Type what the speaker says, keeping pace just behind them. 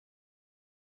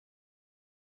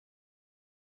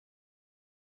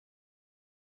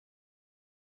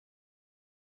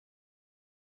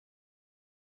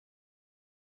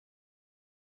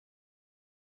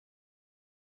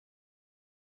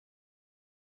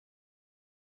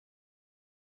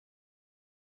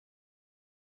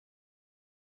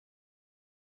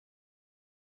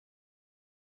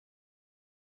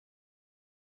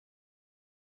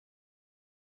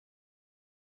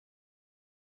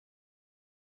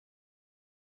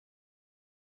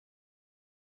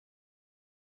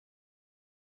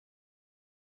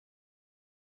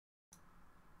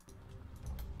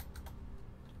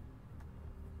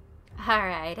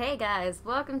Alright, hey guys,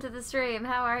 welcome to the stream.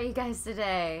 How are you guys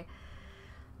today?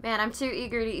 Man, I'm too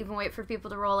eager to even wait for people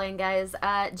to roll in, guys.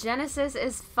 Genesis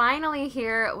is finally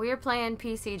here. We are playing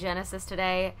PC Genesis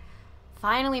today.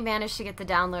 Finally managed to get the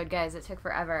download, guys. It took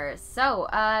forever. So,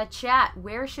 chat,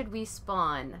 where should we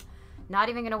spawn? Not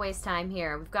even gonna waste time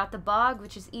here. We've got the Bog,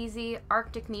 which is easy,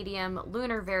 Arctic medium,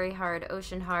 Lunar very hard,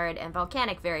 Ocean hard, and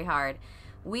Volcanic very hard.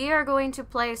 We are going to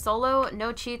play solo,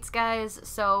 no cheats, guys,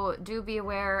 so do be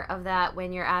aware of that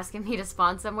when you're asking me to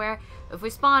spawn somewhere. If we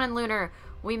spawn in Lunar,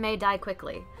 we may die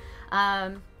quickly.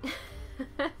 BJC,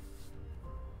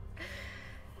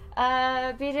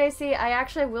 I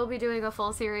actually will be doing a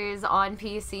full series on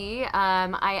PC.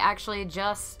 I actually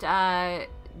just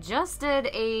did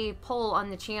a poll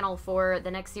on the channel for the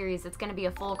next series. It's going to be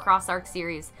a full cross ARK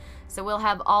series, so we'll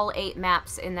have all 8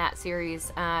 maps in that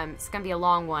series. It's going to be a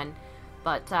long one.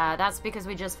 But that's because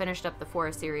we just finished up the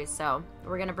Forest series, so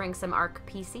we're going to bring some ARK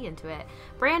PC into it.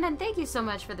 Brandon, thank you so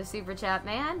much for the super chat,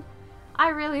 man. I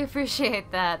really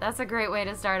appreciate that. That's a great way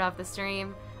to start off the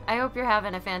stream. I hope you're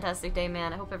having a fantastic day,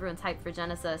 man. I hope everyone's hyped for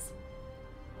Genesis.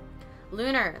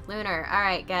 Lunar.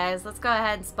 Alright, guys, let's go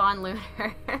ahead and spawn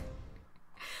Lunar.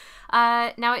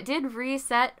 Now, it did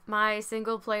reset my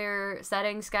single-player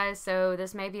settings, guys, so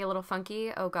this may be a little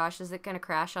funky. Oh gosh, is it going to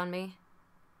crash on me?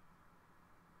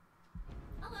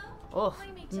 Oh,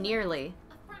 nearly.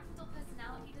 A fractal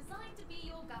personality designed to be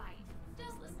your guide.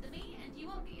 Just listen to me and you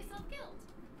won't get yourself killed.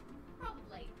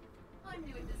 Probably. I'm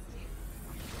new at this too.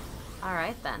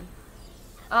 Alright then.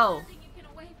 Oh. You can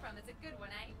away from is a good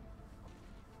one, eh?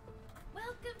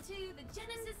 Welcome to the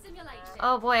Genesis simulation.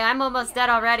 Oh boy, I'm almost dead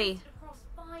already. Across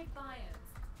 5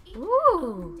 biomes.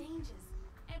 Ooh. Dangers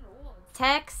and rewards.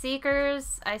 Tech,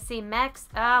 Seekers, I see mechs.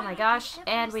 Oh my gosh,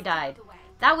 and we died.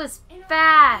 That was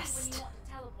fast.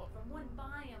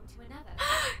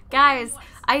 Guys,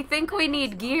 I think we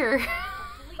need gear.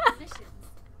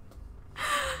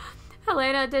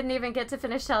 Helena didn't even get to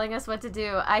finish telling us what to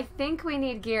do. I think we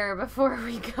need gear before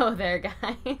we go there,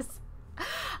 guys.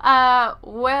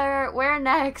 Where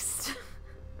next?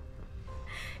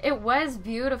 It was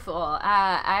beautiful.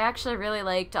 I actually really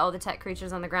liked all the tech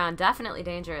creatures on the ground. Definitely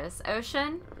dangerous.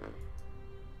 Ocean?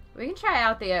 We can try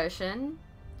out the ocean.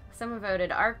 Someone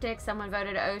voted Arctic, someone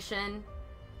voted ocean.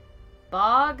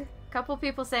 Bog? Couple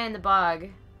people saying the Bog.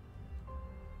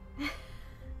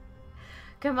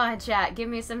 Come on, chat. Give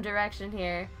me some direction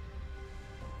here.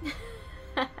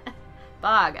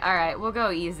 Bog. Alright, we'll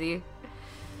go easy.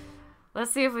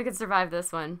 Let's see if we can survive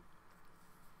this one.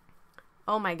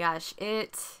 Oh my gosh.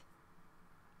 It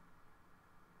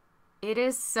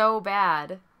is so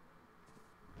bad.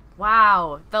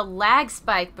 Wow. The lag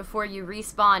spike before you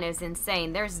respawn is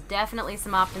insane. There's definitely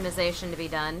some optimization to be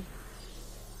done.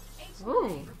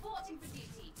 Ooh.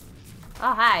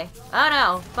 Oh, hi. Oh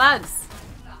no, bugs.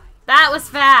 That was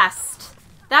fast.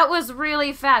 That was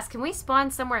really fast. Can we spawn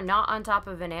somewhere not on top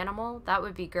of an animal? That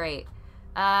would be great.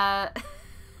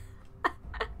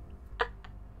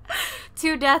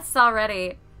 2 deaths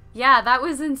already. Yeah, that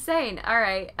was insane.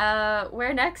 Alright,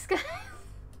 where next, guys?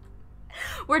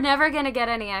 We're never gonna get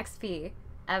any XP.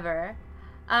 Ever.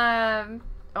 Oh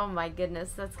my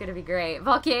goodness, that's gonna be great.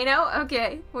 Volcano?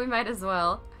 Okay, we might as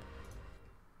well.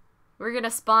 We're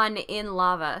gonna spawn in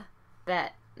lava.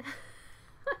 Bet.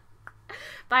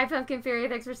 Bye, Pumpkin Fury.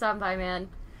 Thanks for stopping by, man.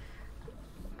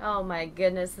 Oh my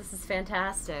goodness, this is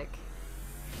fantastic.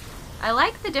 I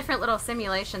like the different little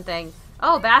simulation thing.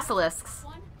 Oh, basilisks.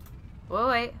 Whoa,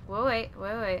 wait.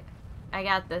 I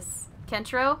got this.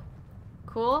 Kentro?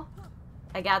 Cool.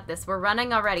 I got this. We're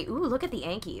running already. Ooh, look at the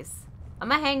Ankies. I'm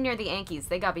gonna hang near the Ankies.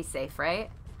 They gotta be safe, right?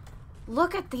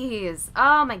 Look at these.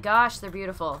 Oh my gosh, they're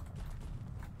beautiful.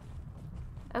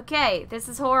 Okay, this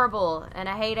is horrible, and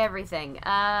I hate everything.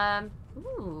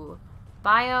 Ooh.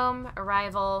 Biome,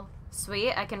 arrival.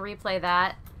 Sweet, I can replay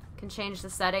that. Can change the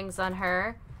settings on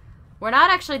her. We're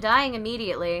not actually dying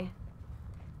immediately.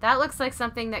 That looks like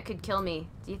something that could kill me.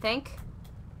 Do you think?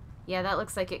 Yeah, that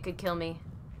looks like it could kill me.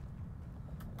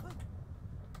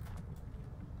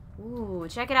 Ooh,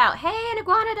 check it out. Hey, an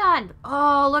iguanodon!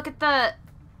 Oh, look at the...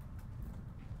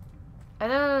 Are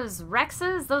those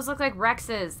Rexes? Those look like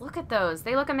Rexes. Look at those.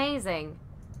 They look amazing.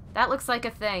 That looks like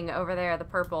a thing over there, the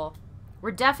purple.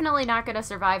 We're definitely not going to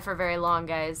survive for very long,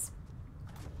 guys.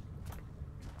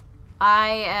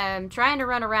 I am trying to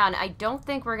run around. I don't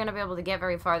think we're going to be able to get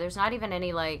very far. There's not even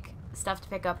any, like, stuff to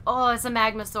pick up. Oh, it's a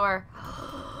Magmasaur.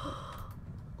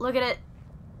 Look at it.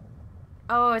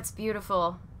 Oh, it's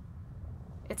beautiful.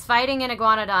 It's fighting an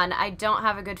iguanodon. I don't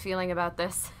have a good feeling about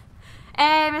this.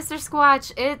 Hey, Mr.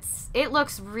 Squatch, it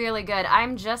looks really good.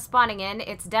 I'm just spawning in.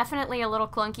 It's definitely a little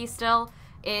clunky still,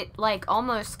 it like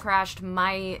almost crashed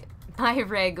my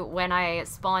rig when I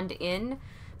spawned in.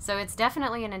 So it's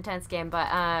definitely an intense game,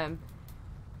 but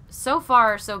so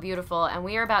far so beautiful, and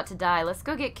we are about to die. Let's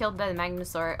go get killed by the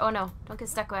Magnosaur. Oh no, don't get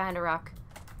stuck behind a rock.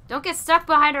 Don't get stuck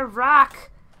behind a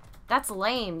rock! That's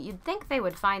lame. You'd think they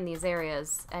would find these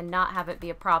areas and not have it be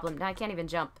a problem. Now I can't even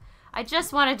jump. I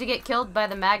just wanted to get killed by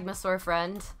the Magnosaur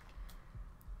friend.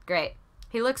 Great.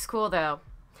 He looks cool though.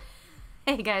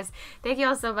 Hey guys, thank you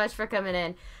all so much for coming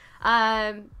in.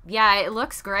 Yeah, it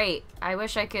looks great. I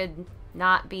wish I could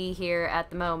not be here at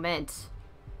the moment.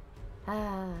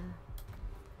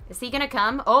 Is he gonna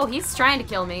come? Oh, he's trying to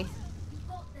kill me.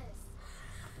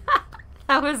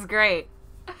 That was great.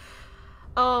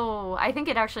 Oh, I think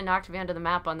it actually knocked me onto the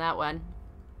map on that one.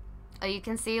 Oh, you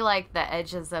can see like the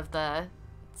edges of the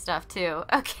stuff too.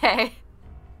 Okay.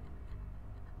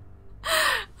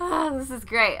 Oh, this is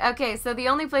great. Okay, so the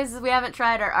only places we haven't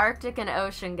tried are Arctic and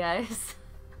ocean, guys.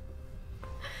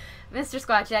 Mr.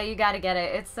 Squatch, yeah, you gotta get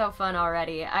it. It's so fun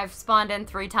already. I've spawned in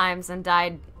 3 times and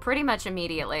died pretty much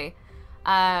immediately.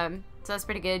 So that's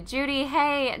pretty good. Judy,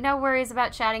 hey, no worries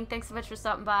about chatting. Thanks so much for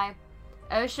stopping by.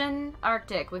 Ocean,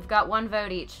 Arctic. We've got 1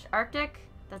 vote each. Arctic,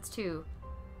 that's 2.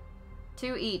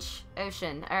 2 each.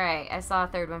 Ocean. Alright, I saw a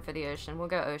 3rd one for the ocean. We'll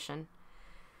go ocean.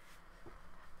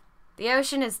 The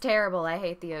ocean is terrible. I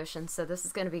hate the ocean, so this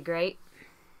is going to be great.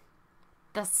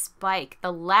 The spike,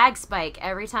 the lag spike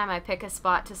every time I pick a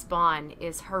spot to spawn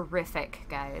is horrific,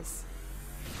 guys.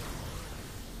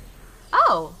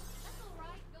 Oh!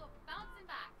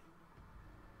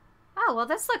 Oh, well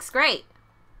this looks great.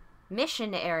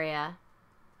 Mission area.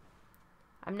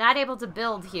 I'm not able to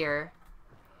build here.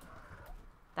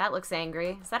 That looks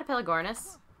angry. Is that a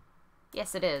Pelagornis?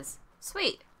 Yes, it is.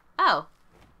 Sweet. Oh.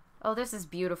 Oh, this is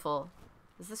beautiful.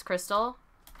 Is this crystal?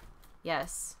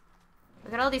 Yes.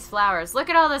 Look at all these flowers. Look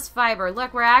at all this fiber.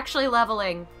 Look, we're actually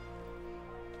leveling.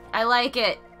 I like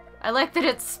it. I like that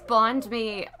it spawned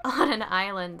me on an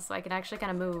island so I can actually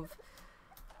kind of move.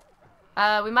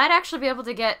 We might actually be able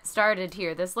to get started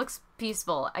here. This looks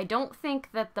peaceful. I don't think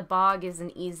that the bog is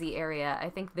an easy area. I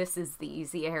think this is the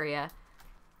easy area.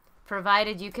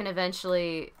 Provided you can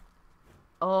eventually...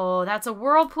 Oh, that's a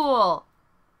whirlpool!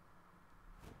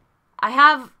 I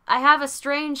have a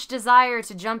strange desire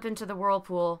to jump into the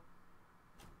whirlpool.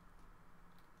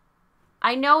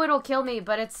 I know it'll kill me,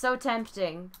 but it's so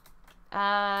tempting.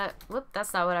 Whoop,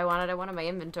 that's not what I wanted. I wanted my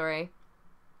inventory.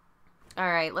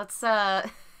 Alright, let's, I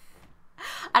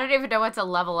don't even know what to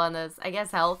level on this. I guess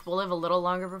health. We'll live a little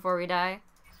longer before we die.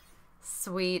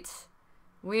 Sweet.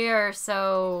 We are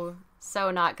so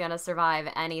not gonna survive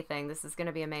anything. This is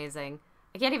gonna be amazing.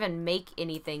 I can't even make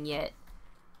anything yet.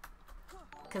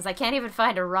 Because I can't even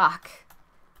find a rock.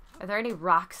 Are there any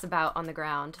rocks about on the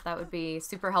ground? That would be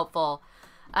super helpful.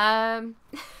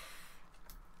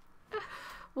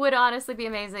 Would honestly be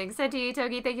amazing. Senti,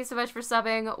 Togi, thank you so much for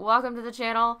subbing. Welcome to the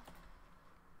channel.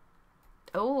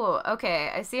 Oh, okay.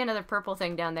 I see another purple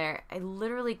thing down there. I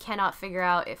literally cannot figure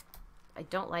out if... I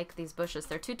don't like these bushes.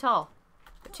 They're too tall.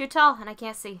 They're too tall and I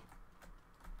can't see.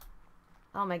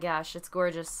 Oh my gosh, it's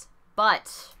gorgeous.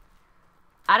 But...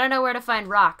 I don't know where to find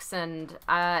rocks, and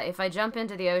if I jump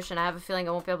into the ocean, I have a feeling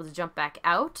I won't be able to jump back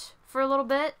out for a little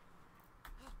bit.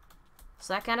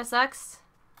 So that kind of sucks.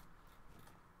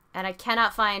 And I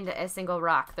cannot find a single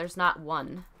rock. There's not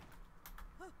one.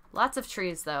 Lots of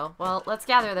trees, though. Well, let's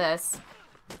gather this.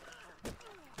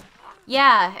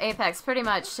 Yeah, Apex, pretty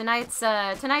much. Tonight's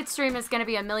stream is going to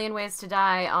be a million ways to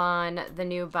die on the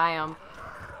new biome.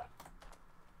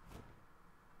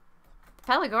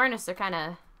 Pelagornis are kind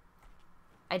of...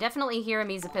 I definitely hear a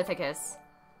Mesopithecus.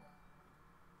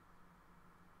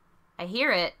 I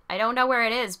hear it. I don't know where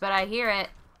it is, but I hear it.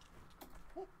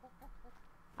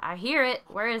 I hear it.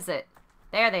 Where is it?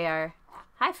 There they are.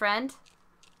 Hi, friend.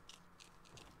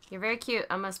 You're very cute.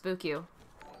 I'm gonna spook you.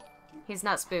 He's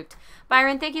not spooked.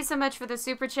 Byron, thank you so much for the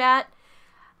super chat.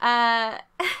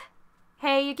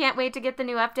 Hey, you can't wait to get the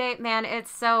new update? Man,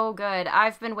 it's so good.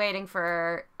 I've been waiting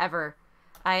forever.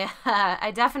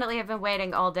 I definitely have been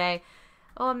waiting all day.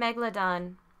 Oh, a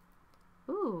Megalodon.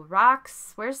 Ooh,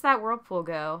 rocks. Where's that whirlpool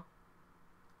go?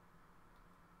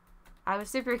 I was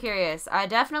super curious. I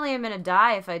definitely am gonna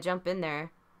die if I jump in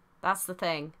there. That's the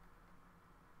thing.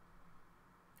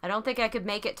 I don't think I could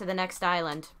make it to the next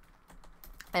island.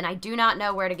 And I do not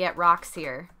know where to get rocks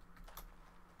here.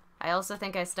 I also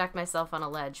think I stuck myself on a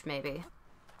ledge, maybe.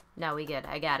 No, we good.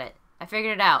 I got it. I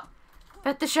figured it out.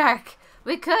 Pet the shark.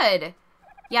 We could.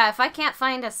 Yeah, if I can't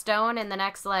find a stone in the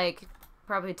next, like...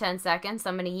 probably 10 seconds,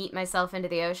 I'm going to yeet myself into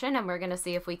the ocean, and we're going to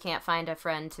see if we can't find a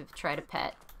friend to try to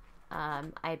pet.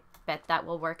 I bet that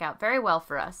will work out very well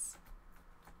for us.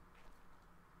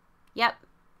 Yep.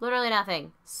 Literally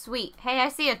nothing. Sweet. Hey, I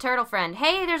see a turtle friend.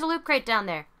 Hey, there's a loot crate down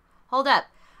there. Hold up.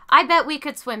 I bet we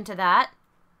could swim to that.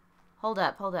 Hold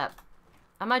up, hold up.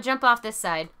 I'm gonna jump off this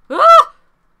side. Ah!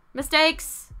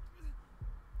 Mistakes!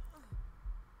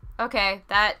 Okay,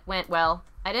 that went well.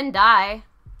 I didn't die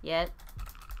yet.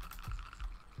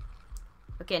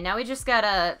 Okay, now we just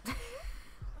gotta...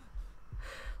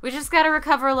 we just gotta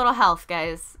recover a little health,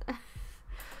 guys.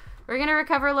 We're gonna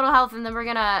recover a little health, and then we're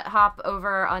gonna hop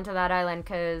over onto that island,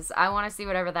 because I want to see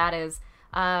whatever that is.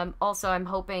 Also, I'm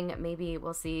hoping maybe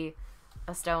we'll see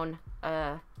a stone,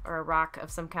 or a rock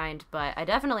of some kind, but I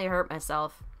definitely hurt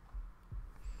myself.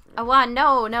 Oh, wow,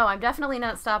 no, I'm definitely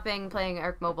not stopping playing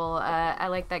ARK Mobile. I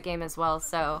like that game as well,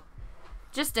 so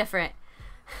just different.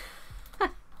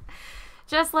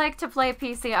 Just like to play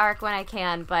PC ARK when I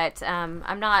can, but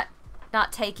I'm not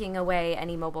taking away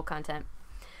any mobile content.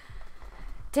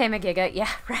 Tame a Giga, yeah,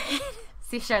 right.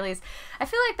 See, Charlize, I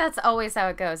feel like that's always how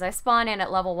it goes. I spawn in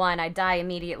at level 1, I die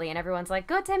immediately, and everyone's like,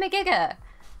 go Tame a Giga!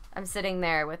 I'm sitting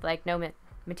there with, like, no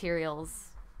materials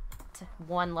to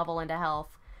 1 level into health.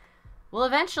 We'll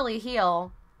eventually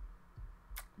heal.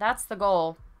 That's the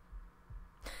goal.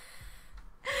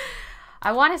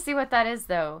 I want to see what that is,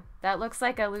 though. That looks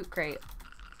like a loot crate.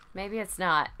 Maybe it's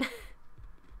not.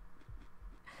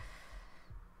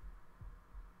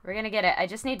 We're gonna get it. I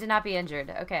just need to not be injured.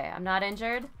 Okay, I'm not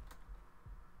injured.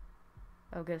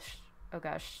 Oh gosh. Oh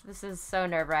gosh. This is so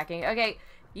nerve-wracking. Okay,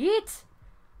 yeet!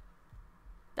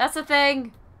 That's a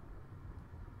thing!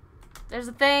 There's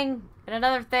a thing, and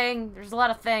another thing. There's a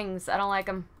lot of things. I don't like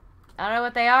them. I don't know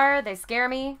what they are. They scare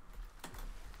me.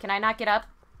 Can I not get up?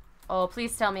 Oh,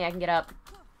 please tell me I can get up.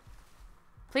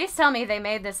 Please tell me they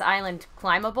made this island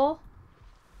climbable.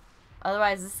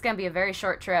 Otherwise, this is gonna be a very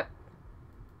short trip.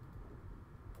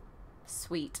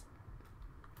 Sweet.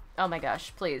 Oh my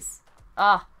gosh, please.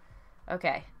 Ah, oh,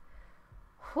 okay.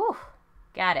 Whew,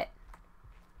 got it.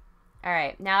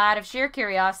 Alright, now out of sheer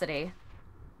curiosity.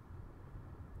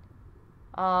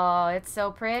 Oh, it's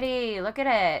so pretty. Look at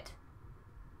it.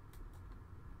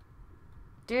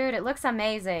 Dude, it looks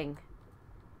amazing.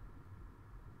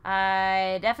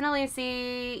 I definitely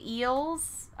see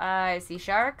eels. I see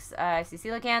sharks. I see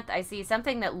coelacanth. I see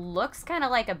something that looks kind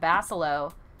of like a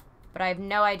basilo. But I have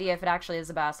no idea if it actually is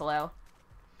a basilo.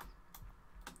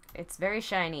 It's very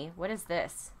shiny. What is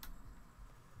this?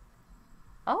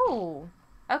 Oh.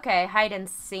 Okay, hide and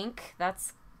seek.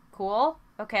 That's cool.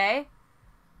 Okay.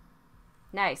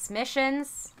 Nice.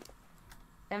 Missions.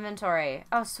 Inventory.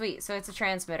 Oh, sweet. So it's a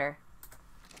transmitter.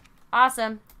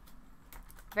 Awesome.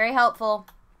 Very helpful.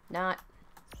 Not.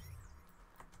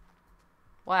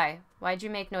 Why? Why'd you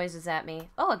make noises at me?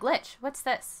 Oh, a glitch. What's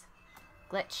this?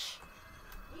 Glitch.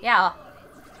 Yeah.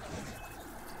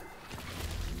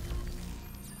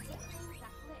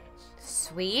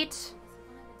 Sweet.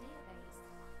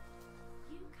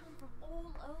 You come from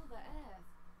all over Earth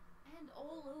and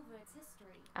all over its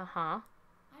history. Uh-huh.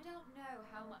 I don't know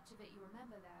how much of it you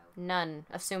remember, though. None.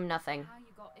 Assume nothing. How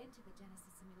you got into the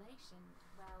Genesis simulation,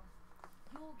 well,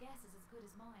 your guess is as good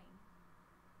as mine.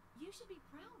 You should be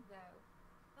proud, though.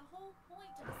 The whole point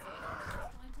of the simulation is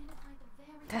to identify the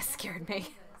very That best scared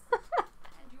me.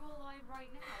 and you're alive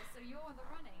right now, so you're in the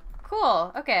running.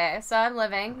 Cool. Okay, so I'm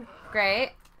living.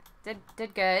 Great. Did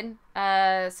good.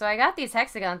 So I got these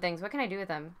hexagon things. What can I do with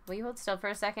them? Will you hold still for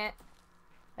a second?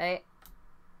 Hey.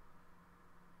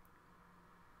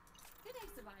 Good day,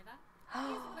 Survivor.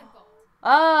 Here's what I've got.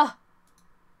 Oh!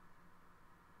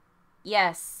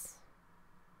 Yes.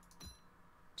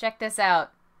 Check this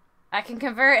out. I can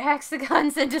convert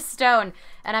hexagons into stone,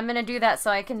 and I'm gonna do that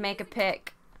so I can make a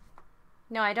pick.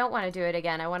 No, I don't want to do it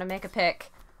again. I want to make a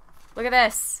pick. Look at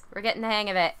this. We're getting the hang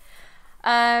of it.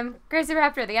 Crazy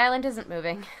Raptor, the island isn't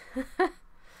moving.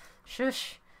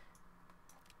 Shush.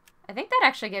 I think that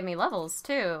actually gave me levels,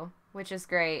 too, which is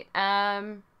great.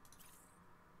 Yeah,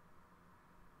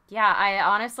 I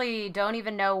honestly don't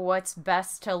even know what's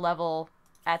best to level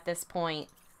at this point.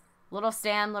 Little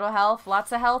stand, little health.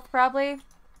 Lots of health, probably.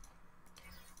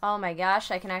 Oh my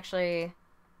gosh, I can actually...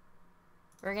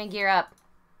 We're gonna gear up.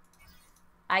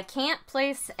 I can't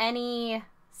place any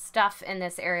stuff in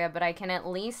this area, but I can at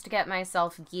least get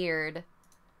myself geared.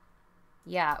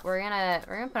 Yeah, we're gonna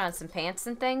put on some pants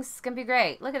and things. It's gonna be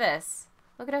great. Look at this.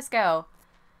 Look at us go.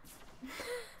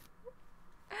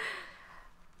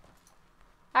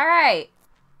 All right.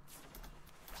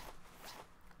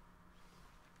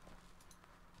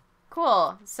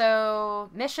 Cool. So,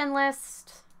 mission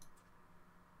list.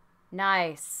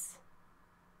 Nice.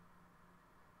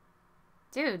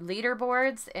 Dude,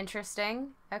 leaderboards. Interesting.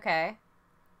 Okay.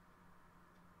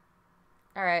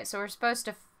 Alright, so we're supposed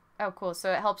to... Oh, cool.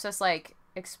 So it helps us, like,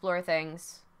 explore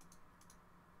things.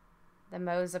 The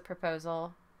Moza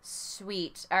proposal.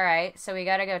 Sweet. Alright, so we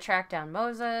gotta go track down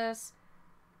Moses.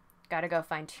 Gotta go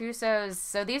find Tusos.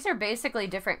 So these are basically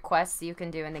different quests you can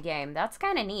do in the game. That's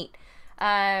kind of neat.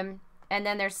 And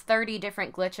then there's 30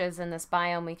 different glitches in this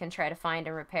biome we can try to find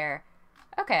and repair.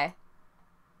 Okay.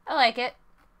 I like it.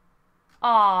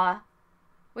 Aw.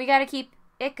 We gotta keep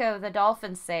Ikko the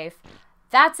dolphin safe.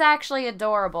 That's actually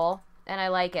adorable, and I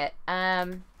like it.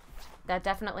 That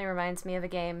definitely reminds me of a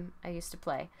game I used to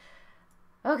play.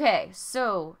 Okay,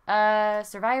 so,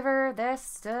 Survivor,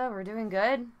 this, we're doing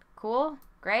good. Cool.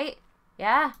 Great.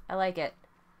 Yeah, I like it.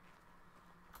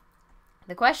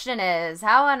 The question is,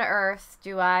 how on earth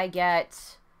do I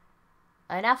get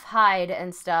enough hide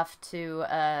and stuff to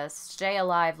stay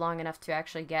alive long enough to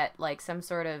actually get, like, some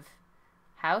sort of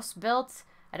house built?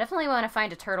 I definitely want to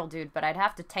find a turtle dude, but I'd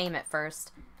have to tame it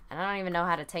first. And I don't even know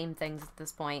how to tame things at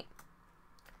this point.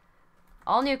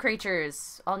 All new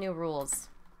creatures. All new rules.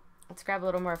 Let's grab a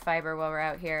little more fiber while we're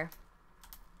out here.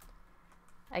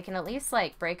 I can at least,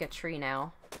 like, break a tree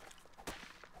now.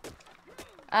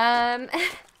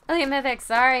 Elliot Mythic,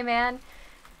 sorry, man.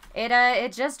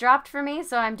 It just dropped for me,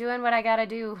 so I'm doing what I gotta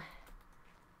do.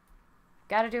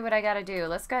 Gotta do what I gotta do.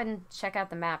 Let's go ahead and check out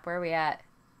the map. Where are we at?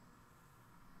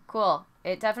 Cool.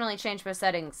 It definitely changed my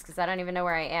settings, because I don't even know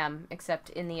where I am, except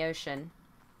in the ocean.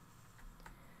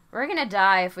 We're gonna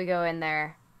die if we go in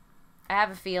there. I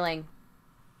have a feeling.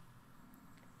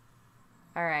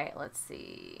 Alright, let's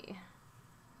see.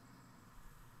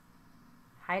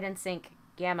 Hide and Sink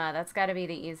Gamma. That's got to be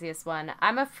the easiest one.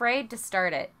 I'm afraid to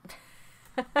start it.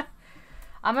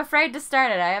 I'm afraid to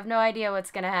start it. I have no idea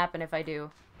what's going to happen if I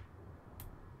do.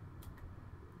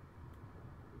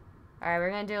 Alright, we're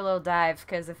going to do a little dive,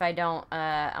 because if I don't,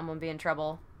 I'm going to be in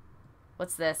trouble.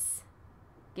 What's this?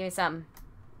 Give me something.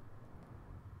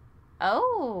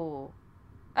 Oh.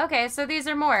 Okay, so these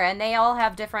are more, and they all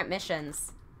have different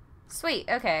missions. Sweet,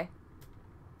 okay.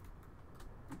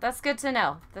 That's good to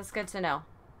know. That's good to know.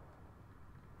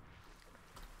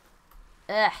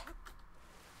 Ugh.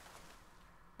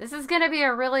 This is going to be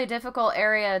a really difficult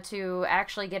area to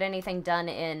actually get anything done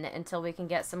in until we can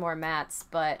get some more mats,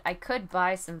 but I could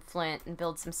buy some flint and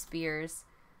build some spears.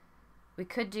 We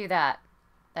could do that.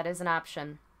 That is an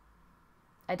option.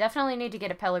 I definitely need to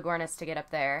get a Pelagornis to get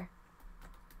up there.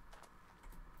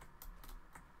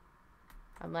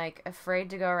 I'm, like, afraid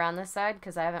to go around this side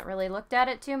because I haven't really looked at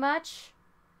it too much.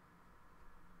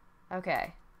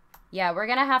 Okay. Yeah, we're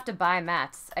gonna have to buy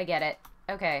mats. I get it.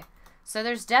 Okay. So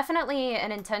there's definitely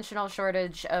an intentional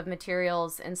shortage of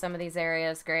materials in some of these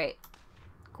areas. Great.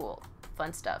 Cool.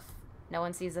 Fun stuff. No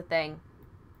one sees a thing.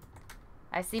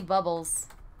 I see bubbles.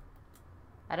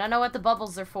 I don't know what the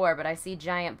bubbles are for, but I see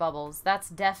giant bubbles. That's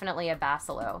definitely a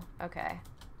Basilo. Okay.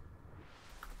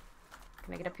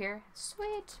 Can I get up here?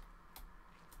 Sweet.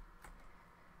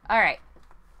 Alright.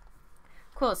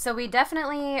 Cool, so we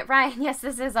definitely... Ryan, yes,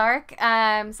 this is ARK.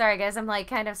 Sorry, guys, I'm, like,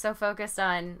 kind of so focused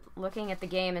on looking at the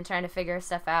game and trying to figure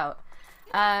stuff out.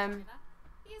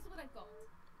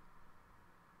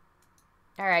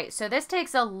 Alright, so this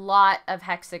takes a lot of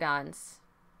hexagons.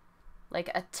 Like,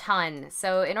 a ton.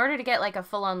 So, in order to get, like, a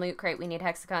full-on loot crate, we need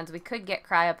hexagons. We could get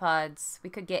cryopods. We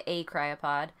could get a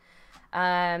cryopod.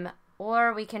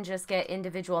 Or we can just get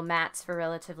individual mats for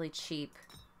relatively cheap.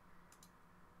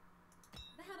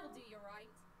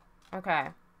 Okay.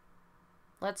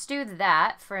 Let's do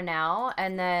that for now,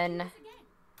 and then...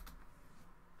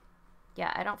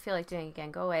 Yeah, I don't feel like doing it again.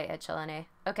 Go away, Echelene.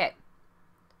 Okay.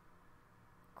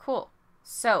 Cool.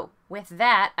 So, with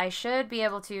that, I should be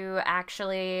able to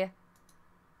actually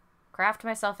craft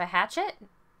myself a hatchet.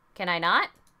 Can I not?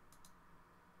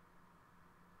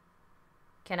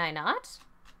 Can I not?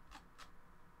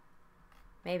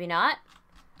 Maybe not.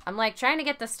 I'm, like, trying to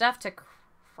get the stuff to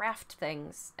craft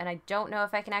things, and I don't know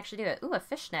if I can actually do it. Ooh, a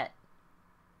fishnet.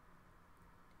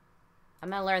 I'm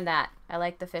gonna learn that. I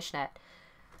like the fishnet.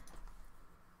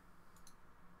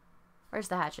 Where's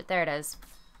the hatchet? There it is.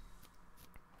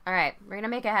 Alright, we're gonna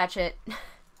make a hatchet.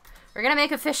 We're gonna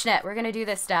make a fishnet. We're gonna do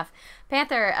this stuff.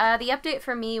 Panther, the update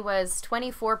for me was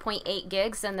 24.8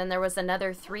 gigs, and then there was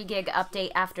another 3 gig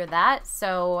update after that,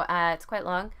 so it's quite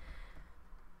long.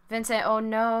 Vincent, oh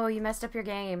no, you messed up your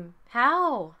game.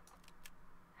 How?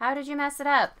 How did you mess it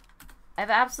up? I have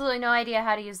absolutely no idea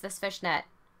how to use this fishnet.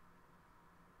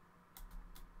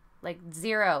 Like,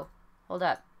 zero. Hold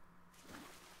up.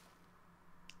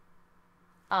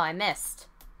 Oh, I missed.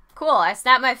 Cool, I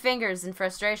snap my fingers in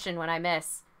frustration when I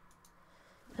miss.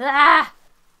 Ah!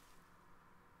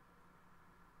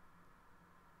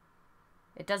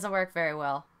 It doesn't work very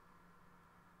well.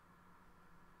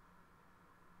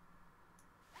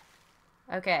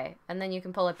 Okay, and then you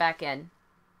can pull it back in.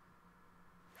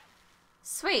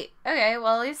 Sweet. Okay,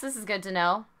 well, at least this is good to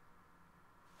know.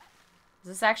 Is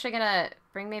this actually gonna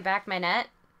bring me back my net?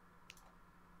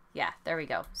 Yeah, there we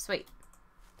go. Sweet.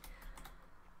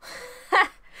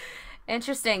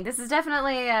 Interesting. This is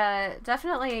definitely,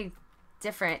 definitely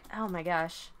different. Oh my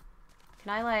gosh.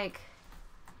 Can I, like...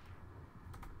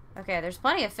 Okay, there's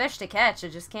plenty of fish to catch. I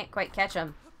just can't quite catch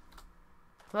them.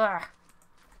 Ugh.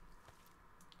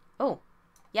 Oh.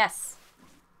 Yes.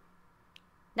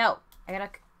 No. I gotta...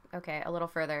 Okay, a little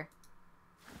further.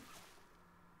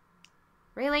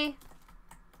 Really?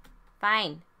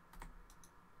 Fine.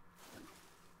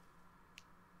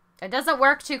 It doesn't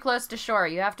work too close to shore.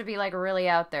 You have to be, like, really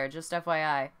out there, just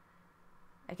FYI.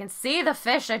 I can see the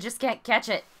fish, I just can't catch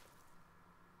it.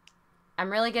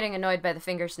 I'm really getting annoyed by the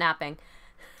finger snapping.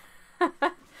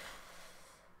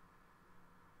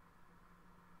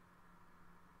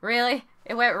 Really?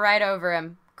 It went right over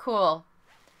him. Cool.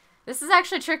 This is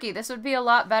actually tricky. This would be a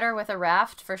lot better with a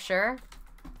raft, for sure.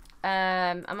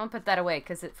 I'm gonna put that away,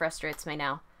 because it frustrates me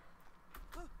now.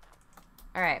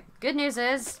 Alright, good news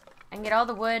is... I can get all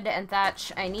the wood and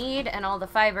thatch I need and all the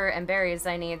fiber and berries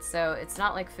I need, so it's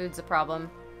not like food's a problem.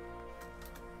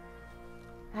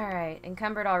 Alright,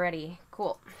 encumbered already.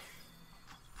 Cool.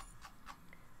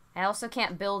 I also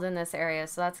can't build in this area,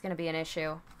 so that's going to be an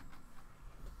issue.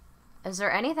 Is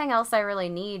there anything else I really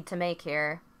need to make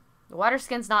here? The water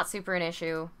skin's not super an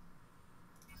issue.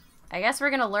 I guess we're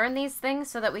going to learn these things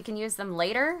so that we can use them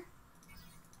later.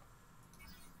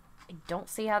 I don't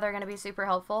see how they're going to be super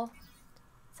helpful.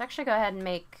 Let's actually go ahead and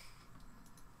make...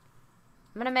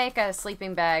 I'm gonna make a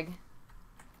sleeping bag.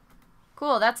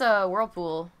 Cool, that's a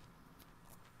whirlpool.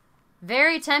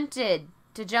 Very tempted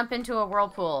to jump into a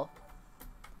whirlpool.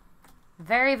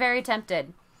 Very, very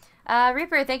tempted.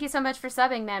 Reaper, thank you so much for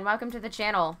subbing, man. Welcome to the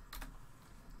channel.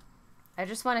 I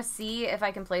just want to see if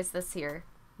I can place this here.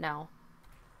 No.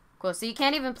 Cool, so you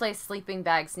can't even place sleeping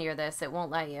bags near this. It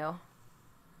won't let you.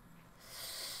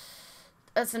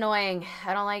 That's annoying.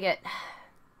 I don't like it.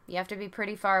 You have to be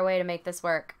pretty far away to make this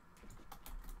work.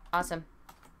 Awesome.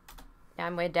 Yeah,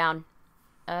 I'm way down.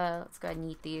 Let's go ahead and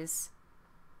eat these.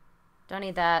 Don't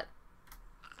need that.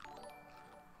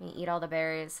 Eat all the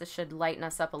berries. This should lighten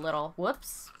us up a little.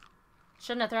 Whoops.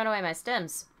 Shouldn't have thrown away my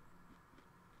stems.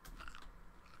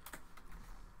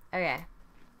 Okay.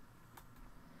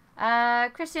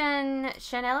 Christian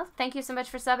Chanel, thank you so much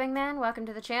for subbing, man. Welcome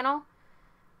to the channel.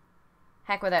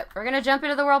 Heck with it. We're gonna jump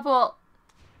into the whirlpool.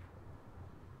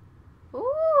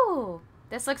 Ooh,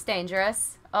 this looks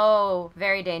dangerous. Oh,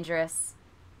 very dangerous.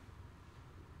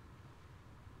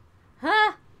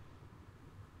 Huh?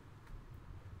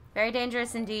 Very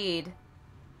dangerous indeed.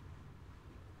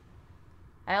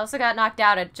 I also got knocked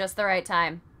out at just the right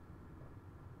time.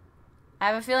 I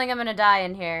have a feeling I'm gonna die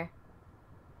in here.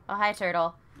 Oh, hi,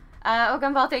 turtle.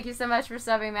 Gumball, thank you so much for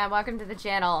subbing, man. Welcome to the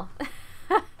channel.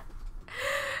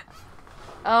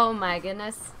 Oh my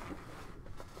goodness.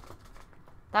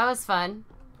 That was fun.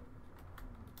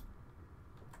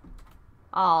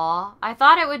 Aw, I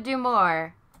thought it would do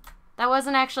more. That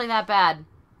wasn't actually that bad.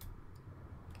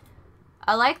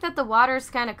 I like that the water's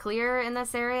kind of clear in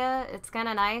this area. It's kind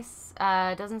of nice.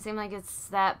 It doesn't seem like it's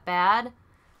that bad.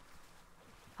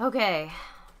 Okay.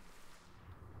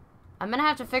 I'm gonna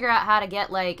have to figure out how to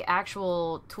get, like,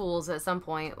 actual tools at some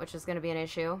point, which is gonna be an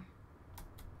issue.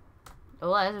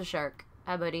 Oh, that's a shark.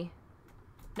 Hi, buddy.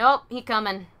 Nope, he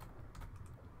coming.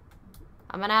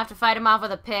 I'm gonna have to fight him off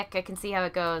with a pick. I can see how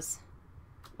it goes.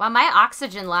 Wow, my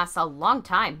oxygen lasts a long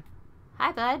time.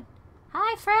 Hi, bud.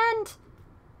 Hi, friend.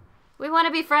 We want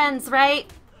to be friends,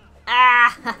 right?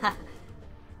 Ah!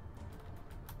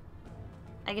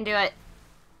 I can do it.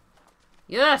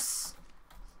 Yes!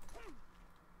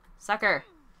 Sucker,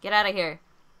 get out of here.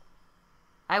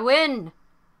 I win!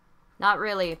 Not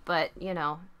really, but, you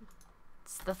know,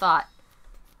 it's the thought.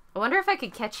 I wonder if I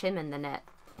could catch him in the net.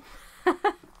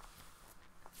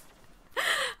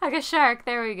 Like a shark.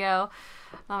 There we go.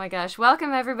 Oh my gosh.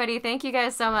 Welcome, everybody. Thank you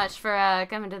guys so much for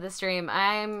coming to the stream.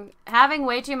 I'm having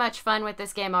way too much fun with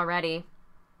this game already.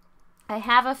 I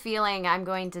have a feeling I'm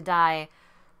going to die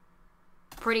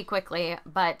pretty quickly,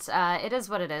 but it is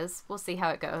what it is. We'll see how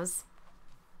it goes.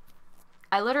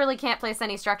 I literally can't place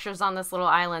any structures on this little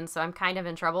island, so I'm kind of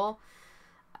in trouble.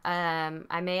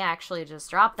 I may actually just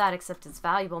drop that, except it's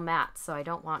valuable mats, so I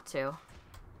don't want to.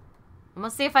 I'm gonna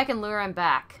see if I can lure him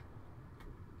back.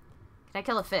 Can I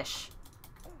kill a fish?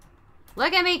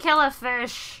 Look at me kill a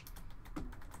fish!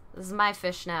 This is my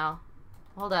fish now.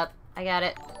 Hold up. I got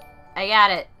it. I got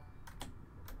it.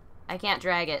 I can't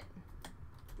drag it.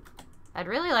 I'd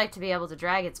really like to be able to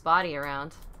drag its body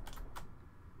around.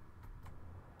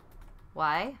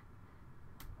 Why?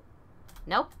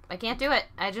 Nope, I can't do it.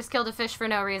 I just killed a fish for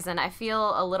no reason. I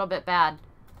feel a little bit bad.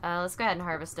 Let's go ahead and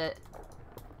harvest it.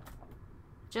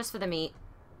 Just for the meat.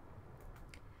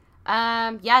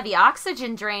 Yeah, the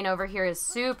oxygen drain over here is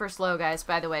super slow, guys,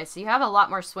 by the way. So you have a lot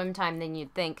more swim time than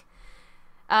you'd think.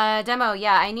 Demo,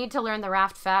 yeah, I need to learn the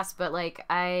raft fast, but, like,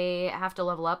 I have to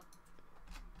level up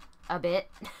a bit.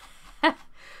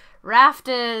 Raft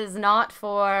is not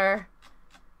for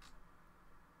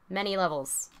many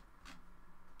levels.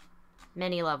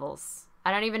 Many levels.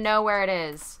 I don't even know where it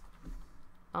is.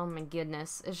 Oh my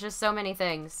goodness. It's just so many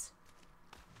things.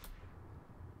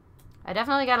 I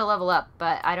definitely gotta level up,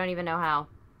 but I don't even know how.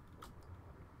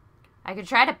 I could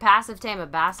try to passive tame a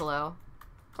basilo.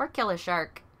 Or kill a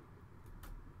shark.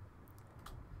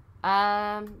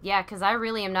 Yeah, because I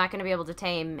really am not going to be able to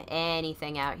tame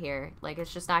anything out here. Like,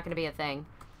 it's just not going to be a thing.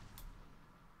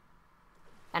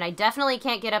 And I definitely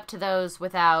can't get up to those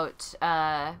without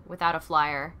a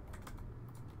flyer.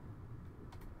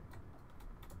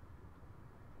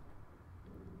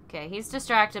 Okay, he's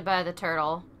distracted by the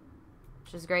turtle,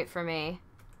 which is great for me.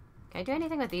 Can I do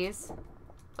anything with these?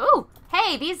 Ooh!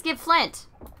 Hey, these give flint!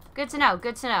 Good to know,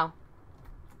 good to know.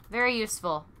 Very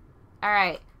useful.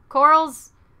 Alright,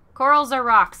 corals are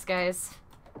rocks, guys.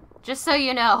 Just so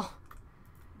you know.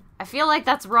 I feel like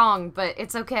that's wrong, but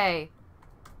it's okay.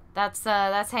 That's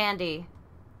handy.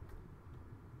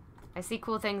 I see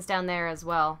cool things down there as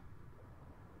well.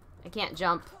 I can't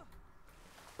jump.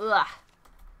 Ugh.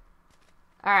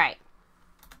 Alright.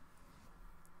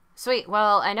 Sweet,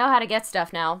 well, I know how to get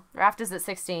stuff now. Raft is at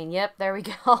 16. Yep, there we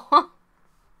go.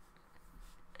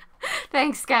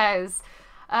 Thanks, guys.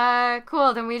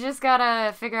 Cool, then we just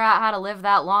gotta figure out how to live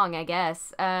that long, I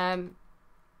guess.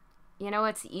 You know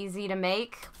what's easy to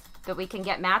make that we can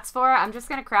get mats for? I'm just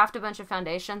gonna craft a bunch of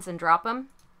foundations and drop them.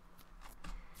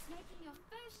 Making your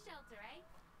first shelter, eh?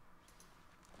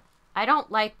 I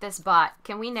don't like this bot.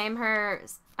 Can we name her...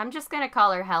 I'm just gonna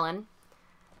call her Helen.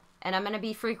 And I'm gonna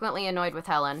be frequently annoyed with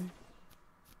Helen.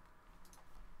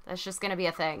 That's just gonna be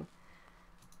a thing.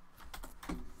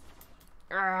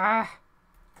 Urgh.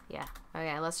 Yeah.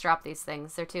 Okay, let's drop these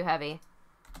things. They're too heavy.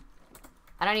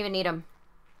 I don't even need them.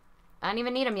 I don't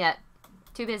even need them yet.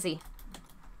 Too busy.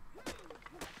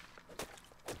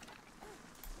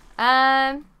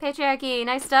 Patriarchy,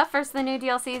 nice stuff. First of the new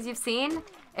DLCs you've seen.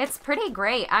 It's pretty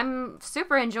great. I'm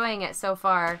super enjoying it so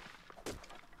far.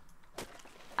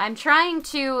 I'm trying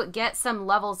to get some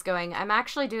levels going. I'm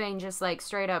actually doing just like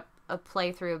straight up a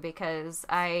playthrough because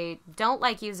I don't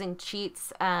like using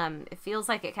cheats. It feels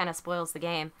like it kind of spoils the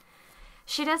game.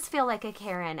 She does feel like a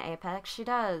Karen, Apex. She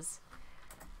does.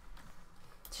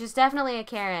 She's definitely a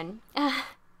Karen.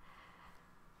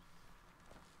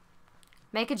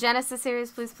 Make a Genesis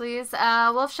series, please, please.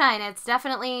 Wolfshine, it's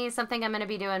definitely something I'm going to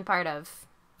be doing part of.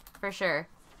 For sure.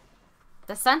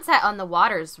 The sunset on the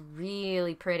water is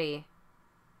really pretty.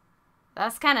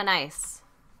 That's kind of nice.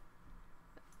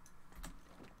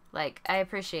 Like, I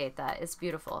appreciate that. It's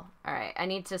beautiful. Alright, I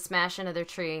need to smash another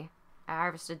tree. I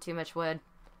harvested too much wood.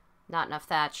 Not enough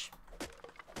thatch.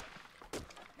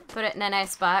 Put it in a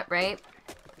nice spot, right?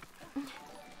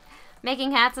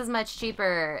 Making hats is much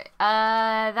cheaper.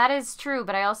 That is true,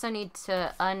 but I also need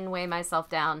to unweigh myself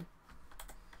down.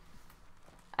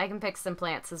 I can pick some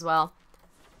plants as well.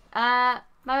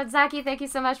 Modzaki, thank you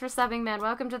so much for subbing, man.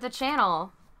 Welcome to the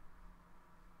channel.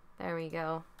 There we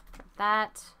go. Drop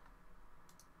that.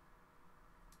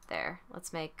 There.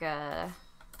 Let's make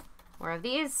more of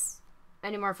these.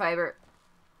 I need more fiber.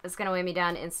 It's gonna weigh me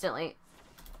down instantly.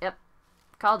 Yep.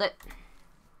 Called it.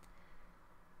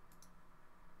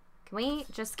 Can we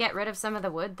just get rid of some of the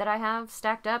wood that I have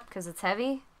stacked up because it's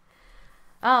heavy?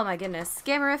 Oh my goodness.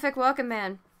 Gamerific, welcome,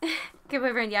 man. Good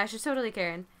wyvern. Yeah, she's totally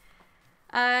Karen.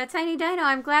 Tiny Dino,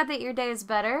 I'm glad that your day is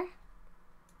better.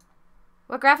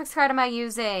 What graphics card am I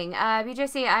using?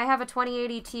 BJC, I have a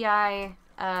 2080 Ti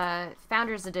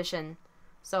Founders Edition.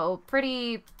 So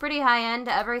pretty high end.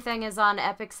 Everything is on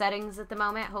epic settings at the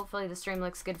moment. Hopefully the stream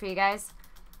looks good for you guys.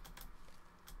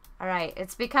 Alright,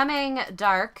 it's becoming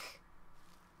dark.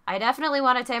 I definitely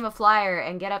want to tame a flyer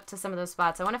and get up to some of those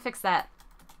spots. I want to fix that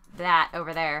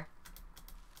over there.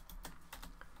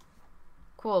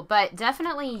 Cool, but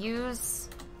definitely use...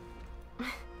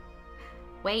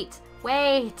 Wait.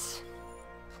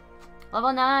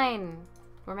 Level 9.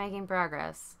 We're making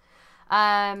progress.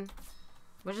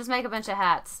 We'll just make a bunch of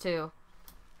hats, too.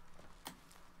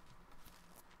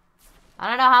 I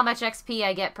don't know how much XP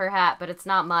I get per hat, but it's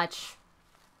not much.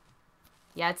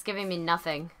 Yeah, it's giving me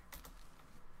nothing.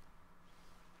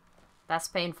 That's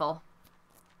painful.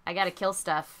 I gotta kill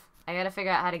stuff. I gotta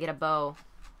figure out how to get a bow.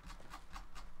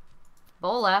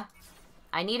 Bola.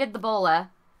 I needed the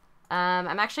bola.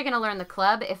 I'm actually going to learn the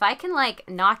club. If I can, like,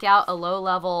 knock out a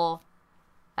low-level,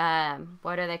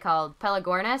 what are they called?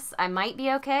 Pelagornis, I might be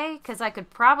okay, because I could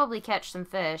probably catch some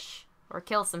fish, or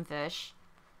kill some fish.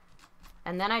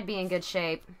 And then I'd be in good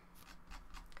shape.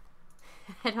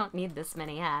 I don't need this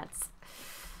many hats.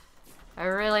 I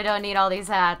really don't need all these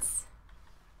hats.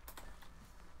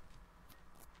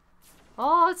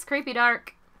 Oh, it's creepy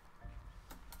dark.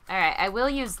 Alright, I will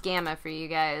use Gamma for you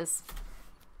guys.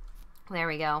 There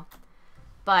we go.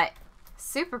 But,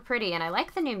 super pretty, and I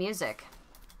like the new music.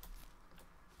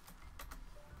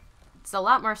 It's a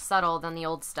lot more subtle than the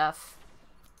old stuff.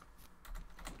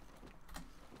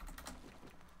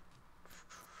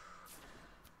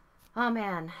 Oh,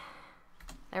 man.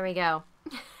 There we go.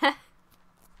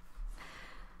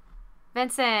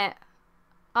 Vincent.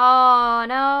 Oh,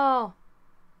 no.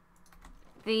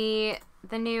 The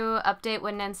new update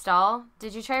wouldn't install.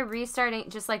 Did you try restarting,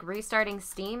 just like restarting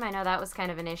Steam? I know that was kind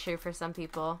of an issue for some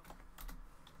people.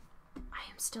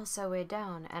 I am still so weighed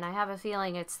down, and I have a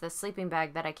feeling it's the sleeping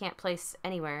bag that I can't place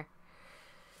anywhere.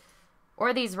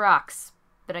 Or these rocks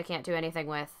that I can't do anything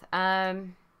with. I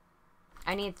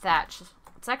need thatch.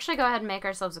 Let's actually go ahead and make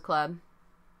ourselves a club.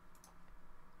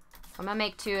 I'm gonna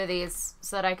make 2 of these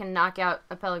so that I can knock out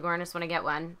a Pelagornis when I get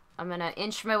one. I'm gonna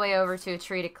inch my way over to a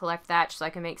tree to collect thatch so I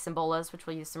can make some bolas, which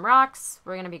will use some rocks.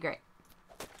 We're gonna be great.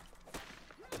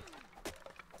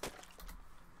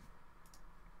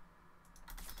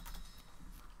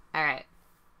 Alright.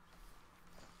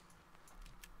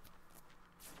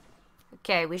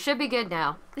 Okay, we should be good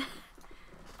now. Oh,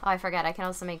 I forgot. I can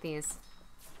also make these.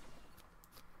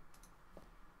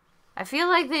 I feel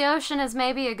like the ocean is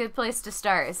maybe a good place to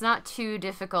start. It's not too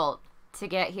difficult to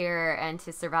get here and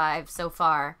to survive so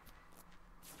far.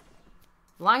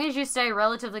 As long as you stay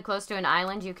relatively close to an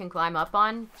island you can climb up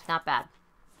on, not bad.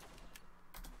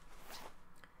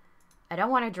 I don't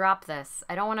want to drop this.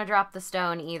 I don't want to drop the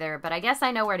stone either, but I guess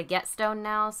I know where to get stone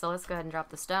now, so let's go ahead and drop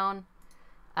the stone.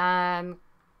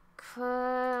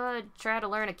 Could try to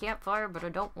learn a campfire, but I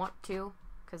don't want to,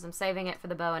 because I'm saving it for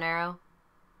the bow and arrow,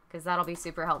 because that'll be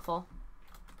super helpful.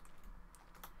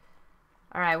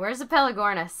 Alright, where's the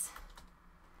Pelagornis?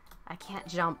 I can't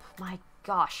jump. My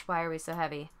gosh, why are we so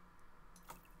heavy?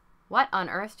 What on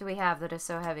earth do we have that is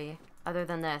so heavy, other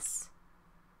than this?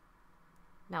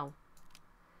 No.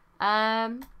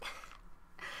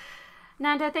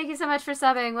 Nanda, thank you so much for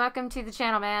subbing. Welcome to the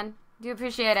channel, man. Do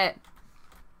appreciate it.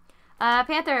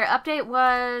 Panther, update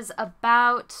was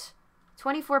about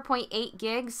 24.8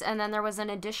 gigs, and then there was an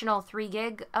additional 3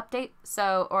 gig update,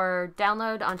 so, or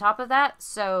download on top of that,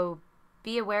 so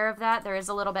be aware of that. There is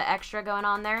a little bit extra going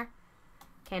on there.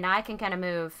 Okay, now I can kind of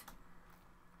move.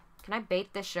 Can I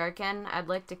bait this shark in? I'd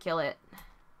like to kill it.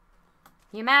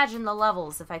 Can you imagine the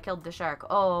levels if I killed the shark?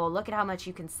 Oh, look at how much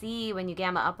you can see when you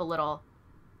gamma up a little.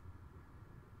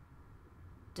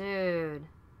 Dude.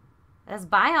 This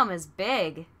biome is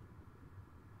big.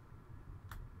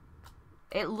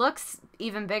 It looks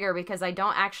even bigger because I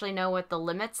don't actually know what the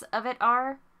limits of it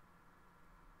are.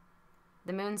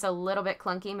 The moon's a little bit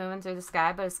clunky moving through the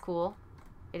sky, but it's cool.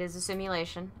 It is a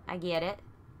simulation. I get it.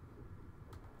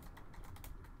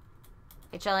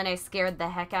 HLNA scared the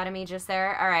heck out of me just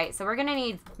there. Alright, so we're gonna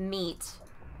need meat.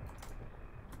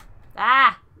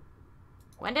 Ah!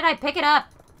 When did I pick it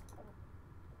up?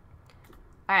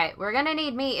 Alright, we're gonna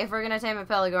need meat if we're gonna tame a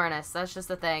Pelagornis. That's just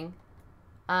the thing.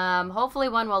 Hopefully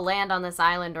one will land on this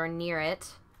island or near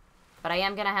it. But I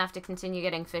am gonna have to continue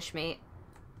getting fish meat.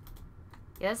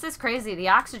 Yeah, this is crazy. The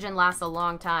oxygen lasts a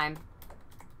long time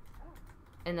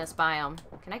in this biome.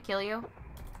 Can I kill you?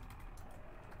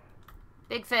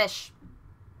 Big fish.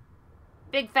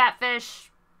 Big fat fish.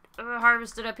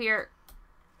 Harvested up here.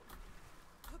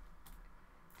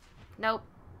 Nope.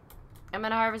 I'm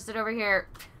gonna harvest it over here.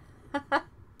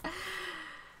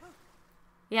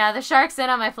 Yeah, the shark's in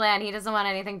on my plan. He doesn't want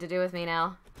anything to do with me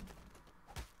now.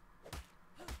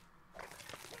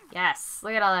 Yes,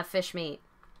 look at all that fish meat.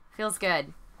 Feels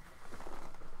good.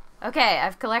 Okay,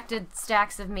 I've collected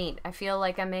stacks of meat. I feel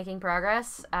like I'm making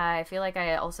progress. I feel like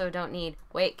I also don't need...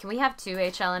 Wait, can we have 2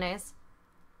 HLNAs?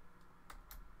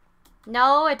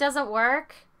 No, it doesn't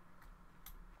work.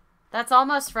 That's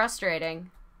almost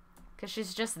frustrating. Because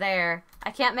she's just there.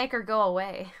 I can't make her go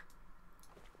away.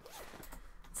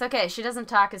 It's okay, she doesn't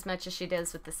talk as much as she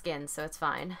does with the skin, so it's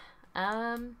fine.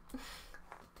 Oh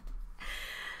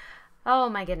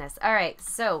my goodness. Alright,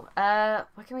 so,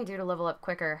 what can we do to level up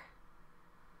quicker?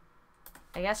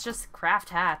 I guess just craft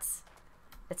hats.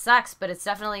 It sucks, but it's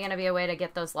definitely going to be a way to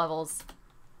get those levels.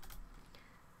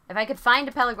 If I could find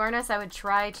a Pelagornis, I would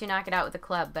try to knock it out with a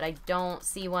club, but I don't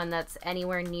see one that's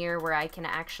anywhere near where I can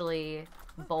actually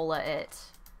bola it,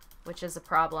 which is a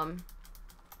problem.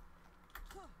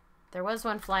 There was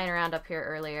one flying around up here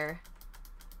earlier.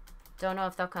 Don't know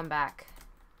if they'll come back.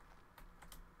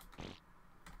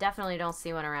 Definitely don't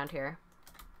see one around here.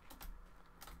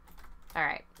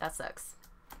 Alright, that sucks.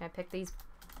 Can I pick these?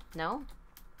 No?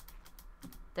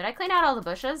 Did I clean out all the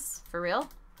bushes? For real?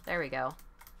 There we go.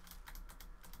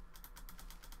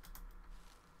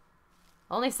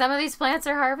 Only some of these plants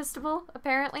are harvestable,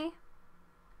 apparently.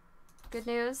 Good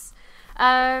news.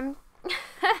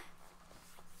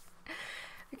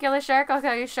 Kill a shark, I'll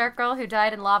call you Shark Girl who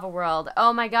died in Lava World.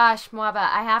 Oh my gosh, Mwaba,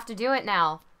 I have to do it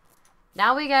now.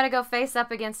 Now we gotta go face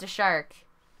up against a shark.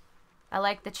 I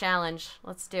like the challenge.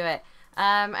 Let's do it.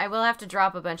 I will have to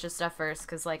drop a bunch of stuff first,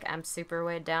 because, like, I'm super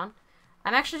weighed down.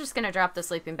 I'm actually just gonna drop the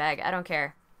sleeping bag. I don't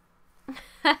care.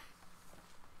 I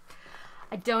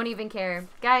don't even care.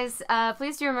 Guys,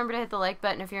 please do remember to hit the like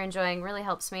button if you're enjoying. Really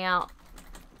helps me out.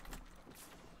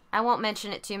 I won't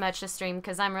mention it too much this stream,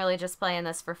 because I'm really just playing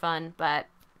this for fun, but...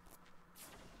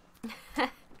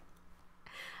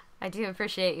 I do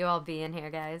appreciate you all being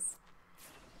here, guys.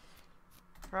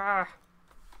 Arrgh.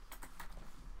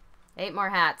 8 more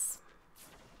hats.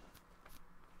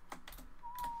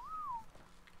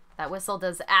 That whistle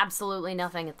does absolutely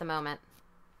nothing at the moment.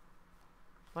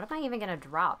 What am I even gonna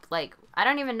drop? Like, I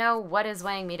don't even know what is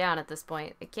weighing me down at this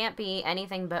point. It can't be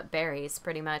anything but berries,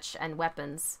 pretty much, and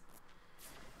weapons.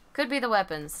 Could be the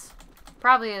weapons.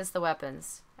 Probably is the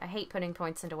weapons. I hate putting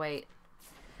points into weight.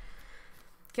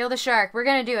 Kill the shark. We're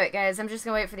gonna do it, guys. I'm just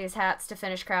gonna wait for these hats to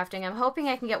finish crafting. I'm hoping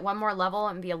I can get one more level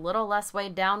and be a little less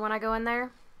weighed down when I go in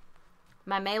there.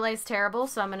 My melee's terrible,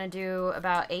 so I'm gonna do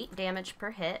about 8 damage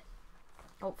per hit.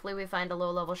 Hopefully we find a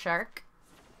low-level shark.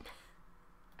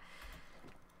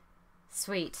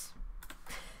 Sweet.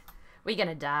 We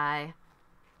gonna die.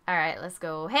 Alright, let's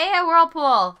go. Hey, a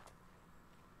whirlpool!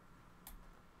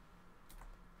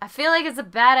 I feel like it's a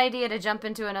bad idea to jump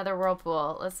into another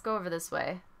whirlpool. Let's go over this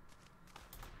way.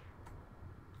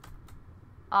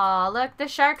 Aw, look, the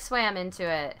shark swam into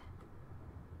it.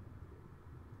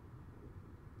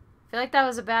 I feel like that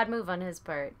was a bad move on his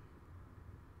part.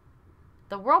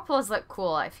 The whirlpools look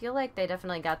cool. I feel like they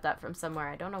definitely got that from somewhere.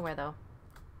 I don't know where, though.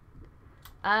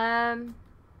 Alright,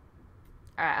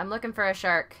 I'm looking for a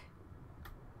shark.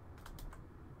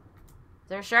 Is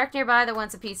there a shark nearby that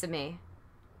wants a piece of me?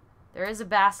 There is a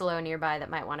basilo nearby that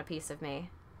might want a piece of me.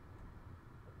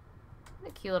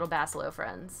 The cute little basilo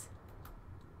friends.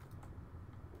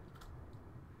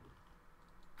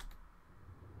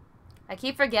 I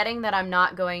keep forgetting that I'm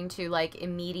not going to, like,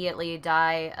 immediately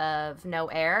die of no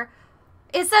air.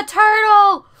 It's a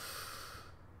turtle!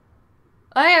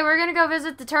 Okay, we're gonna go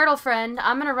visit the turtle friend.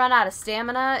 I'm gonna run out of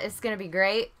stamina. It's gonna be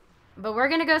great. But we're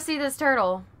gonna go see this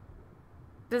turtle.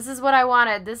 This is what I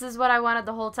wanted. This is what I wanted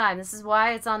the whole time. This is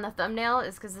why it's on the thumbnail.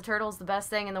 It's because the turtle's the best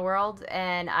thing in the world,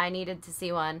 and I needed to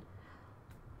see one.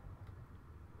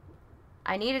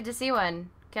 I needed to see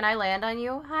one. Can I land on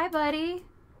you? Hi, buddy.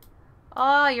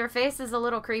 Oh, your face is a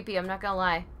little creepy, I'm not gonna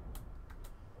lie.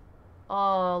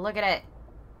 Oh, look at it.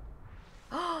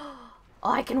 Oh,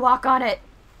 I can walk on it.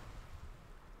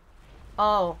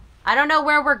 Oh, I don't know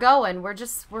where we're going.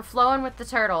 We're flowing with the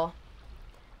turtle.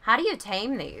 How do you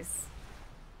tame these?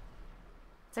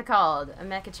 What's it called? A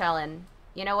mechachelin.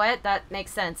 You know what? That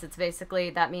makes sense. It's basically,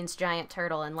 that means giant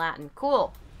turtle in Latin.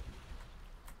 Cool.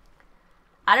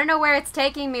 I don't know where it's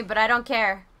taking me, but I don't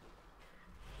care.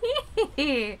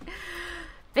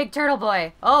 Big turtle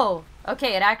boy. Oh,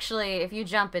 okay, it actually, if you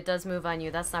jump, it does move on you.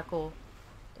 That's not cool.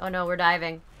 Oh no, we're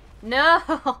diving. No!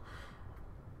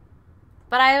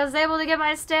 But I was able to get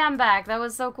my stam back. That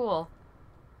was so cool.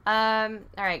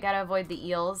 Alright, gotta avoid the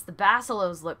eels. The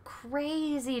basilos look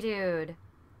crazy, dude.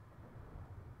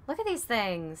 Look at these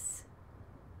things.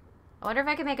 I wonder if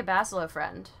I can make a basilo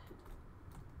friend.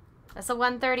 That's a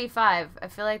 135. I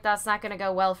feel like that's not gonna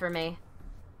go well for me.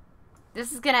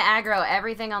 This is gonna aggro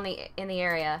everything on in the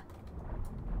area.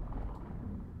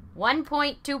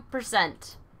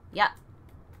 1.2%. Yep.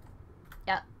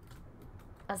 Yep.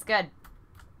 That's good.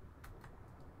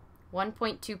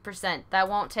 1.2%. That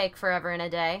won't take forever and a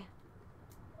day.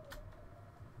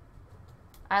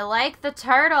 I like the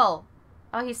turtle.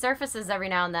 Oh, he surfaces every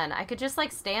now and then. I could just,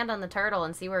 like, stand on the turtle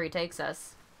and see where he takes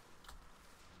us.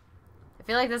 I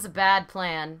feel like this is a bad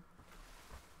plan.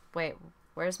 Wait,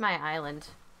 where's my island?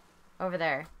 Over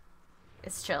there.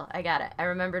 It's chill. I got it. I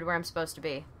remembered where I'm supposed to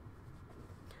be.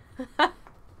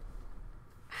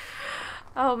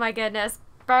 Oh my goodness.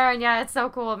 Burn, yeah, it's so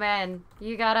cool, man.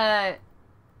 You gotta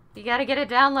get it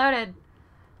downloaded.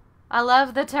 I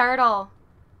love the turtle.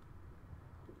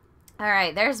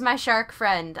 Alright, there's my shark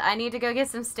friend. I need to go get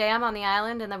some stam on the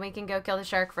island, and then we can go kill the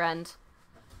shark friend.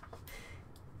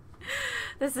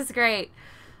 This is great.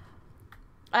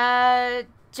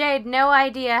 Jade, no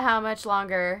idea how much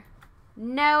longer.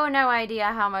 No idea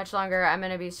how much longer I'm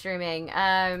gonna be streaming.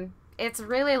 It's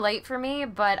really late for me,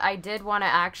 but I did want to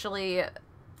actually,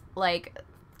 like,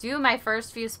 do my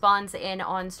first few spawns in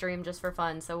on stream just for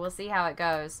fun, so we'll see how it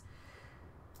goes.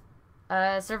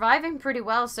 Surviving pretty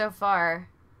well so far.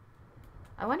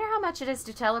 I wonder how much it is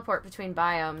to teleport between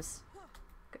biomes.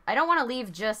 I don't want to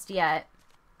leave just yet,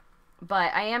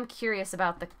 but I am curious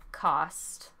about the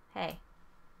cost. Hey.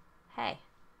 Hey.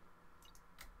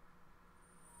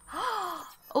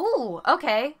 Ooh,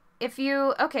 okay.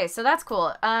 Okay, so that's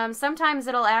cool. Sometimes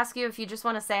it'll ask you if you just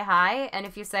want to say hi, and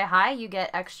if you say hi, you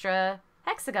get extra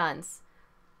hexagons.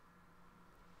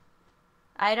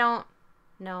 I don't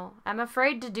know. I'm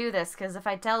afraid to do this, because if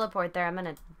I teleport there, I'm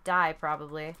gonna die,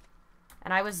 probably.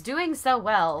 And I was doing so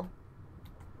well.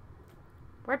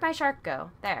 Where'd my shark go?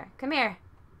 There. Come here.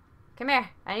 Come here.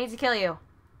 I need to kill you.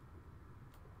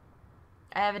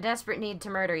 I have a desperate need to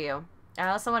murder you. I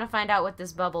also want to find out what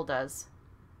this bubble does.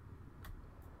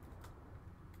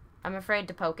 I'm afraid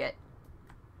to poke it.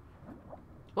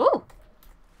 Ooh!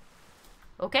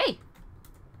 Okay.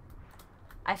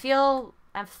 I feel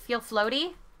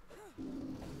floaty.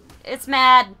 It's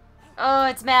mad. Oh,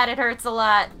 it's mad. It hurts a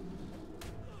lot.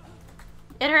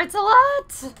 It hurts a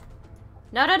lot!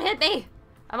 No, don't hit me!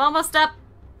 I'm almost up.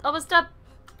 Almost up.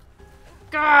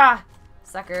 Gah!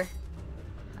 Sucker.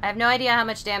 I have no idea how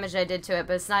much damage I did to it,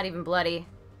 but it's not even bloody.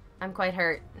 I'm quite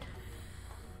hurt.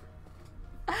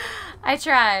 I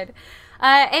tried.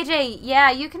 AJ, yeah,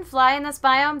 you can fly in this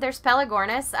biome. There's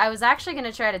Pelagornis. I was actually going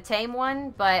to try to tame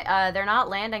one, but they're not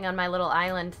landing on my little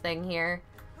island thing here.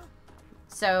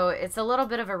 So it's a little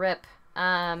bit of a rip.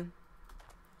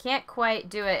 Can't quite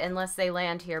do it unless they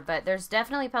land here, but there's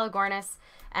definitely Pelagornis,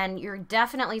 and you're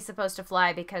definitely supposed to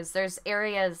fly because there's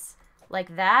areas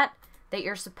like that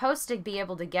you're supposed to be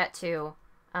able to get to,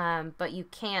 but you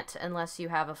can't unless you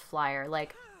have a flyer.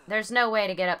 Like, there's no way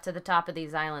to get up to the top of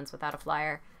these islands without a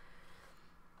flyer.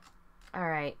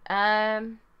 Alright,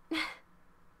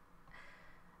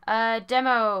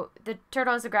 Demo, the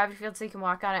turtle has a gravity field so you can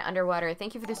walk on it underwater.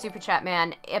 Thank you for the super chat,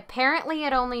 man. Apparently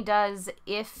it only does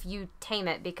if you tame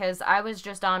it, because I was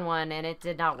just on one and it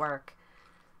did not work.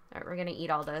 Alright, we're gonna eat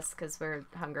all this because we're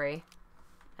hungry.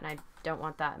 And I don't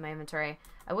want that in my inventory.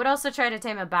 I would also try to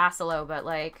tame a Basilo, but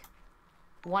like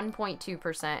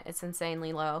 1.2%. It's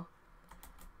insanely low.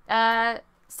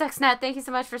 Stuxnet, thank you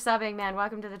so much for subbing, man.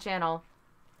 Welcome to the channel.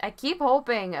 I keep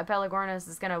hoping a Pelagornis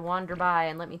is gonna wander by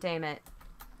and let me tame it.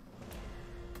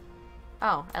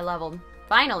 Oh, I leveled.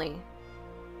 Finally.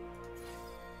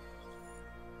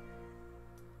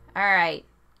 Alright.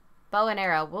 Bow and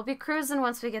arrow. We'll be cruising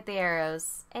once we get the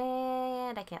arrows.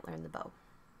 And I can't learn the bow.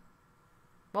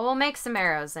 Well, we'll make some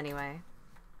arrows anyway.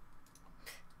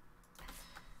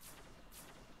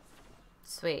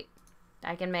 Sweet.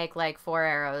 I can make like 4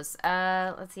 arrows.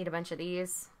 Let's eat a bunch of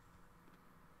these.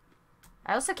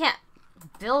 I also can't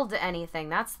build anything.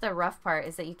 That's the rough part,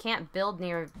 is that you can't build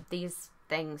near these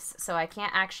things. So I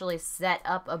can't actually set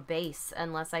up a base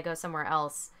unless I go somewhere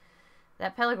else.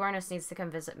 That Pelagornis needs to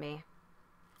come visit me.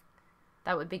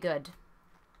 That would be good.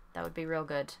 That would be real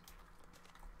good.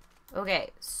 Okay,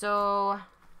 so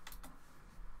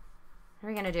what are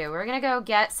we gonna do? We're gonna go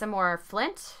get some more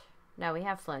flint. No, we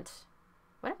have flint.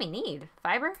 What do we need?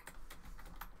 Fiber?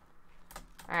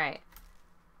 Alright.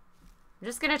 I'm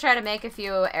just gonna try to make a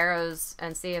few arrows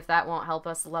and see if that won't help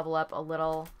us level up a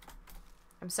little.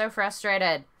 I'm so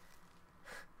frustrated.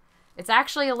 It's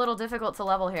actually a little difficult to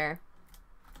level here.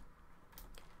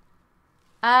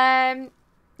 Angelita,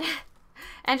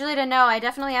 no, I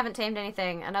definitely haven't tamed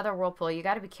anything. Another whirlpool. You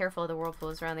gotta be careful of the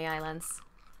whirlpools around the islands.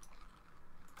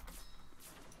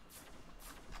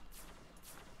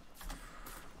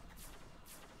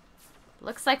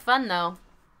 Looks like fun, though.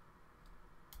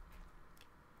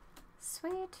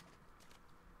 Sweet.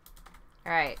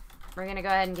 Alright. We're gonna go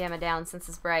ahead and gamma down since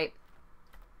it's bright.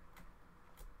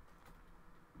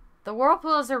 The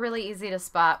whirlpools are really easy to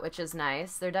spot, which is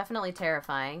nice. They're definitely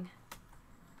terrifying.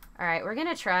 Alright, we're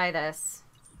gonna try this.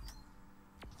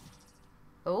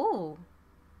 Ooh.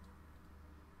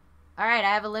 Alright,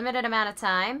 I have a limited amount of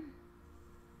time.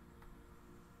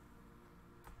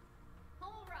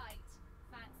 Alright.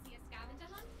 Fancy a scavenger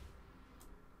hunt?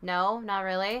 No, not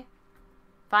really.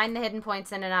 Find the hidden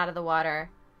points in and out of the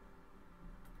water.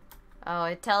 Oh,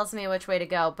 it tells me which way to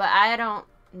go, but I don't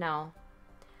know.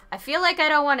 I feel like I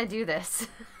don't want to do this.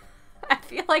 I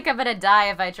feel like I'm gonna die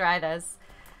if I try this.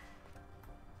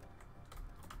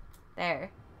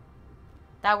 There.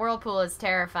 That whirlpool is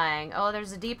terrifying. Oh,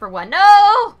 there's a deeper one.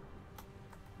 No!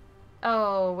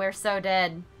 Oh, we're so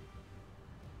dead.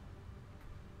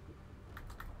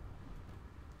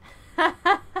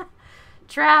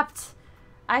 Trapped.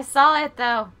 I saw it,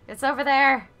 though. It's over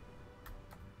there.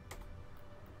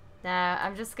 Nah,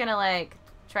 I'm just gonna, like,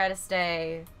 try to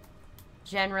stay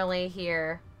generally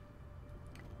here.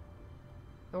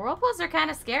 The whirlpools are kind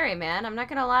of scary, man. I'm not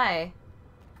gonna lie.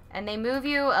 And they move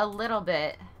you a little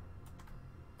bit.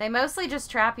 They mostly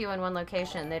just trap you in one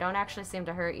location. They don't actually seem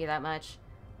to hurt you that much.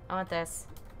 I want this.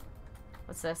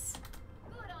 What's this?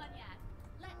 Good on ya.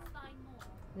 Let's find more.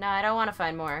 No, I don't want to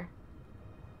find more.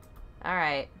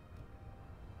 Alright.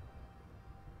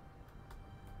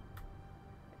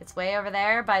 It's way over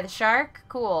there by the shark?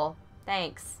 Cool.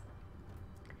 Thanks.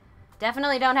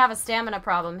 Definitely don't have a stamina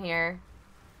problem here.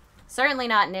 Certainly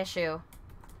not an issue.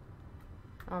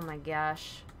 Oh my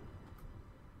gosh.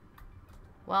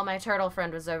 Well, my turtle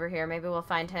friend was over here. Maybe we'll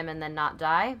find him and then not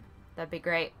die. That'd be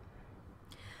great.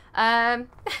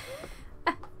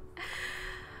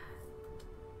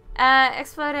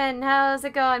 Explodin', how's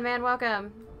it going, man?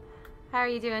 Welcome. How are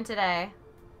you doing today?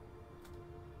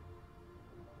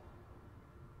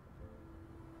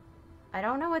 I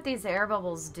don't know what these air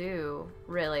bubbles do,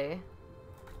 really.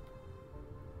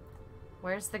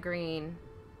 Where's the green?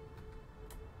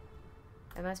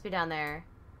 It must be down there.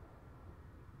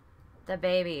 The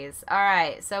babies.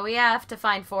 Alright, so we have to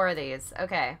find 4 of these.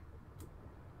 Okay.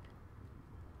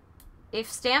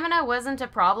 If stamina wasn't a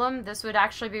problem, this would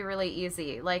actually be really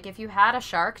easy. Like, if you had a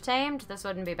shark tamed, this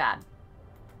wouldn't be bad.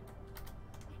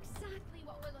 Exactly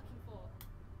what we're looking for.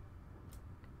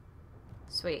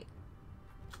 Sweet.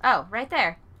 Oh, right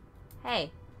there.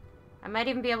 Hey. I might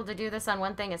even be able to do this on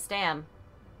one thing of stam.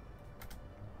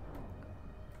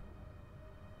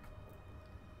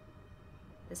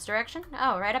 This direction?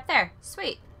 Oh, right up there.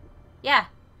 Sweet. Yeah.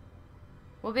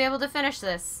 We'll be able to finish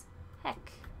this.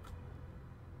 Heck.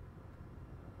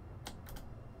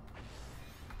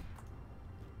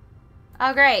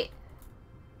 Oh, great.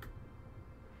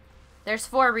 There's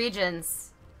 4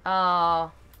 regions.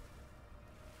 Oh.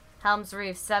 Helm's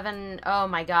Reef, 7. Oh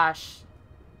my gosh.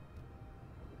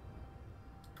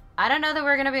 I don't know that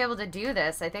we're going to be able to do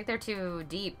this. I think they're too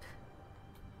deep.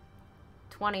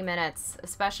 20 minutes,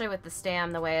 especially with the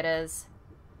stam the way it is.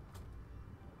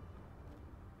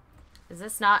 Is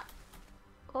this not...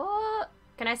 Oh,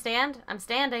 can I stand? I'm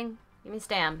standing. Give me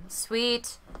stam.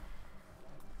 Sweet.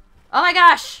 Oh my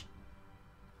gosh!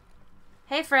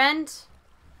 Hey, friend.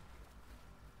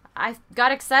 I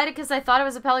got excited because I thought it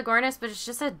was a Pelagornis, but it's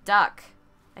just a duck.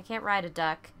 I can't ride a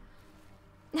duck.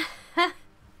 I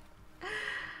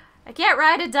can't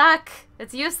ride a duck.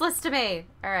 It's useless to me.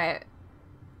 Alright.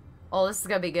 Oh, this is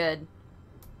gonna be good.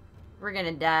 We're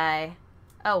gonna die.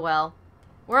 Oh, well.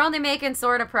 We're only making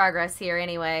sort of progress here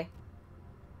anyway.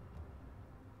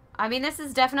 I mean, this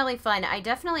is definitely fun. I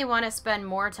definitely want to spend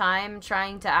more time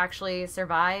trying to actually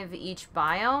survive each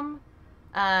biome.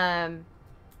 I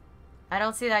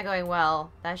don't see that going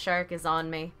well. That shark is on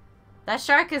me. That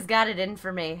shark has got it in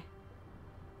for me.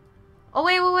 Oh,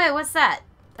 wait, wait, wait. What's that?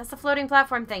 That's the floating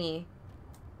platform thingy.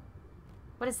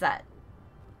 What is that?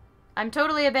 I'm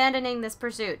totally abandoning this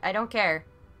pursuit. I don't care.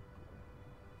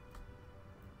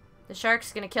 The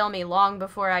shark's gonna kill me long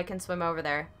before I can swim over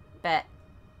there. Bet.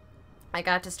 I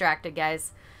got distracted,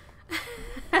 guys.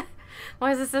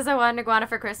 Moises says I want an iguana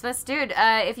for Christmas. Dude,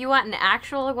 if you want an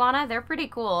actual iguana, they're pretty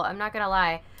cool. I'm not gonna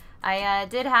lie. I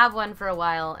did have one for a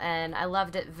while, and I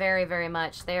loved it very, very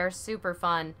much. They are super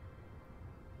fun.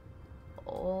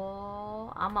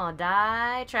 Oh, I'm gonna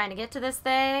die trying to get to this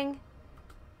thing.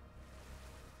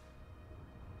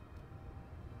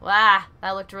 Wow,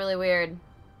 that looked really weird.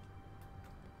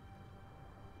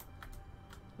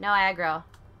 No aggro.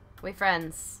 We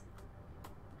friends.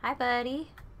 Hi, buddy.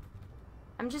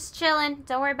 I'm just chilling.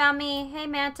 Don't worry about me. Hey,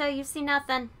 Manta, you see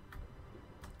nothing.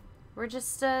 We're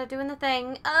just doing the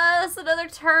thing. It's another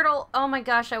turtle. Oh my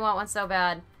gosh, I want one so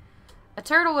bad. A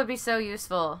turtle would be so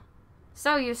useful.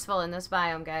 So useful in this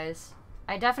biome, guys.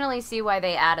 I definitely see why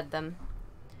they added them.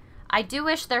 I do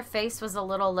wish their face was a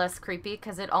little less creepy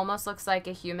because it almost looks like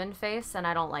a human face and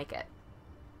I don't like it.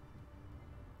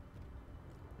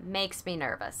 Makes me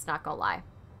nervous, not gonna lie.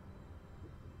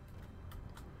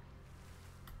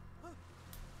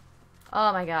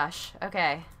 Oh my gosh,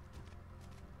 okay.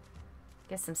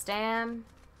 Get some stam.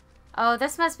 Oh,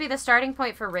 this must be the starting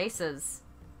point for races.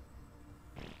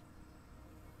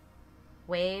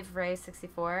 Wave race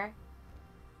 64.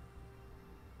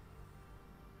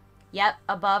 Yep,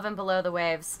 above and below the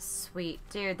waves. Sweet.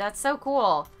 Dude, that's so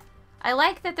cool. I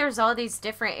like that there's all these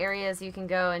different areas you can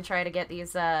go and try to get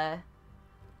these,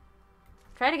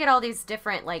 Try to get all these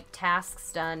different, like,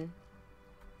 tasks done.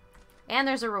 And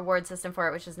there's a reward system for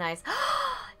it, which is nice.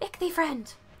 Ichthy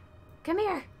friend! Come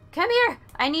here! Come here!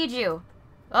 I need you!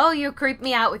 Oh, you creep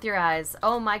me out with your eyes.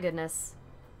 Oh my goodness.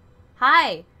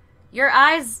 Hi! Your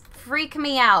eyes freak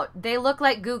me out. They look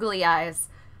like googly eyes.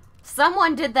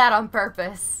 Someone did that on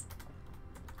purpose.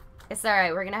 It's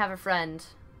alright, we're gonna have a friend.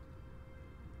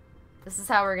 This is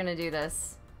how we're gonna do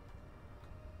this.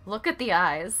 Look at the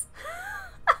eyes.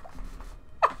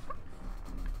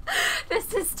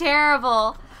 This is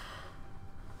terrible.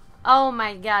 Oh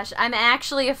my gosh, I'm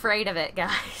actually afraid of it,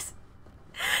 guys.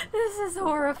 This is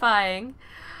horrifying.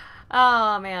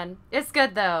 Oh man. It's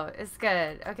good though. It's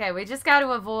good. Okay, we just got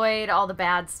to avoid all the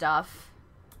bad stuff.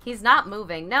 He's not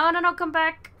moving. No, no, no, come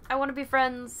back. I want to be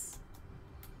friends.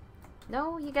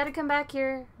 No, you gotta come back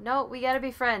here. No, we gotta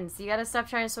be friends. You gotta stop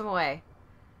trying to swim away.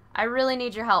 I really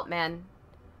need your help, man.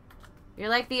 You're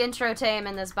like the intro tame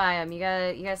in this biome.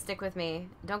 You gotta stick with me.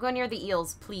 Don't go near the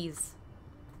eels, please.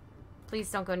 Please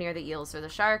don't go near the eels or the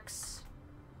sharks.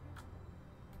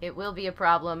 It will be a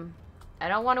problem. I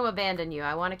don't want to abandon you.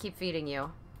 I want to keep feeding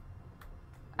you.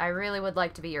 I really would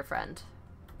like to be your friend.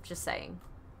 Just saying.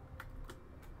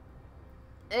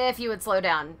 If you would slow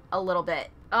down a little bit.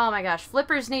 Oh my gosh.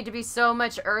 Flippers need to be so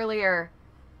much earlier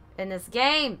in this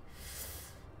game.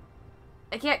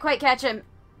 I can't quite catch him.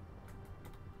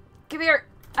 Come here.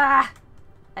 Ah!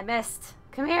 I missed.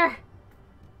 Come here.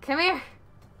 Come here.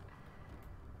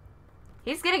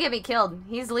 He's gonna get me killed.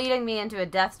 He's leading me into a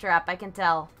death trap, I can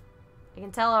tell. I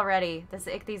can tell already. This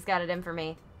Ichthy's got it in for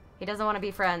me. He doesn't want to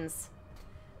be friends.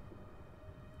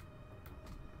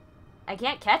 I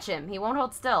can't catch him. He won't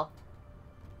hold still.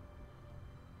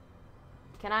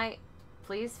 Can I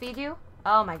please feed you?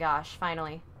 Oh my gosh,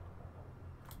 finally.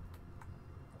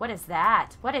 What is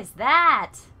that? What is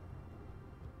that?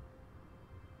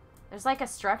 There's like a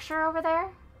structure over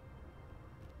there?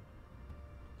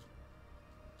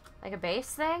 Like a base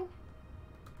thing?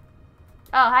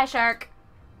 Oh, hi, shark.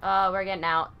 Oh, we're getting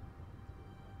out.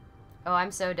 Oh,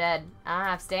 I'm so dead. I don't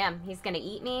have stam. He's gonna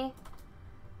eat me?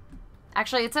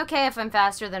 Actually, it's okay if I'm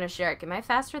faster than a shark. Am I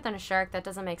faster than a shark? That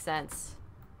doesn't make sense.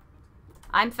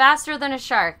 I'm faster than a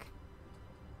shark.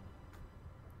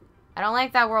 I don't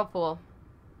like that whirlpool.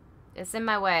 It's in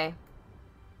my way.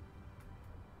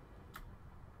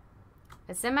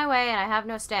 It's in my way and I have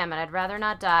no stam and I'd rather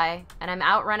not die. And I'm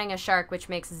outrunning a shark, which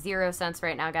makes 0 sense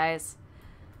right now, guys.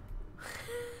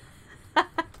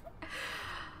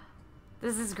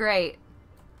 This is great.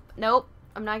 Nope.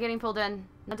 I'm not getting pulled in.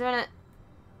 Not doing it.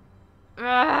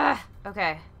 Ugh.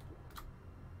 Okay.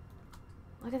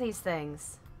 Look at these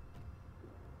things.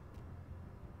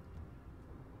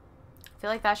 I feel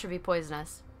like that should be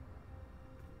poisonous.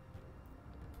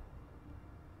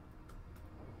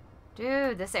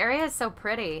 Dude, this area is so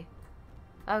pretty.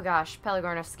 Oh gosh,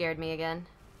 Pelagornis scared me again.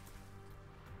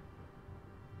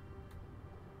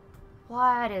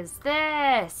 What is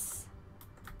this?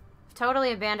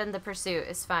 Totally abandoned the pursuit.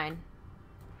 It's fine.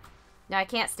 No, I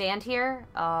can't stand here.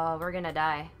 Oh, we're gonna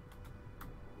die.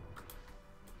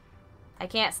 I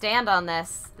can't stand on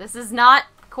this. This is not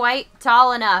quite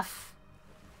tall enough.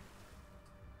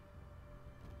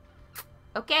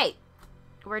 Okay.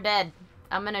 We're dead.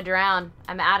 I'm gonna drown.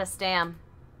 I'm out of stam.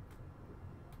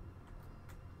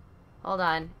 Hold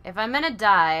on. If I'm gonna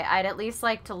die, I'd at least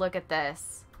like to look at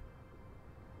this.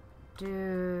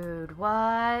 Dude,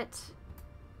 what?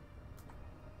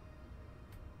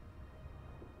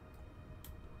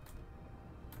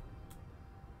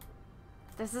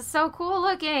 This is so cool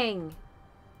looking.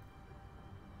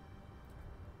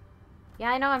 Yeah,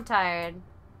 I know I'm tired.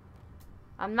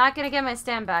 I'm not gonna get my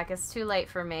stam back. It's too late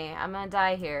for me. I'm gonna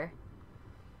die here.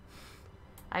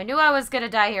 I knew I was gonna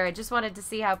die here. I just wanted to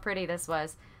see how pretty this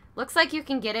was. Looks like you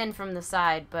can get in from the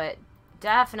side, but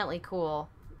definitely cool.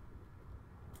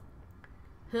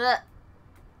 Huh.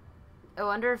 I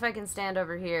wonder if I can stand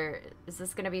over here. Is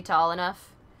this gonna be tall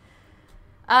enough?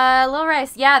 Lil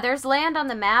Rice, yeah, there's land on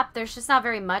the map. There's just not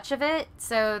very much of it.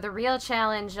 So the real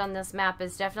challenge on this map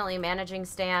is definitely managing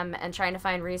stam and trying to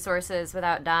find resources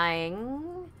without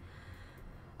dying.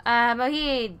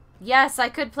 Mohid, yes, I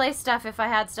could place stuff if I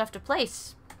had stuff to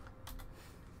place.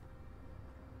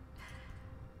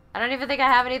 I don't even think I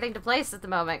have anything to place at the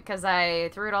moment because I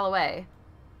threw it all away.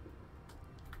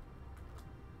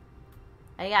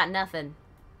 I got nothing.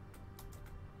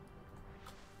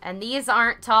 And these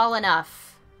aren't tall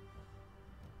enough.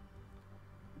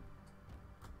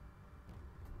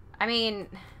 I mean...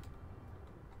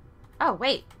 Oh,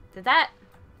 wait. Did that...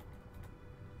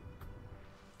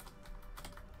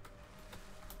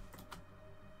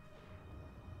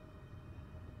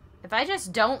 If I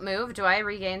just don't move, do I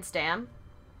regain stam?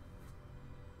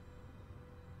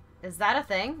 Is that a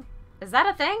thing? Is that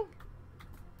a thing?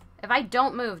 If I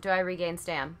don't move, do I regain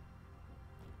stam?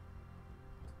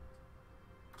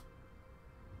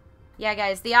 Yeah,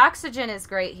 guys, the oxygen is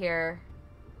great here.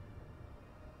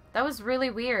 That was really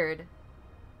weird.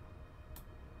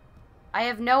 I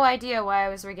have no idea why I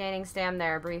was regaining stam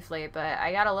there briefly, but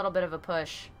I got a little bit of a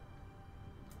push.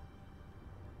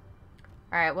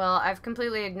 Alright, well, I've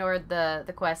completely ignored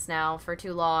the quest now for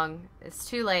too long. It's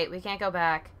too late. We can't go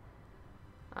back.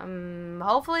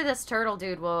 Hopefully this turtle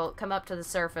dude will come up to the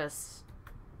surface.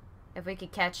 If we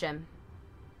could catch him.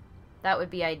 That would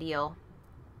be ideal.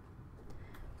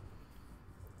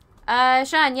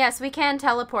 Sean, yes, we can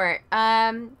teleport.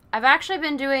 I've actually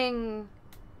been doing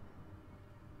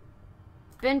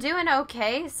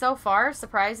okay so far,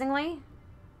 surprisingly.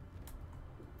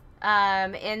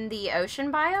 In the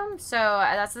ocean biome, so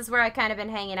this is where I kind of been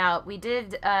hanging out. We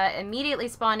did immediately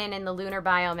spawn in the lunar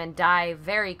biome and die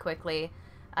very quickly.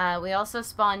 We also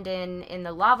spawned in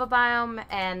the lava biome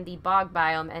and the bog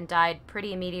biome and died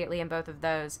pretty immediately in both of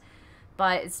those.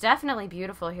 But it's definitely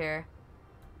beautiful here.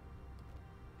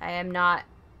 I am not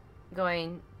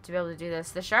going to be able to do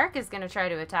this. The shark is going to try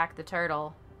to attack the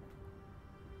turtle.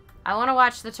 I want to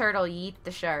watch the turtle yeet the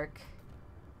shark.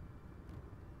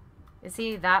 Is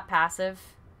he that passive?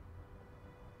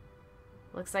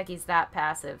 Looks like he's that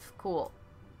passive. Cool.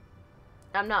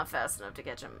 I'm not fast enough to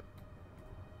catch him.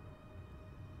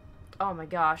 Oh my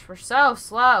gosh, we're so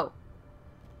slow.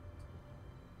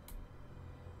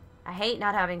 I hate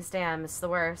not having stam. It's the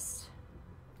worst.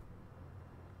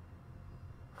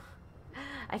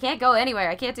 I can't go anywhere.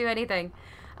 I can't do anything.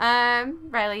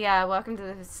 Riley, yeah, welcome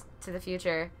to the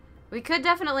future. We could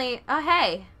definitely... Oh,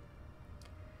 hey.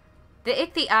 The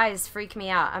ichthy eyes freak me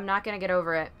out. I'm not gonna get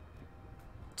over it.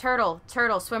 Turtle,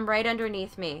 turtle, swim right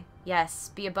underneath me.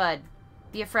 Yes, be a bud.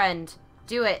 Be a friend.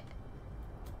 Do it.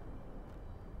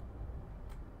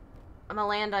 I'm gonna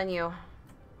land on you.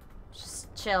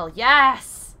 Just chill.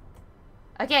 Yes!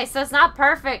 Okay, so it's not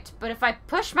perfect, but if I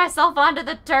push myself onto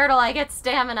the turtle, I get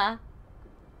stamina.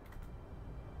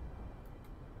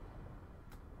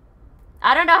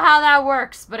 I don't know how that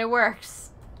works, but it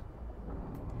works.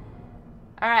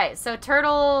 Alright, so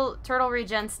turtle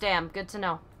regen stam. Good to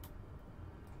know.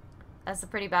 That's a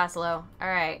pretty basilo.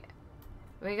 Alright.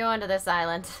 We go into this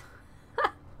island.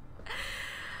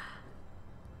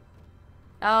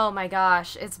 Oh my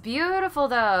gosh. It's beautiful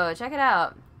though. Check it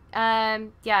out.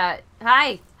 Yeah.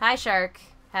 Hi. Hi, shark.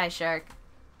 Hi, shark.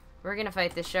 We're gonna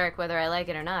fight this shark whether I like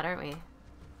it or not, aren't we?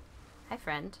 Hi,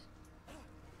 friend.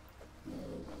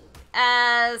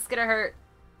 It's gonna hurt.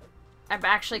 I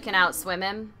actually can outswim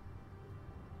him.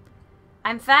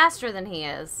 I'm faster than he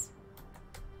is.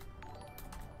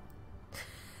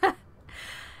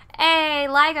 Hey,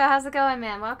 Ligo, how's it going,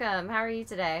 man? Welcome. How are you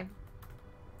today?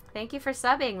 Thank you for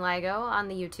subbing, Ligo, on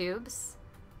the YouTubes.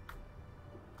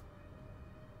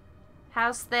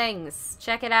 How's things?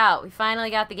 Check it out. We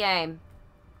finally got the game.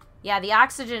 Yeah, the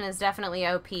oxygen is definitely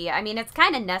OP. I mean, it's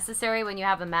kind of necessary when you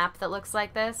have a map that looks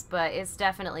like this, but it's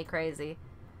definitely crazy.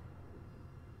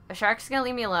 The shark's gonna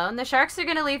leave me alone? The sharks are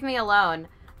gonna leave me alone.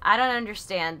 I don't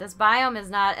understand. This biome is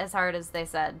not as hard as they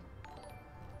said.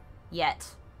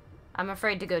 Yet. I'm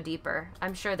afraid to go deeper.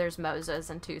 I'm sure there's Mosas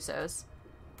and Tusos.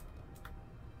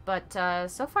 But,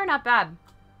 so far not bad.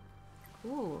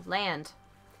 Ooh, land.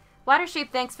 Water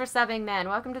Sheep, thanks for subbing, man.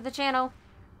 Welcome to the channel.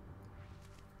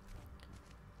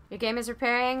 Your game is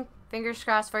repairing. Fingers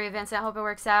crossed for you, Vincent. Hope it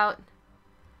works out.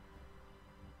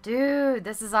 Dude,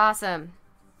 this is awesome.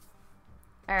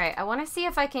 Alright, I want to see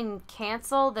if I can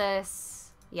cancel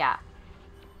this. Yeah.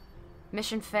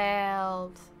 Mission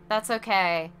failed. That's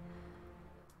okay.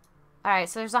 Alright,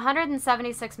 so there's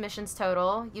 176 missions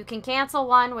total. You can cancel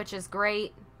one, which is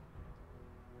great.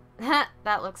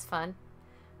 That looks fun.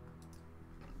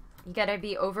 You gotta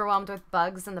be overwhelmed with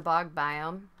bugs in the bog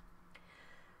biome.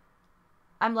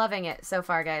 I'm loving it so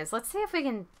far, guys. Let's see if we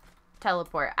can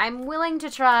teleport. I'm willing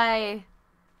to try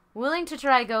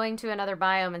going to another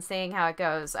biome and seeing how it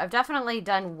goes. I've definitely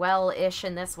done well-ish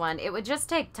in this one. It would just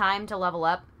take time to level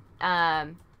up.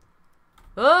 Oh,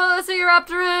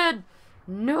 Velociraptorid!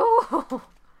 No!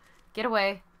 Get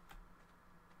away.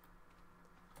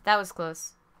 That was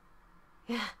close.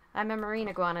 Yeah, I'm a marine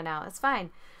iguana now. It's fine.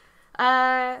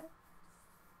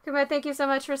 Kuma, thank you so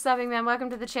much for subbing, man. Welcome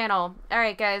to the channel.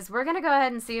 Alright, guys. We're gonna go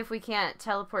ahead and see if we can't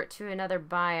teleport to another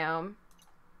biome.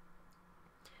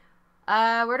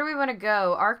 Where do we want to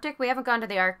go? Arctic? We haven't gone to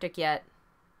the Arctic yet.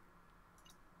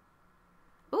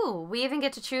 Ooh, we even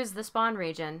get to choose the spawn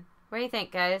region. What do you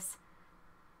think, guys?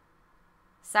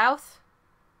 South?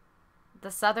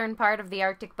 The southern part of the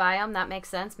Arctic biome? That makes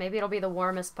sense. Maybe it'll be the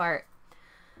warmest part.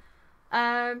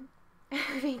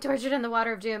 Being tortured in the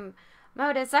water of doom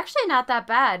mode. It's actually not that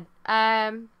bad.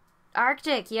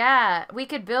 Arctic, yeah. We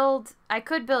could build... I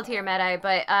could build here, Medi,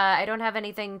 but I don't have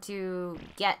anything to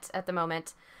get at the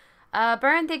moment.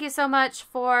 Burn, thank you so much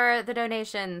for the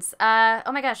donations.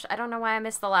 Oh my gosh, I don't know why I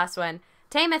missed the last one.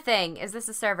 Tame a Thing. Is this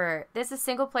a server? This is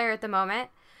single player at the moment.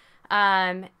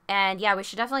 And yeah, we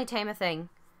should definitely tame a thing.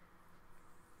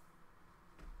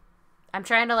 I'm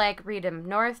trying to, like, read them.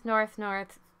 North, north,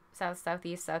 north, south,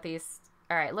 southeast, southeast.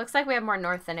 Alright, looks like we have more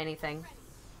north than anything.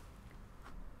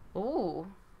 Ooh.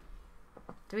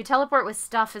 Do we teleport with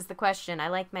stuff is the question. I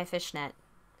like my fishnet.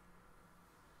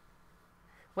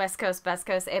 West Coast, Best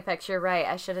Coast, Apex, you're right.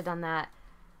 I should have done that.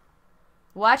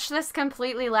 Watch this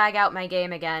completely lag out my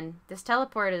game again. This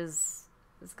teleport is...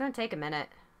 It's gonna take a minute.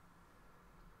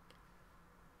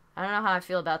 I don't know how I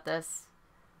feel about this.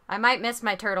 I might miss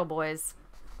my turtle boys.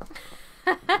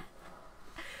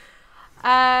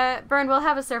 Burn, we'll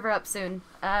have a server up soon.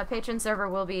 Patron server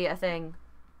will be a thing.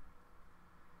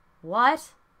 What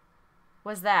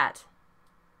was that?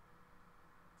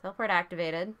 Teleport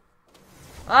activated.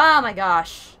 Oh my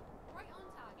gosh.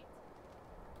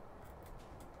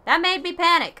 That made me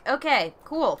panic. Okay,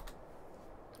 cool.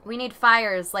 We need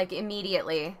fires, like,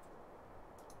 immediately.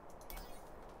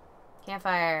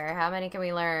 Campfire. How many can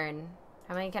we learn?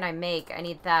 How many can I make? I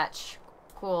need thatch.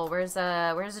 Cool. Where's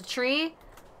a tree?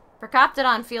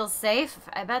 Procoptodon feels safe.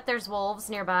 I bet there's wolves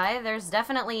nearby. There's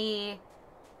definitely...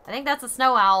 I think that's a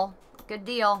snow owl. Good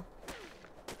deal.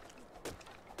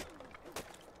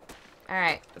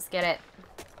 Alright, let's get it.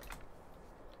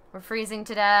 We're freezing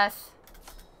to death.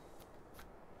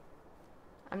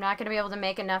 I'm not going to be able to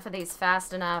make enough of these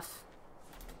fast enough.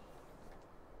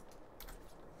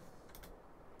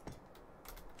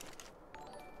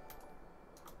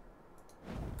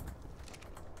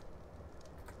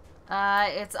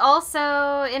 It's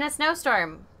also in a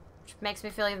snowstorm, which makes me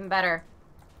feel even better.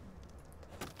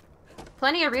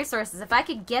 Plenty of resources. If I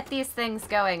could get these things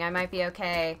going, I might be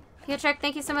okay. Piotrek,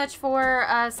 thank you so much for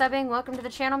subbing. Welcome to the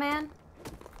channel, man.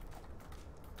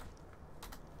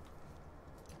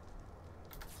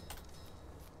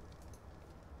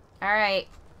 Alright.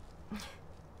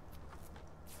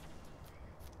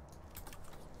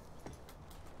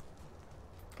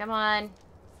 Come on.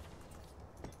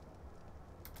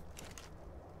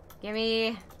 Give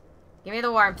me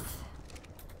the warmth.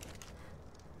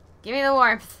 Give me the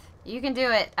warmth. You can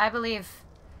do it. I believe.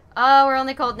 Oh, we're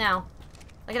only cold now.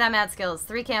 Look at that mad skills.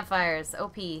 3 campfires.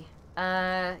 OP.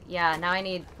 Yeah, now I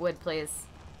need wood, please.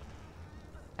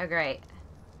 Oh, great.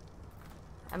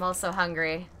 I'm also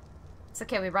hungry. It's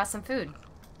okay, we brought some food.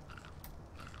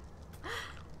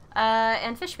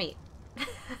 And fish meat.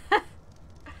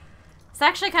 This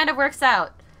actually kind of works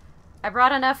out. I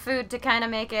brought enough food to kind of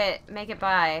make it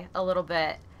by a little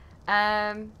bit.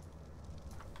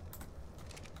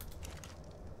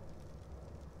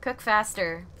 Cook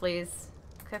faster, please.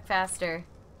 Cook faster.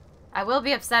 I will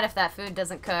be upset if that food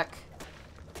doesn't cook.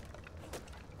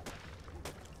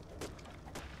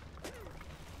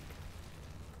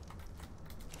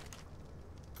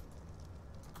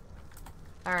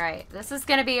 Alright, this is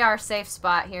gonna be our safe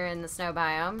spot here in the snow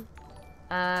biome.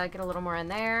 Get a little more in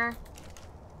there.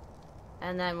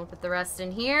 And then we'll put the rest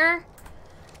in here.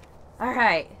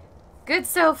 Alright. Good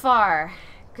so far.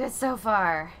 Good so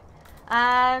far.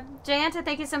 Jayanta,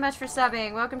 thank you so much for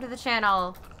subbing. Welcome to the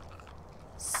channel.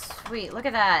 Sweet, look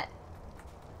at that.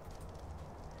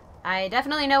 I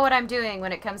definitely know what I'm doing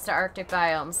when it comes to Arctic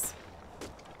biomes.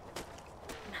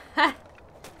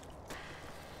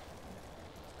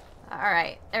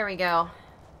 Alright, there we go.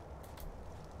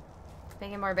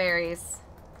 Making more berries.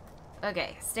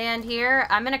 Okay, stand here.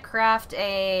 I'm gonna craft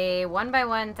a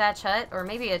 1x1 thatch hut, or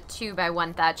maybe a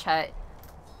 2x1 thatch hut.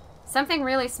 Something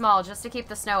really small, just to keep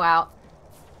the snow out.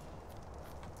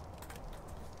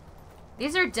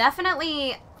 These are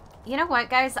definitely... You know what,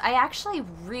 guys? I actually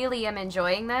really am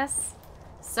enjoying this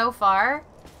so far.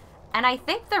 And I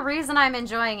think the reason I'm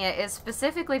enjoying it is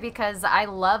specifically because I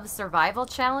love survival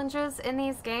challenges in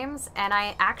these games. And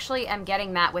I actually am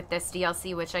getting that with this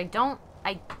DLC, which I don't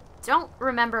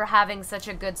remember having such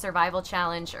a good survival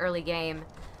challenge early game.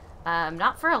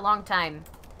 Not for a long time.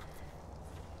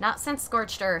 Not since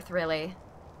Scorched Earth, really.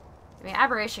 I mean,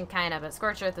 Aberration kinda, but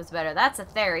Scorched Earth was better. That's a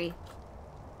Theory.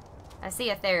 I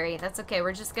see a Theory. That's okay,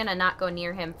 we're just gonna not go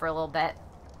near him for a little bit.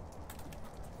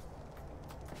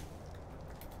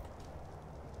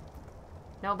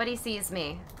 Nobody sees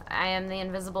me. I am the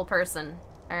invisible person.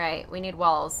 Alright, we need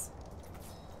walls.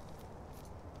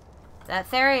 That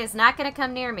Theory is not gonna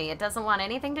come near me. It doesn't want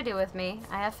anything to do with me.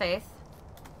 I have faith.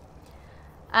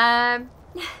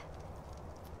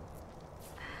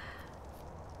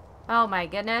 Oh my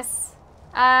goodness.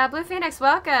 Blue Phoenix,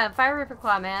 welcome. Fire Reaper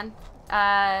Claw, man.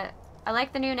 I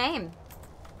like the new name.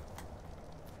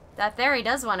 That fairy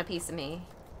does want a piece of me.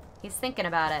 He's thinking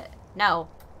about it. No.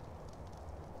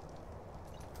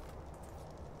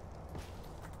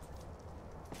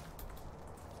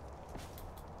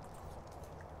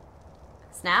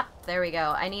 Snap. There we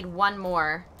go. I need one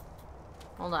more.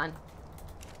 Hold on.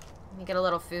 Let me get a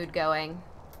little food going.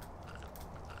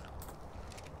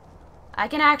 I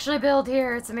can actually build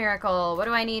here. It's a miracle. What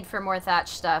do I need for more thatch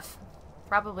stuff?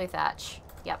 Probably thatch.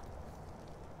 Yep.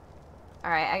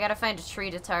 Alright, I gotta find a tree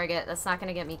to target. That's not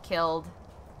gonna get me killed.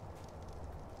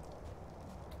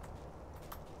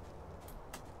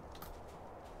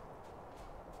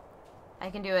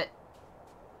 I can do it.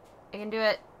 I can do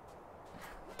it.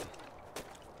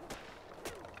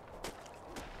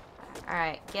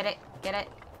 Alright, get it. Get it.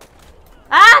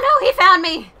 Ah, no, he found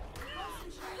me!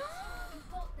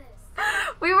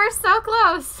 We were so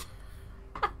close.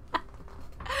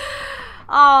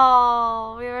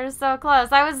 Oh, we were so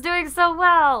close. I was doing so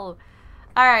well.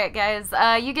 Alright, guys.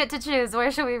 You get to choose.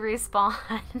 Where should we respawn?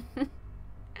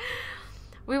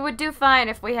 We would do fine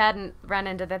if we hadn't run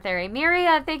into the theory.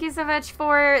 Miria, thank you so much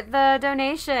for the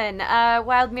donation.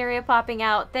 Wild Miria popping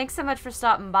out. Thanks so much for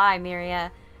stopping by,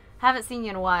 Miria. Haven't seen you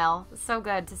in a while. It's so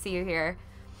good to see you here.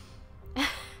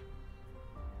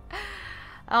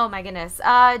 Oh my goodness.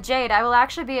 Jade, I will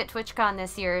actually be at TwitchCon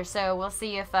this year, so we'll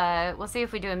see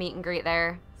if we do a meet and greet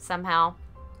there somehow.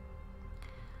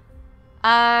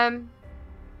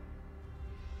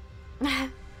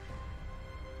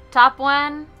 Top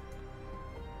one.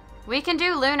 We can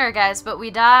do lunar, guys, but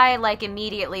we die like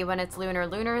immediately when it's lunar.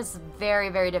 Lunar is very,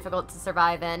 very difficult to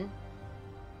survive in.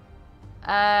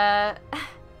 I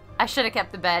should have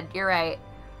kept the bed. You're right.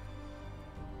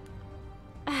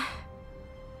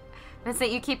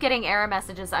 Vincent, you keep getting error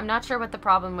messages. I'm not sure what the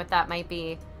problem with that might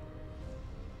be.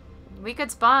 We could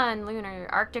spawn lunar.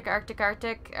 Arctic, Arctic,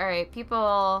 Arctic. Alright,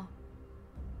 people...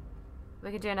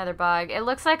 We could do another bog. It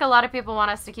looks like a lot of people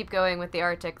want us to keep going with the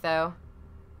Arctic, though.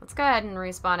 Let's go ahead and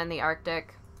respawn in the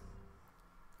Arctic.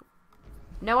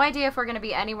 No idea if we're going to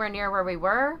be anywhere near where we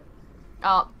were.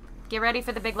 Oh, get ready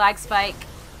for the big lag spike.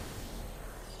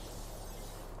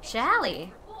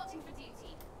 Shally.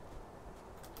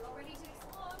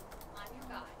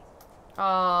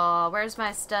 Oh, where's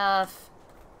my stuff?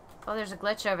 Oh, there's a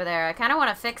glitch over there. I kind of want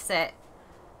to fix it.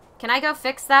 Can I go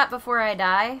fix that before I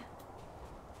die?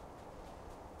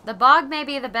 The bog may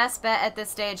be the best bet at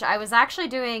this stage. I was actually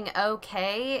doing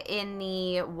okay in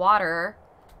the water.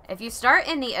 If you start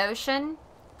in the ocean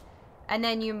and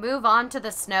then you move on to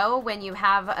the snow when you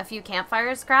have a few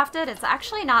campfires crafted, it's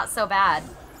actually not so bad.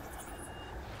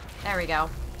 There we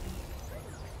go.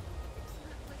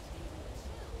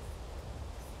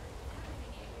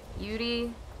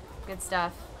 Beauty. Good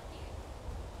stuff.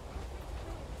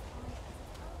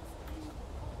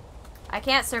 I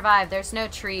can't survive. There's no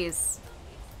trees.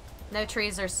 No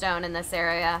trees or stone in this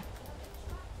area.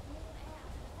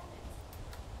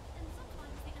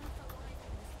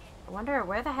 I wonder,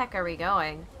 where the heck are we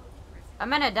going? I'm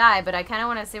gonna die, but I kind of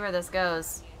want to see where this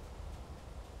goes.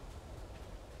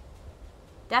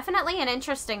 Definitely an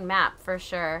interesting map, for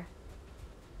sure.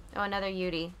 Oh, another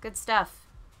Yudi. Good stuff.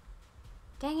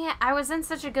 Dang it, I was in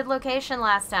such a good location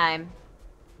last time.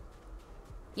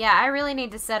 Yeah, I really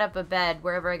need to set up a bed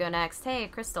wherever I go next. Hey,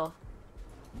 Crystal.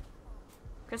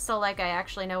 Crystal, like I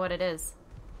actually know what it is.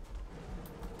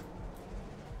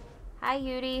 Hi,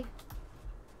 Yudi.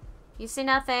 You see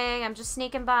nothing. I'm just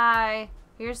sneaking by.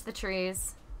 Here's the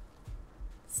trees.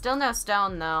 Still no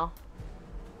stone, though.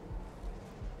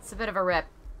 It's a bit of a rip.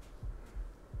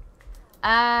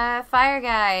 Fire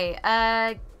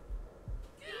guy.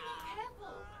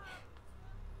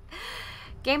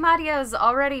 Game audio is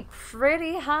already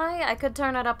pretty high. I could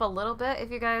turn it up a little bit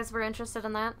if you guys were interested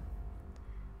in that.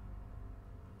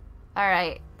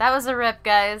 Alright, that was a rip,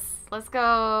 guys. Let's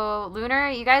go lunar.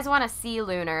 You guys want to see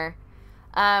lunar.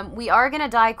 We are going to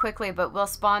die quickly, but we'll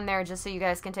spawn there just so you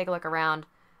guys can take a look around.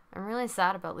 I'm really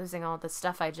sad about losing all the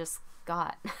stuff I just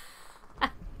got.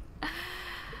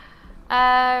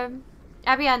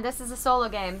 Abian, this is a solo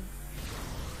game.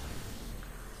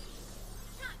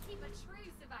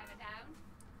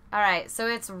 Alright, so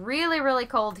it's really, really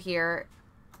cold here.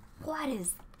 What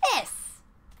is this?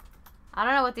 I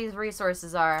don't know what these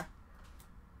resources are.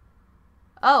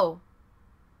 Oh.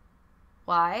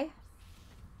 Why?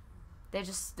 They're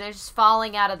just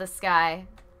falling out of the sky.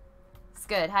 It's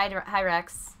good. Hi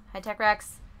Rex. Hi Tech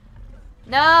Rex.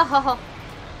 No!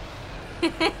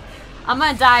 I'm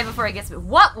gonna die before he gets me.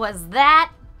 What was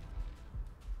that?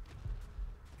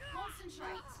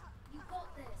 Concentrate. You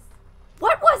got this.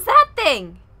 What was that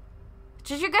exploding!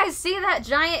 Did you guys see that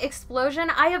giant explosion?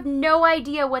 I have no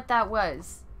idea what that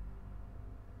was.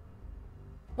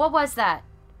 What was that?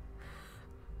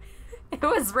 It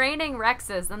was raining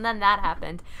Rexes, and then that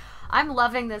happened. I'm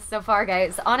loving this so far,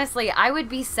 guys. Honestly, I would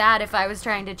be sad if I was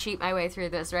trying to cheat my way through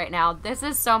this right now. This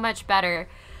is so much better.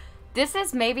 This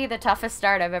is maybe the toughest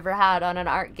start I've ever had on an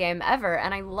ARK game ever,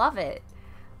 and I love it.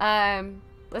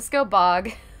 Let's go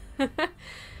Bog.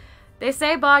 They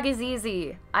say Bog is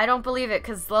easy. I don't believe it,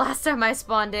 because the last time I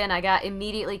spawned in, I got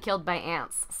immediately killed by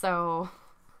ants, so...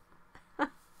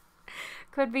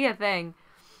 could be a thing.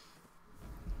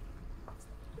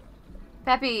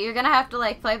 Peppy, you're gonna have to,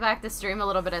 like, play back the stream a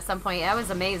little bit at some point. That was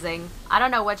amazing. I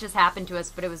don't know what just happened to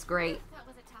us, but it was great. That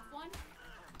was a tough one.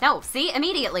 No, see?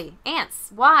 Immediately.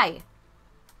 Ants. Why?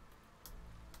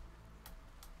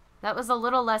 That was a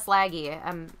little less laggy.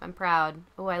 I'm proud.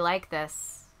 Oh, I like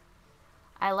this.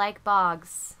 I like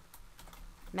bogs.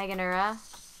 Meganura.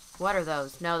 What are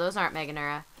those? No, those aren't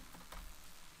Meganura.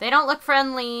 They don't look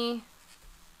friendly.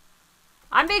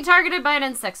 I'm being targeted by an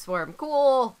insect swarm.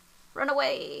 Cool. Run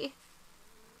away.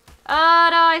 Oh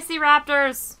no, I see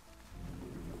raptors.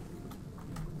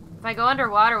 If I go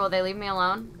underwater, will they leave me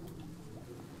alone?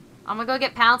 I'm gonna go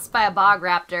get pounced by a bog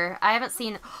raptor. I haven't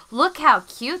seen... Look how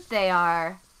cute they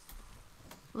are.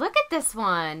 Look at this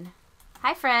one.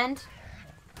 Hi, friend.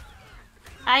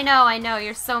 I know,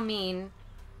 you're so mean.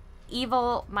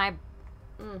 Evil, my...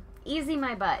 easy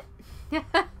my butt.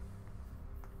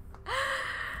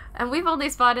 And we've only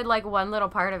spotted like one little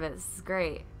part of it. This is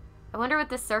great. I wonder what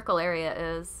this circle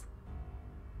area is.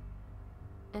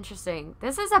 Interesting.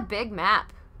 This is a big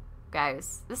map,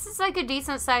 guys. This is like a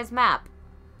decent sized map.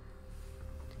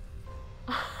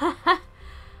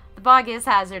 The bog is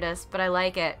hazardous, but I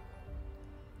like it.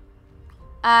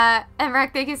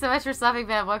 Emrek, thank you so much for subbing,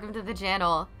 man. Welcome to the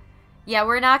channel. Yeah,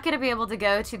 we're not going to be able to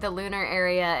go to the lunar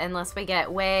area unless we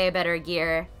get way better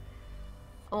gear.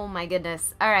 Oh my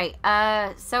goodness. Alright,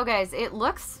 so guys, it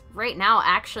looks right now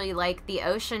actually like the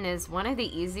ocean is one of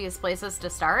the easiest places to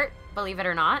start, believe it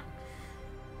or not.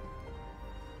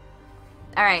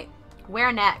 Alright,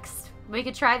 where next? We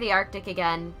could try the Arctic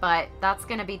again, but that's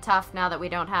gonna be tough now that we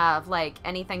don't have, like,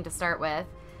 anything to start with.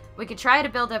 We could try to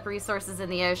build up resources in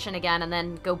the ocean again and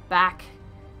then go back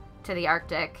to the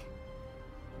Arctic.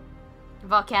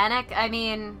 Volcanic? I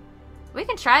mean, we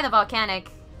can try the volcanic.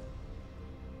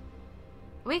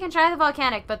 We can try the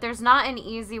volcanic, but there's not an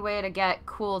easy way to get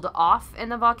cooled off in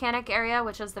the volcanic area,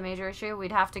 which is the major issue.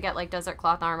 We'd have to get, like, desert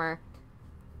cloth armor.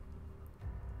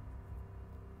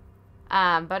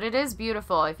 But it is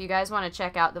beautiful. If you guys want to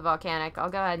check out the volcanic, I'll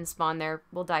go ahead and spawn there.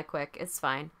 We'll die quick. It's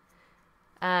fine.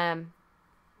 Mad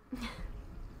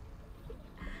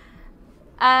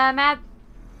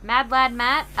Lad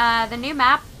Matt, the new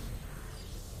map,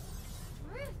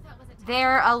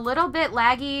 they're a little bit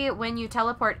laggy when you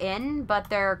teleport in, but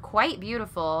they're quite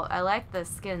beautiful. I like the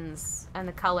skins and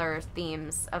the color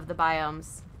themes of the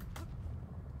biomes.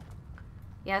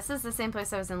 Yeah, this is the same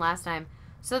place I was in last time.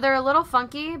 So they're a little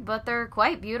funky, but they're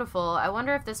quite beautiful. I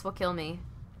wonder if this will kill me.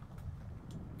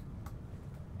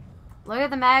 Look at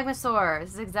the Magmasaur.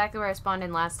 This is exactly where I spawned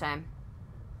in last time.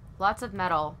 Lots of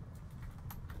metal.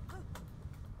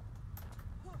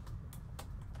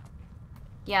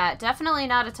 Yeah, definitely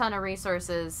not a ton of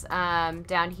resources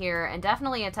down here, and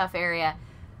definitely a tough area.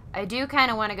 I do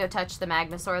kind of want to go touch the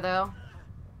Magmasaur, though.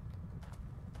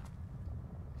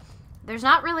 There's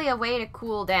not really a way to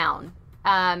cool down,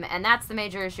 and that's the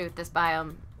major issue with this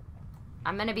biome.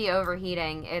 I'm going to be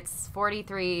overheating. It's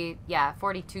 43, yeah,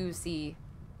 42°C.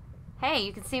 Hey,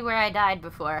 you can see where I died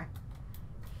before.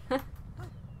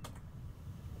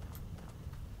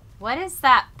 What is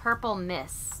that purple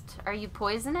mist? Are you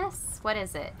poisonous? What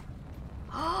is it?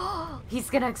 Oh,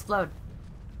 he's gonna explode.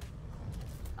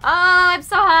 Oh, I'm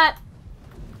so hot.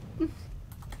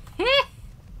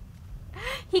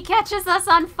 He catches us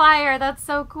on fire. That's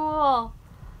so cool.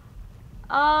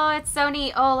 Oh, it's so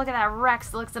neat. Oh, look at that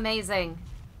Rex. It looks amazing.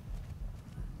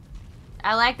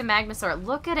 I like the Magmasaur.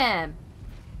 Look at him.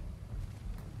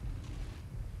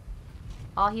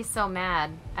 Oh, he's so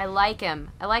mad. I like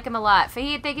him. I like him a lot.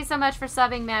 Fahid, thank you so much for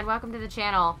subbing, man. Welcome to the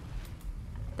channel.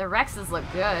 The Rexes look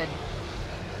good.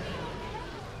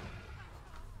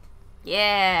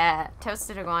 Yeah.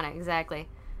 Toasted iguana, exactly.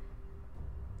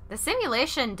 The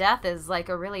simulation death is like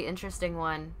a really interesting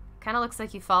one. Kind of looks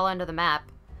like you fall onto the map.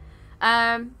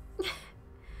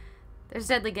 There's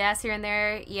deadly gas here and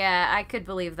there. Yeah, I could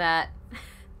believe that.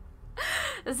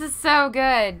 This is so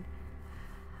good.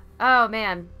 Oh,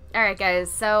 man. Alright, guys,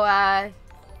 so, I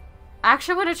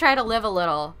actually want to try to live a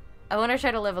little.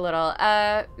 Mamdrashad,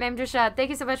 thank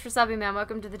you so much for subbing, man.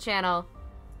 Welcome to the channel.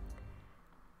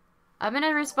 I'm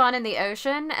gonna respawn in the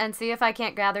ocean and see if I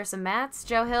can't gather some mats.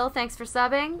 Joe Hill, thanks for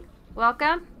subbing.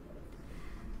 Welcome.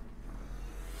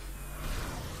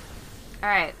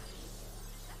 Alright.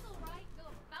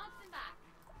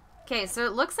 Okay, so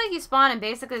it looks like you spawn in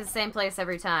basically the same place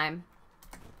every time.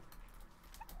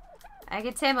 I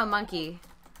could tame a monkey.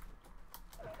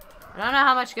 I don't know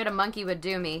how much good a monkey would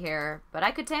do me here, but I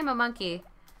could tame a monkey.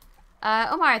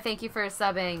 Omar, thank you for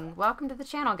subbing. Welcome to the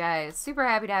channel, guys. Super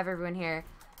happy to have everyone here.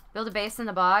 Build a base in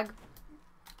the bog.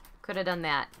 Could have done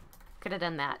that. Could have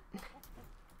done that.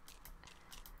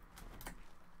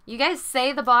 You guys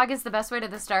say the bog is the best way to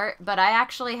the start, but I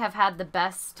actually have had the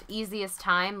best, easiest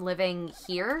time living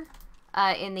here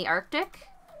in the Arctic.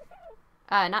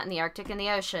 Not in the Arctic, in the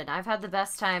ocean. I've had the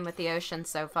best time with the ocean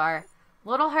so far. A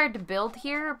little hard to build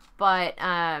here, but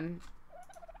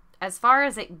as far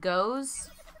as it goes,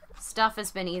 stuff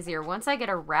has been easier. Once I get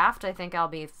a raft, I think I'll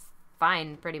be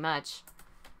fine, pretty much.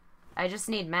 I just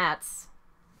need mats.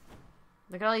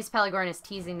 Look at all these Pelagornis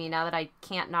teasing me now that I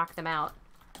can't knock them out.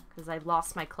 Because I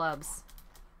lost my clubs.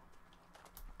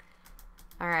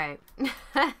 Alright.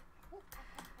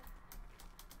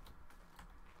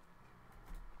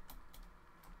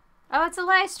 Oh, it's a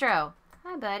Lystro.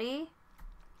 Hi, buddy.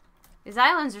 These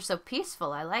islands are so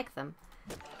peaceful. I like them.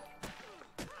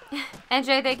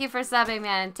 NJ, thank you for subbing,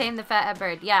 man. Tame the fat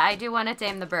bird. Yeah, I do want to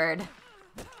tame the bird.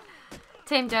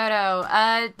 Tame dodo.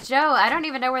 Joe, I don't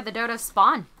even know where the dodos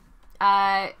spawn.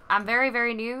 I'm very,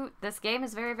 very new. This game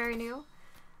is very, very new.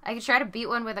 I could try to beat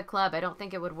one with a club. I don't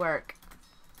think it would work.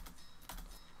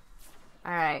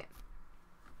 Alright.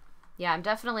 Yeah, I'm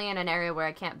definitely in an area where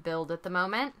I can't build at the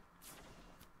moment.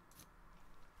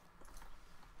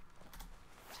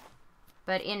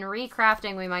 But in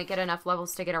recrafting, we might get enough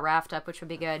levels to get a raft up, which would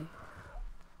be good.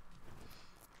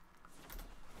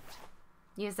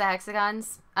 Use the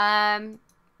hexagons.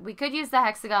 We could use the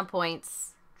hexagon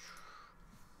points.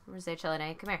 Where's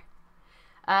HLNA? Come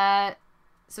here.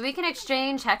 So we can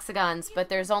exchange hexagons, but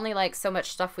there's only like so much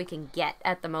stuff we can get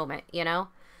at the moment, you know?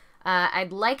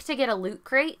 I'd like to get a loot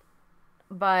crate,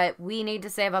 but we need to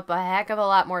save up a heck of a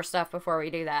lot more stuff before we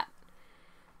do that.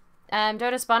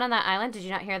 Dodo spawn on that island? Did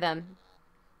you not hear them?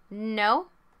 No.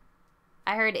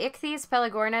 I heard Ichthyes,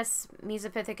 Pelagornis,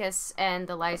 Mesopithecus, and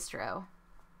the Lystro.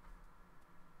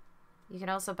 You can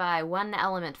also buy one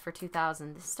element for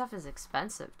 2,000. This stuff is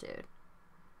expensive, dude.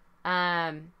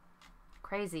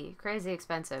 Crazy, crazy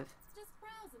expensive. Just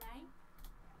browsing, eh?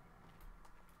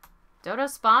 Dodo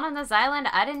spawn on this island?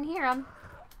 I didn't hear him.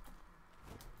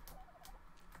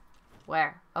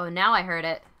 Where? Oh, now I heard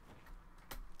it.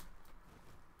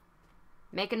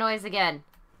 Make a noise again.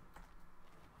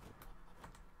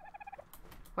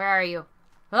 Where are you?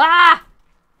 Ah!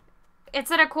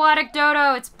 It's an aquatic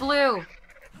dodo. It's blue.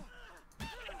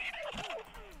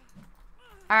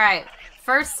 Alright.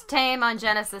 First tame on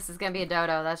Genesis is gonna be a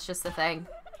dodo. That's just the thing.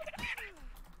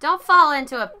 Don't fall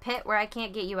into a pit where I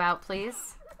can't get you out,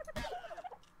 please.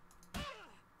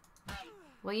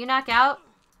 Will you knock out?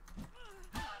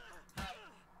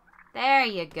 There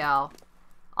you go.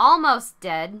 Almost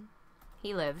dead.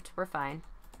 He lived. We're fine.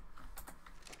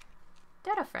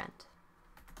 Dodo friend.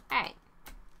 Alright.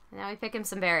 Now we pick him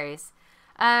some berries.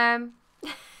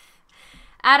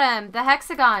 Adam, the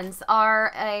hexagons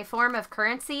are a form of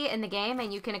currency in the game,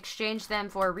 and you can exchange them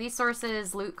for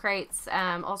resources, loot crates,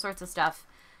 all sorts of stuff.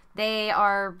 They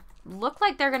look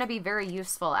like they're going to be very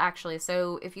useful, actually.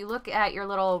 So if you look at your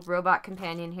little robot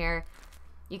companion here,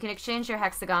 you can exchange your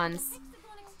hexagons,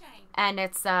 and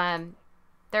it's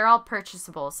they're all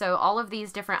purchasable. So all of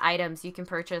these different items you can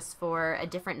purchase for a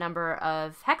different number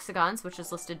of hexagons, which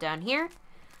is listed down here.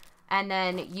 And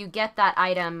then you get that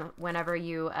item whenever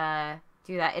you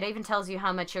do that. It even tells you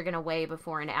how much you're going to weigh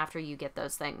before and after you get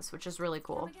those things, which is really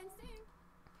cool.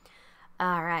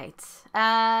 All right.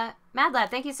 Mad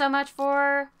Lad, thank you so much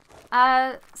for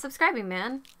subscribing,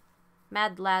 man.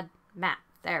 Mad Lad Matt.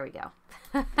 There we go.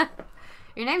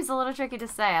 Your name's a little tricky to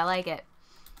say. I like it.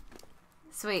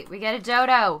 Sweet. We get a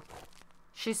dodo.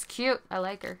 She's cute. I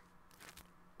like her.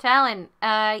 Talon,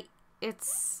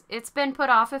 it's been put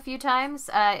off a few times.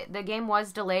 The game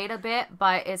was delayed a bit,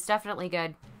 but it's definitely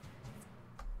good.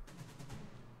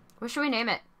 What should we name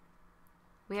it?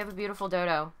 We have a beautiful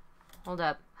dodo. Hold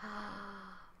up.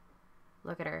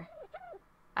 Look at her.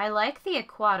 I like the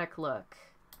aquatic look.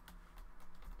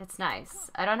 It's nice.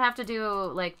 I don't have to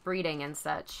do, like, breeding and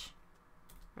such.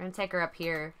 We're gonna take her up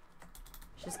here.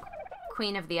 She's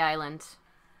queen of the island.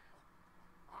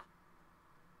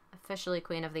 Officially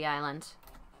queen of the island.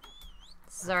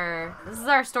 This is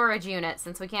our storage unit,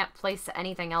 since we can't place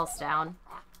anything else down.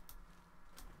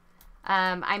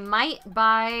 I might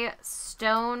buy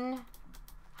stone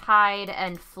hide,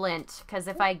 and flint. Because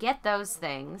if I get those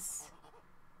things...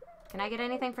 Can I get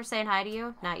anything for saying hi to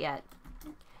you? Not yet.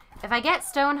 If I get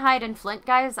stone, hide, and flint,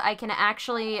 guys, I can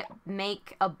actually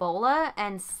make a bola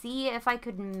and see if I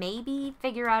could maybe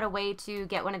figure out a way to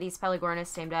get one of these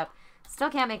Pelagornis tamed up. Still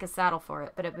can't make a saddle for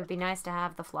it, but it would be nice to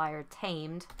have the flyer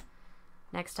tamed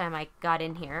next time I got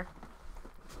in here.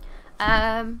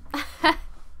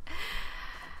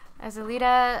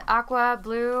 Azalita, Aqua,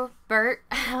 Blue, Bert.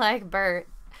 I like Bert.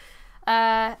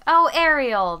 Oh,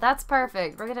 Ariel. That's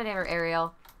perfect. We're gonna name her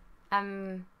Ariel.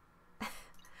 I'm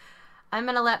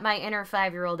gonna let my inner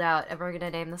 5-year-old out, and we're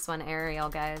gonna name this one Ariel,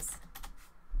 guys.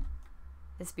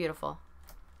 It's beautiful.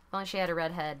 If only she had a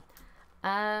red head.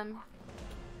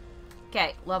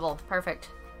 Okay, level. Perfect.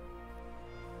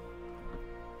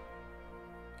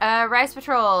 Rice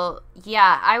Patrol.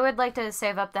 Yeah, I would like to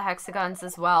save up the hexagons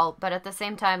as well, but at the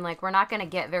same time, like, we're not gonna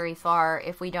get very far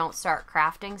if we don't start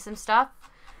crafting some stuff,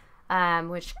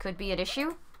 which could be an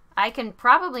issue. I can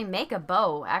probably make a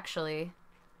bow, actually.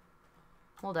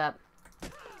 Hold up.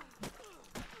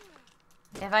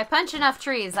 If I punch enough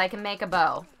trees, I can make a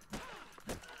bow.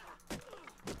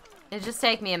 It'll just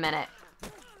take me a minute.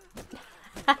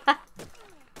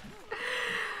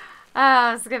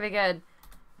 Oh, this is gonna be good.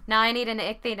 Now I need an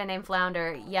ichthy to name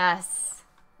Flounder. Yes.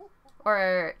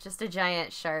 Or just a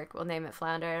giant shark. We'll name it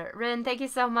Flounder. Rin, thank you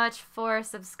so much for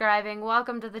subscribing.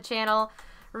 Welcome to the channel.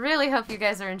 Really hope you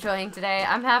guys are enjoying today.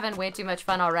 I'm having way too much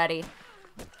fun already.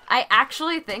 I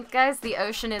actually think, guys, the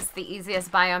ocean is the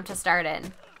easiest biome to start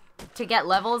in. To get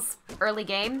levels early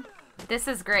game, this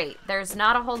is great. There's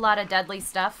not a whole lot of deadly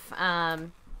stuff.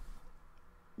 Not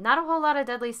a whole lot of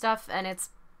deadly stuff, and it's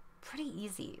pretty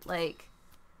easy. Like,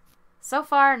 so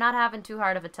far, not having too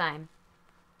hard of a time.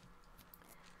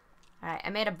 Alright, I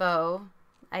made a bow.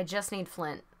 I just need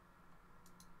flint.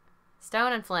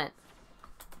 Stone and flint.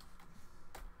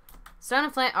 Stone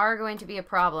and flint are going to be a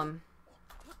problem.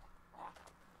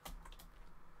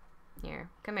 Here,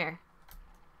 come here.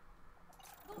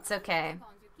 It's okay.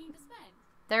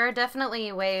 There are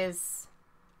definitely ways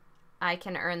I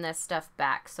can earn this stuff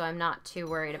back, so I'm not too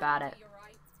worried about it.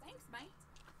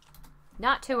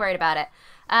 Not too worried about it.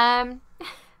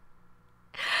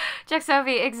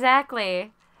 Jaxovi,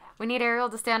 exactly. We need Ariel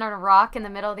to stand on a rock in the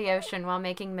middle of the ocean while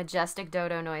making majestic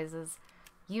dodo noises.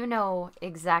 You know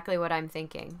exactly what I'm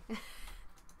thinking.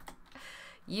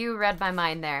 You read my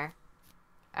mind there.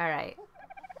 Alright.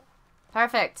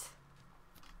 Perfect.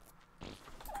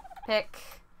 Pick.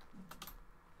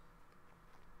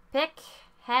 Pick.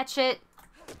 Hatchet.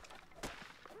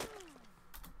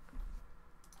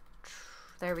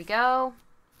 There we go.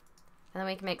 And then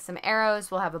we can make some arrows.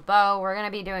 We'll have a bow. We're going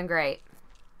to be doing great.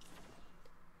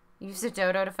 Use a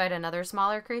dodo to fight another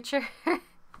smaller creature.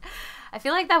 I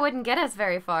feel like that wouldn't get us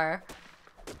very far.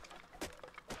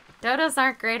 Dodos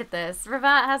aren't great at this.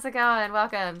 Ravat, how's it going?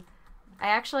 Welcome. I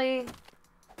actually...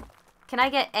 Can I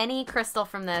get any crystal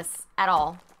from this at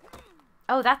all?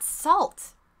 Oh, that's salt.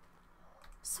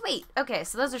 Sweet. Okay,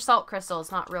 so those are salt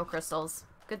crystals, not real crystals.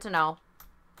 Good to know.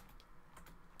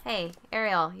 Hey,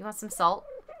 Ariel, you want some salt?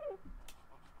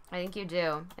 I think you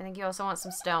do. I think you also want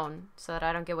some stone, so that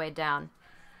I don't get weighed down.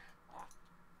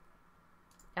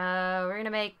 We're gonna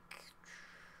make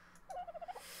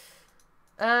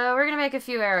a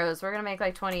few arrows. We're gonna make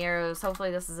like 20 arrows.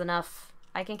 Hopefully this is enough.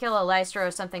 I can kill a Lystra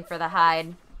or something for the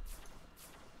hide.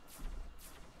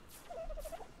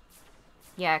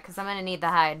 Yeah, because I'm gonna need the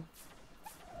hide.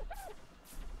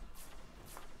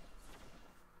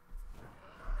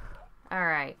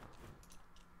 Alright.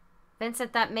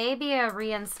 Vincent, that may be a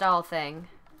reinstall thing.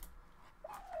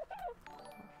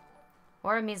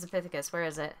 Or a Mesopithecus. Where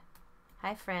is it?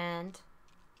 Hi, friend.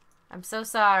 I'm so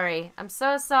sorry. I'm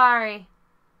so sorry.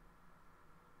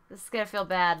 This is gonna feel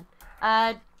bad.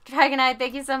 Dragonite,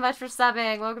 thank you so much for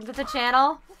subbing. Welcome to the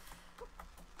channel.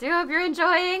 Do hope you're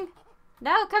enjoying.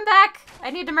 No, come back.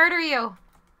 I need to murder you.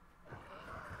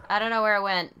 I don't know where it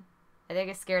went. I think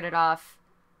I scared it off.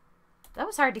 That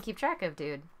was hard to keep track of,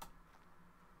 dude.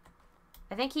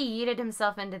 I think he yeeted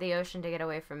himself into the ocean to get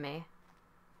away from me.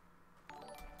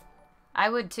 I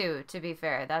would too, to be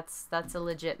fair. That's a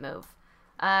legit move.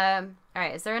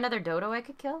 Alright, is there another dodo I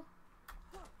could kill?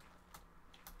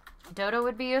 Dodo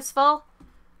would be useful.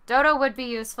 Dodo would be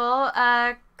useful.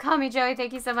 Call me Joey,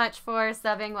 thank you so much for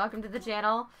subbing. Welcome to the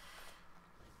channel.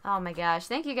 Oh my gosh,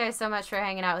 thank you guys so much for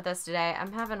hanging out with us today.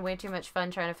 I'm having way too much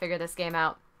fun trying to figure this game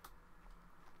out.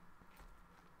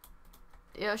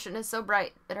 The ocean is so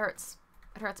bright. It hurts.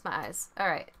 It hurts my eyes.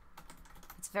 Alright.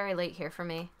 It's very late here for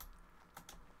me.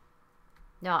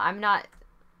 No, I'm not...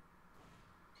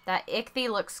 That ichthy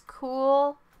looks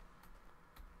cool.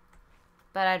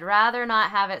 But I'd rather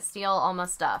not have it steal all my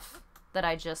stuff that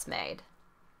I just made.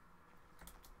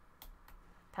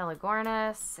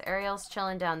 Pelagornis. Ariel's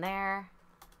chilling down there.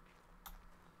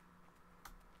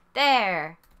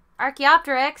 There!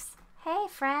 Archaeopteryx! Hey,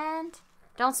 friend.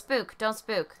 Don't spook. Don't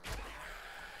spook.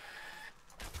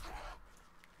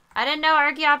 I didn't know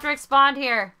Archaeopteryx spawned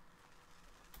here.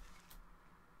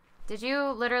 Did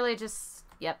you literally just...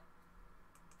 Yep.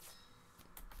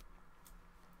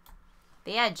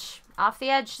 The edge. Off the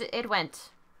edge it went.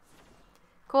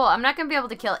 Cool. I'm not going to be able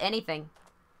to kill anything.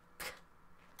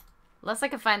 Unless I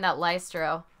can find that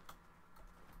Lystro.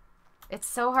 It's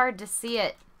so hard to see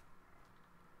it.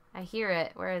 I hear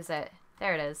it. Where is it?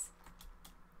 There it is.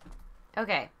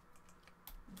 Okay.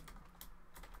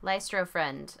 Lystro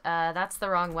friend. That's the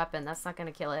wrong weapon. That's not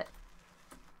going to kill it.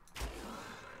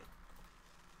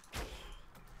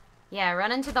 Yeah,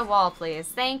 run into the wall, please.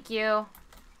 Thank you.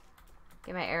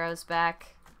 Get my arrows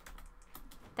back.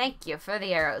 Thank you for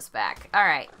the arrows back.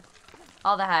 Alright.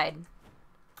 All the hide.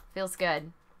 Feels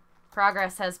good.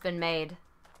 Progress has been made.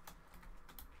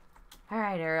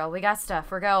 Alright, Ariel. We got stuff.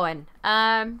 We're going.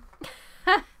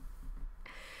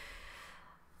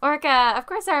 Orca, of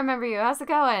course I remember you. How's it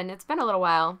going? It's been a little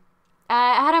while.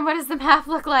 Adam, what does the map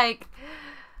look like?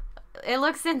 It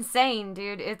looks insane,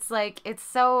 dude. It's like, it's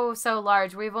so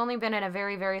large. We've only been in a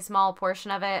very, very small portion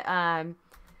of it.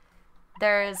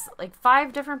 There's like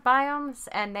 5 different biomes,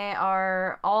 and they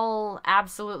are all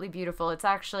absolutely beautiful. It's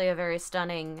actually a very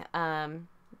stunning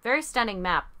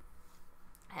map.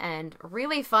 And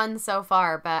really fun so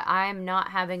far, but I'm not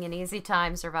having an easy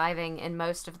time surviving in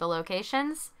most of the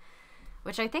locations,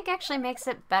 which I think actually makes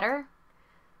it better.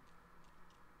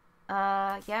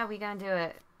 Yeah, we gonna do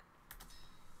it.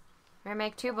 We're gonna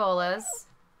make 2 bolas.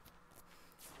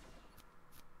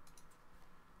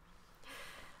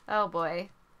 Oh boy.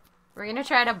 We're gonna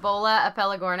try to bola a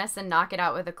Pelagornis and knock it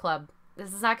out with a club.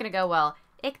 This is not gonna go well.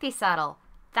 Ichthysaddle.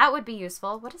 That would be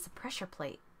useful. What is a pressure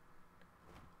plate?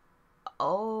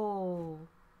 Oh.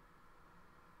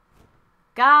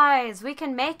 Guys, we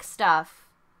can make stuff.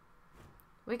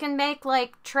 We can make,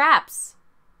 like, traps.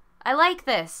 I like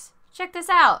this. Check this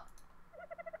out.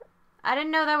 I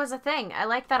didn't know that was a thing. I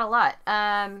like that a lot.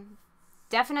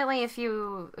 Definitely a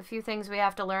few things we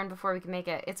have to learn before we can make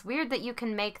it. It's weird that you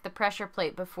can make the pressure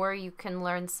plate before you can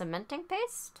learn cementing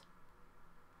paste.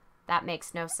 That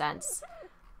makes no sense.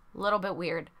 A little bit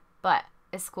weird, but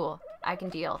it's cool. I can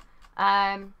deal.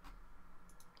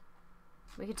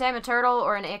 We could tame a turtle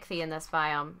or an ichthy in this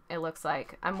biome, it looks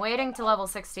like. I'm waiting to level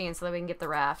 16 so that we can get the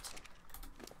raft.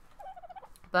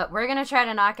 But we're gonna try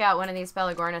to knock out one of these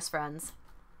Pelagornis friends.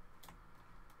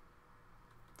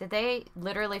 Did they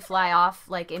literally fly off,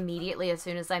 like, immediately as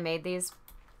soon as I made these?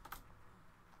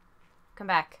 Come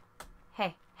back.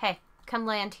 Hey, hey, come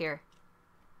land here.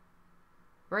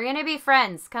 We're gonna be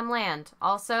friends. Come land.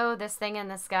 Also, this thing in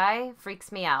the sky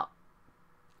freaks me out.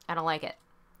 I don't like it.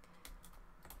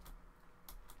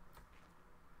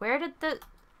 Where did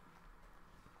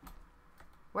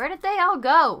they all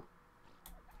go?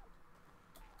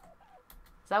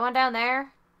 Is that one down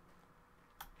there?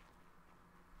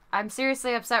 I'm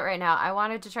seriously upset right now. I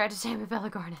wanted to try to tame a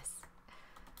Pelagornis.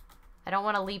 I don't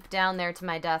want to leap down there to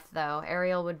my death, though.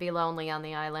 Ariel would be lonely on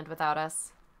the island without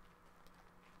us.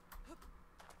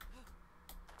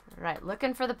 Alright,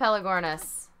 looking for the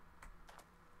Pelagornis.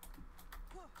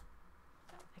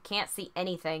 I can't see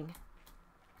anything.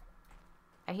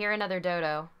 I hear another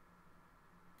dodo.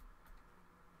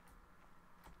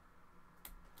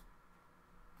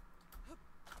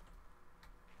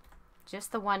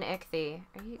 Just the one ichthy.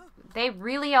 They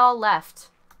really all left.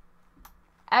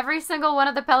 Every single one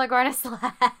of the Pelagornis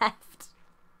left.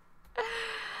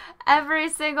 Every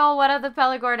single one of the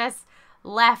Pelagornis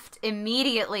left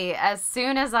immediately as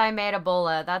soon as I made a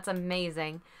bola. That's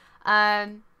amazing. Yeah,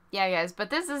 guys, but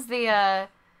this is the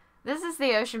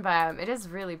ocean biome. It is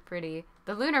really pretty.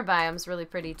 The lunar biome's really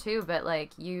pretty too, but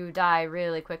like you die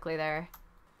really quickly there.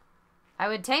 I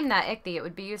would tame that ichthy. It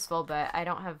would be useful, but I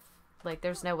don't have, like,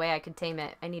 there's no way I could tame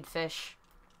it. I need fish.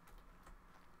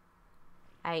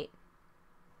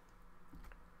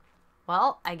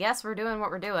 Well, I guess we're doing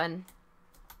what we're doing.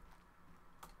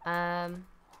 I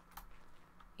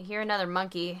hear another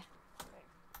monkey.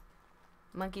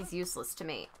 Monkey's useless to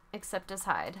me, except as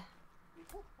hide.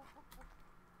 I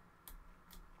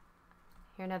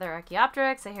hear another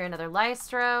Archaeopteryx. I hear another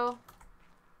Lystro.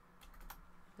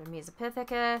 Another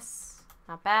Mesopithecus.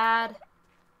 Not bad.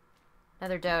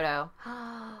 Another dodo.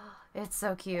 It's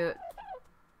so cute.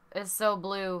 It's so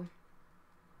blue.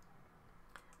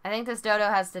 I think this dodo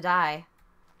has to die.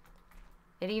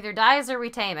 It either dies or we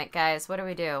tame it, guys. What do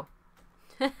we do?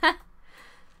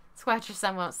 It's Squatch, your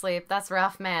son won't sleep. That's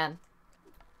rough, man.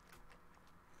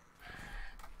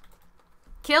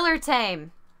 Kill or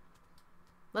tame?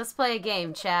 Let's play a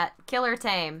game, chat. Kill or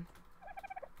tame?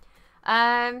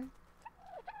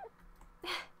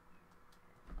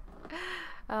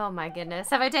 Oh my goodness.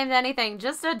 Have I tamed anything?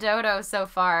 Just a dodo so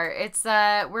far. It's,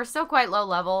 we're still quite low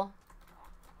level.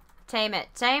 Tame it.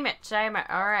 Tame it. Tame it.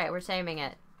 Alright, we're taming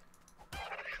it.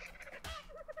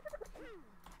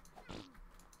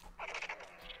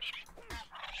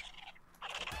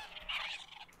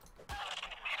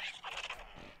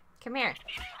 Come here.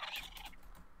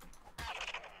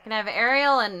 Can I have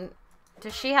Ariel and...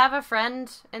 Does she have a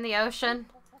friend in the ocean?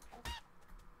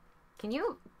 Can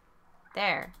you...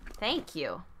 There. Thank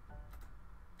you.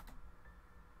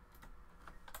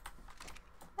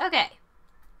 Okay.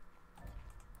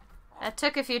 That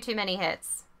took a few too many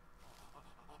hits.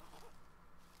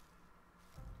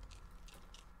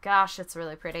 Gosh, it's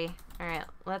really pretty. Alright,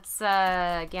 let's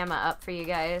gamma up for you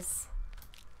guys.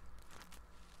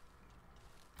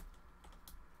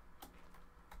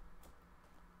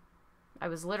 I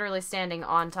was literally standing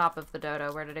on top of the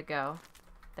dodo. Where did it go?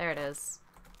 There it is.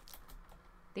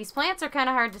 These plants are kind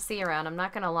of hard to see around, I'm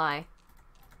not gonna lie.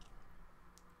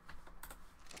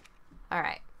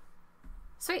 Alright.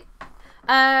 Sweet.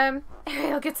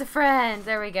 Ariel gets a friend.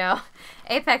 There we go.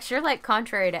 Apex, you're like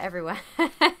contrary to everyone.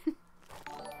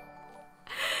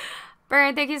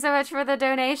 Burn, thank you so much for the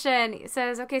donation. He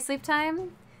says, okay, sleep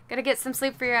time. Gonna get some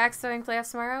sleep for your axe throwing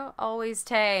playoffs tomorrow. Always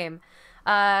tame.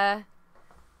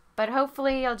 But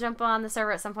hopefully you'll jump on the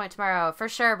server at some point tomorrow. For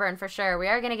sure, Burn, for sure. We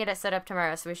are gonna get it set up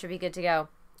tomorrow, so we should be good to go.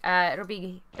 It'll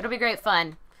be great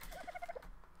fun.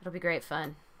 It'll be great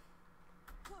fun.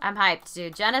 I'm hyped,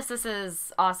 dude. Genesis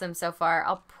is awesome so far.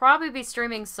 I'll probably be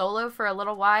streaming solo for a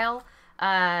little while,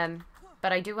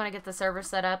 but I do want to get the server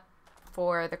set up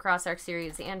for the Cross-ARK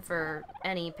series and for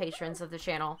any patrons of the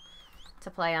channel to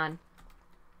play on.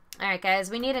 Alright,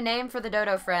 guys, we need a name for the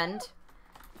dodo friend.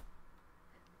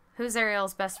 Who's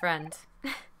Ariel's best friend?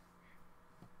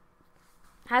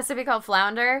 Has to be called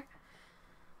Flounder.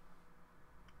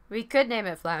 We could name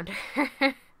it Flounder.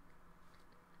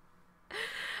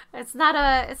 It's not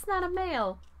a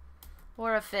male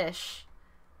or a fish.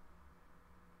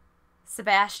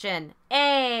 Sebastian.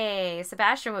 Hey,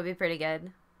 Sebastian would be pretty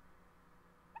good.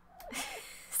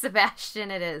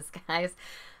 Sebastian it is, guys.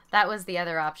 That was the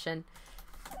other option.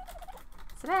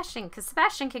 Sebastian, because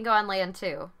Sebastian can go on land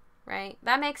too, right?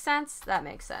 That makes sense? That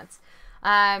makes sense.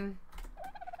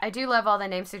 I do love all the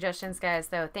name suggestions, guys,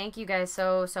 though. Thank you guys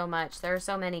so much. There are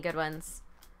so many good ones.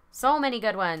 So many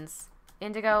good ones.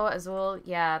 Indigo, Azul,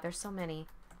 yeah, there's so many.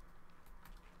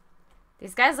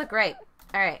 These guys look great.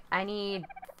 Alright, I need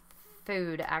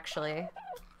food, actually.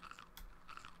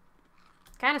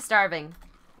 Kind of starving.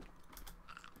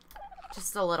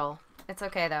 Just a little. It's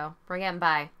okay, though. We're getting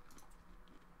by.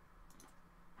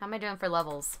 How am I doing for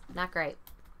levels? Not great.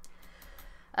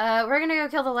 We're gonna go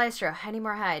kill the Lystro. I need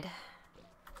more hide.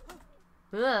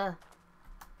 Ugh.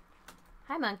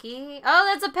 Hi, monkey. Oh,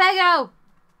 that's a Pego!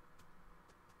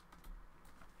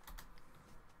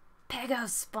 Pegos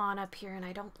spawn up here and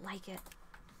I don't like it.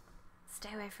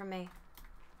 Stay away from me.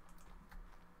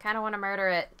 Kind of want to murder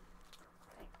it.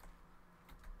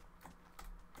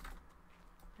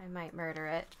 I might murder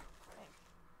it.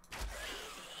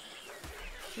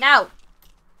 No!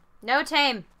 No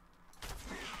tame.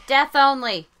 Death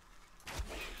only.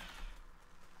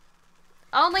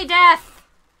 Only death!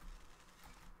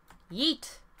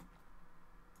 Yeet.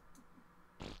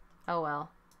 Oh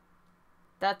well.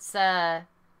 That's,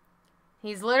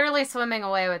 he's literally swimming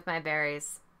away with my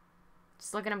berries.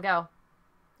 Just look at him go.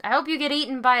 I hope you get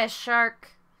eaten by a shark.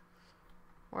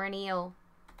 Or an eel.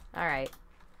 Alright.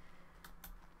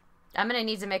 I'm gonna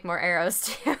need to make more arrows,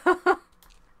 too.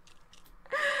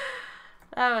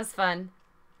 That was fun.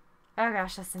 Oh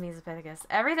gosh, that's the Mesopithecus.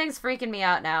 Everything's freaking me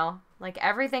out now. Like,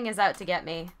 everything is out to get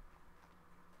me.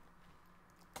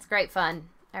 It's great fun.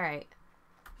 Alright.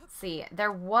 Let's see.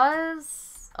 There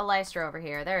was a Lystro over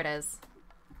here. There it is.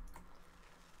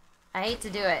 I hate to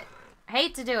do it. I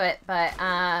hate to do it, but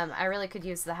I really could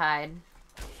use the hide.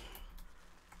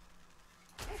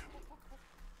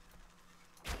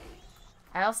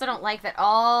 I also don't like that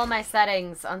all my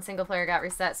settings on single player got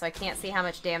reset, so I can't see how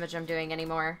much damage I'm doing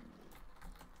anymore.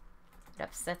 It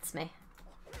upsets me.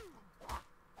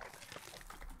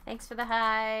 Thanks for the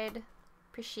hide.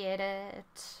 Appreciate it.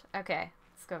 Okay,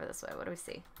 let's go over this way. What do we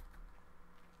see?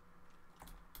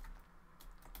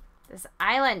 This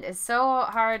island is so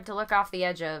hard to look off the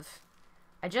edge of.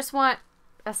 I just want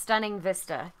a stunning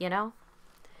vista, you know?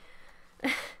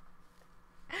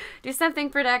 Do something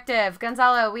productive.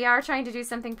 Gonzalo, we are trying to do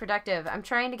something productive. I'm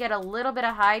trying to get a little bit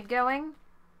of hide going.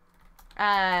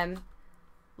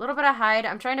 Little bit of hide.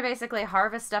 I'm trying to basically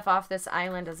harvest stuff off this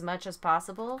island as much as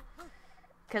possible.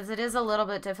 Because it is a little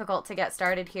bit difficult to get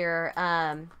started here.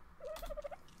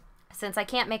 Since I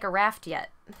can't make a raft yet.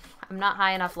 I'm not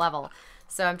high enough level.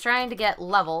 So I'm trying to get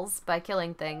levels by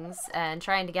killing things. And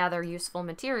trying to gather useful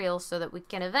materials so that we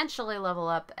can eventually level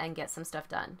up and get some stuff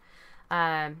done.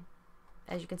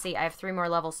 As you can see, I have 3 more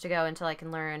levels to go until I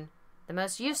can learn the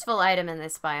most useful item in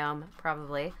this biome.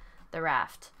 Probably the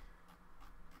raft.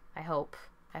 I hope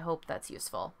that's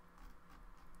useful.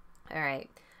 Alright.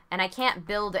 And I can't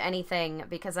build anything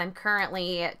because I'm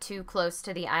currently too close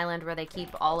to the island where they keep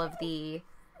all of the,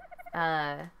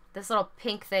 this little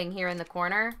pink thing here in the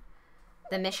corner.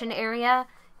 The mission area.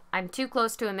 I'm too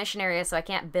close to a mission area, so I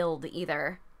can't build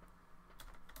either.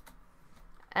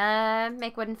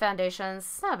 Make wooden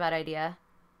foundations. Not a bad idea.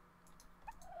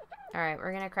 Alright,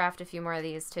 we're gonna craft a few more of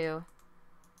these, too.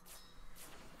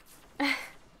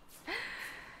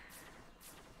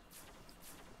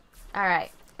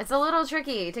 Alright. It's a little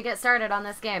tricky to get started on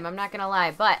this game, I'm not gonna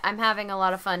lie, but I'm having a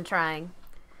lot of fun trying.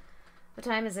 What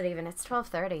time is it even? It's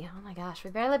 12:30. Oh my gosh,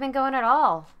 we've barely been going at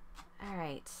all.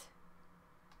 Alright.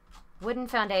 Wooden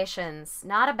foundations.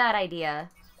 Not a bad idea.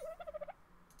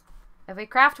 If we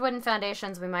craft wooden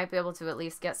foundations, we might be able to at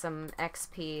least get some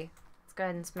XP. Let's go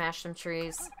ahead and smash some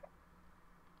trees.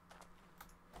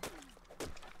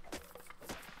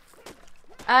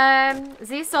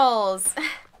 Z-Souls.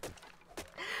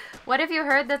 What have you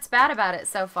heard that's bad about it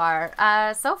so far?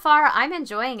 So far, I'm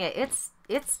enjoying it.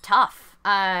 It's tough.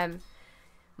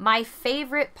 My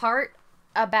favorite part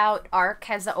about ARK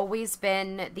has always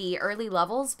been the early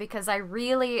levels because I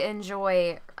really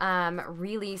enjoy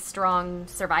really strong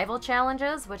survival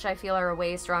challenges, which I feel are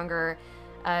way stronger,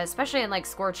 especially in like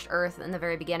Scorched Earth in the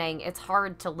very beginning. It's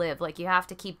hard to live. Like you have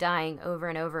to keep dying over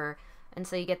and over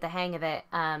until you get the hang of it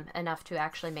enough to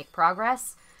actually make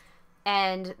progress.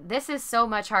 And this is so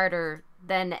much harder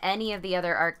than any of the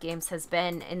other ARK games has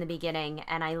been in the beginning,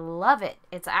 and I love it.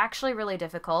 It's actually really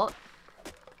difficult.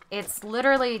 It's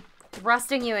literally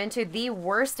thrusting you into the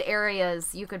worst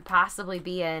areas you could possibly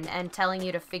be in and telling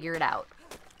you to figure it out.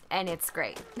 And it's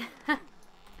great.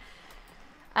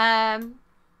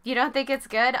 You don't think it's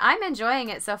good? I'm enjoying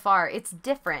it so far. It's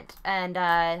different, and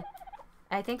I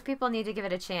think people need to give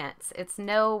it a chance. It's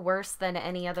no worse than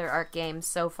any other ARK game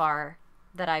so far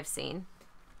that I've seen.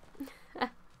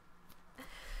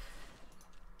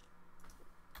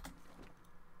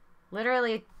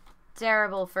 Literally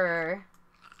terrible for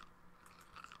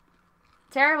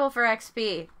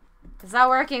XP. It's not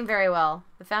working very well.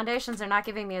 The foundations are not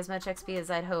giving me as much XP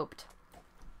as I'd hoped.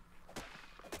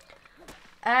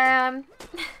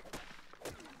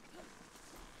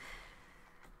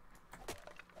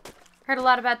 Heard a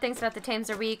lot of bad things about the tames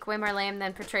are weak, way more lame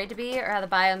than portrayed to be, or how the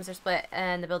biomes are split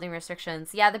and the building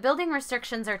restrictions. Yeah, the building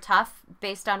restrictions are tough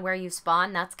based on where you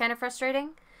spawn. That's kind of frustrating.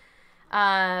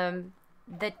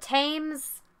 The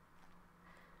tames,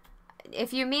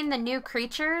 if you mean the new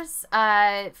creatures,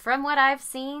 from what I've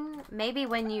seen, maybe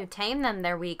when you tame them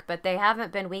they're weak, but they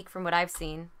haven't been weak from what I've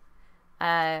seen.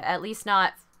 At least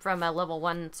not from a level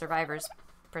 1 survivor's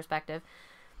perspective.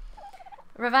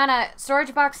 Ravana,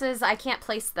 storage boxes, I can't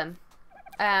place them.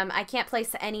 I can't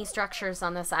place any structures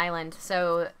on this island,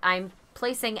 so I'm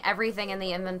placing everything in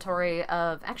the inventory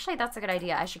of... Actually, that's a good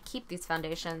idea. I should keep these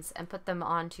foundations and put them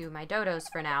onto my dodos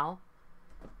for now.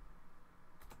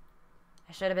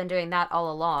 I should have been doing that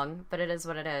all along, but it is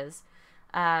what it is.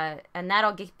 And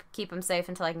that'll keep them safe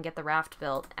until I can get the raft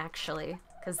built, actually.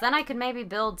 Because then I could maybe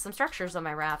build some structures on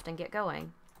my raft and get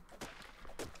going.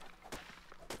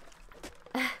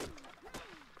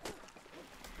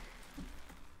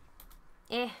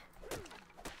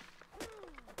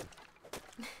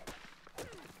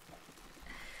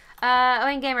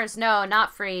 Owen Gamers, no,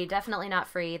 not free. Definitely not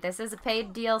free. This is a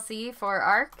paid DLC for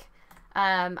ARK.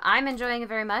 I'm enjoying it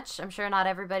very much. I'm sure not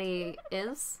everybody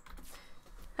is.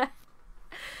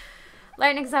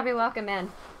 Lightning Zombie, welcome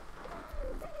in.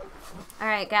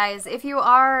 Alright, guys, if you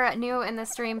are new in the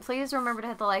stream, please remember to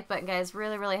hit the like button, guys.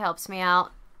 Really, really helps me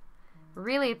out.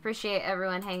 Really appreciate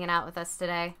everyone hanging out with us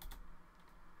today.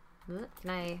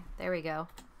 There we go.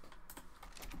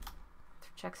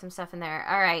 Check some stuff in there.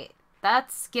 Alright,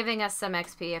 that's giving us some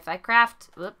XP. If I craft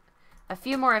a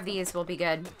few more of these, will be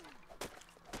good.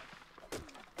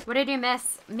 What did you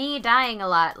miss? Me dying a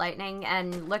lot, Lightning,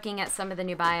 and looking at some of the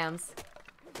new biomes.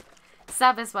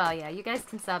 Sub as well, yeah. You guys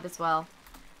can sub as well.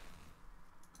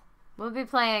 We'll be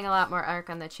playing a lot more ARK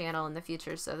on the channel in the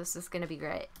future, so this is going to be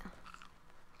great.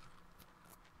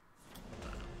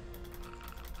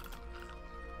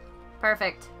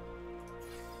 Perfect.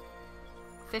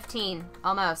 15.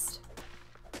 Almost.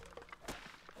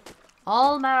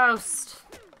 Almost.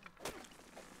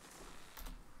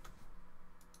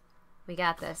 We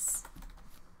got this.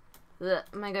 Ugh,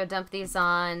 I'm gonna go dump these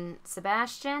on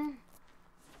Sebastian.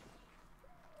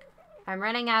 I'm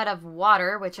running out of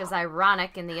water, which is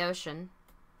ironic in the ocean.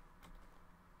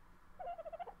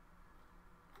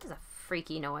 This is a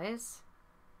freaky noise.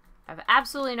 I have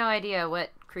absolutely no idea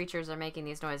what creatures are making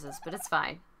these noises, but it's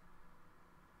fine.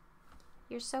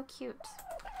 You're so cute.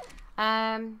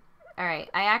 Alright.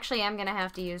 I actually am gonna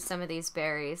have to use some of these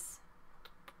berries.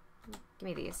 Give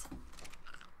me these.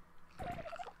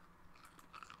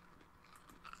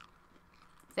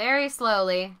 Very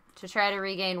slowly to try to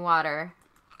regain water.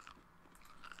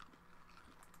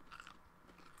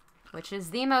 Which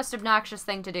is the most obnoxious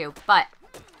thing to do, but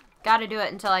gotta do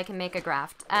it until I can make a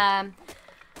graft. Bye,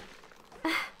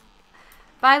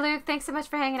 Luke. Thanks so much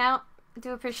for hanging out. I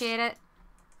do appreciate it.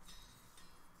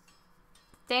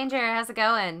 Danger, how's it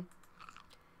going?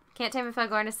 Can't tame a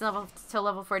Fugornis till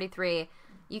level 43.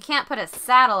 You can't put a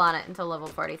saddle on it until level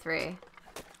 43.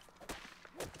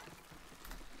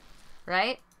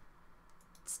 Right?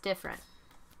 It's different.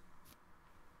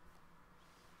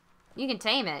 You can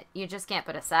tame it, you just can't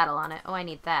put a saddle on it. Oh, I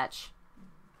need thatch.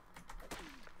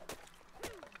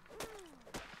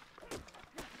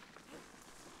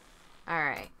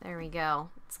 Alright, there we go.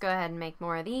 Let's go ahead and make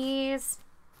more of these.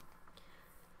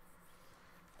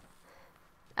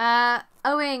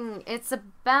 Owing, it's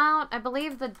about, I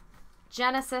believe the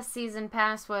Genesis Season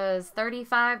Pass was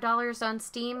 $35 on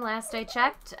Steam last I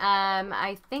checked.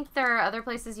 I think there are other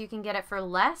places you can get it for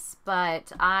less,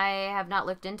 but I have not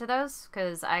looked into those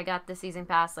because I got the Season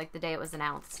Pass like the day it was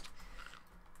announced.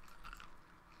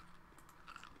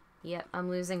 Yep, I'm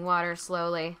losing water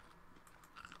slowly.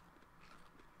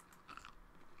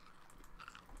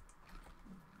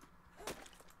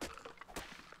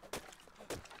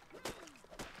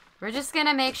 We're just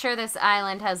gonna make sure this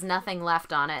island has nothing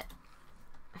left on it.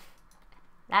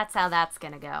 That's how that's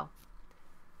gonna go.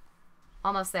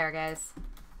 Almost there, guys.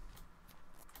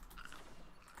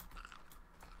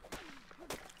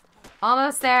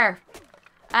 Almost there.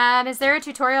 Is there a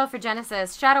tutorial for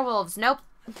Genesis? Shadow Wolves, nope.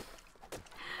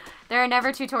 There are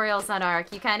never tutorials on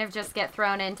ARK. You kind of just get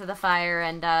thrown into the fire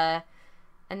and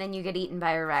then you get eaten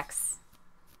by a Rex.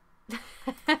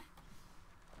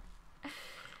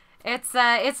 It's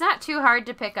not too hard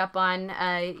to pick up on.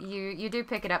 You do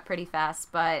pick it up pretty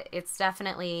fast, but it's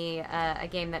definitely a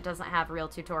game that doesn't have real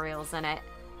tutorials in it.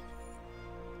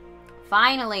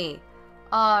 Finally!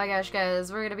 Oh my gosh,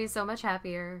 guys, we're gonna be so much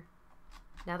happier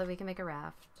now that we can make a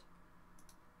raft.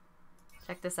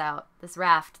 Check this out. This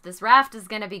raft. This raft is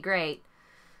gonna be great.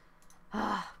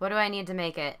 What do I need to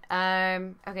make it?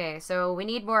 Okay, so we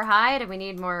need more hide and we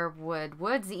need more wood.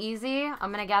 Wood's easy.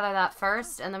 I'm gonna gather that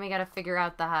first, and then we gotta figure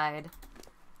out the hide.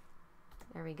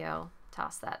 There we go.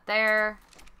 Toss that there.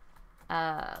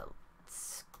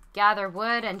 Let's gather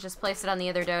wood and just place it on the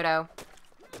other dodo.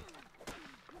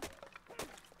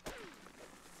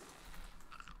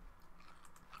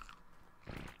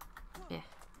 Yeah.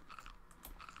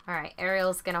 Alright,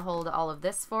 Ariel's gonna hold all of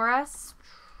this for us.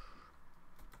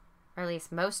 Or at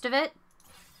least most of it.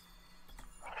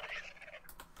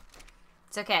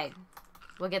 It's okay.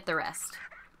 We'll get the rest.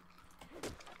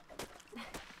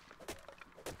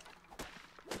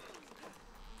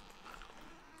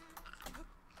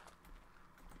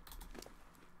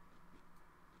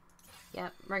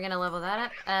 Yep, we're gonna level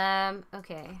that up.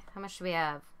 Okay. How much do we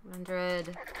have?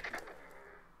 100.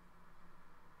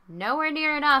 Nowhere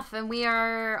near enough, and we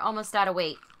are almost out of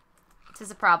weight. This is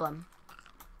a problem.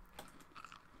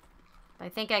 I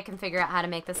think I can figure out how to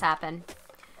make this happen.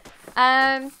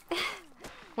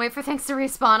 Wait for things to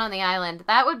respawn on the island.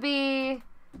 That would be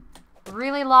a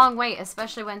really long wait,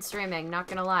 especially when streaming. Not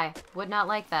gonna lie. Would not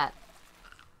like that.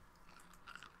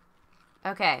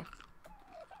 Okay.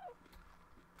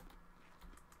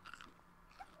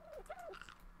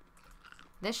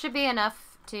 This should be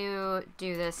enough to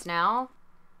do this now.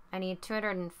 I need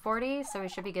 240, so we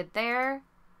should be good there.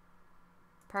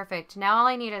 Perfect. Now all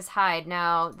I need is hide.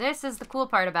 Now, this is the cool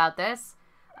part about this.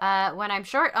 When I'm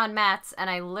short on mats and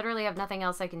I literally have nothing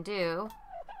else I can do...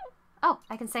 Oh,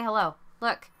 I can say hello.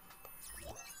 Look.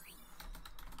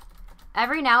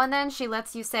 Every now and then she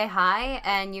lets you say hi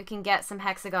and you can get some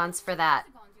hexagons for that.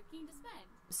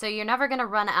 So you're never going to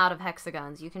run out of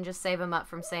hexagons. You can just save them up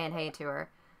from saying hey to her.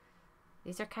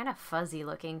 These are kind of fuzzy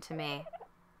looking to me.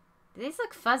 Do these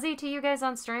look fuzzy to you guys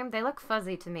on stream? They look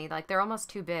fuzzy to me. Like they're almost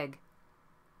too big.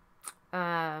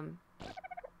 Alright.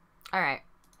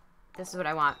 This is what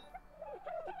I want.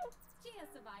 Cheers,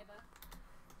 survivor.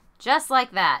 Just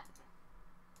like that.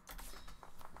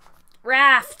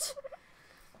 Raft!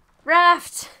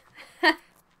 Raft!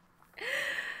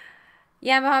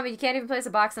 Yeah, Mohammed, you can't even place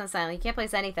a box on this island. You can't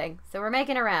place anything. So we're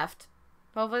making a raft.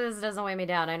 Hopefully this doesn't weigh me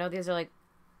down. I know these are like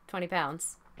 20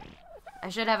 pounds. I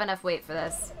should have enough weight for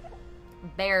this.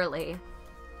 Barely.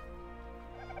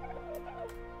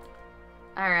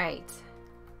 Alright.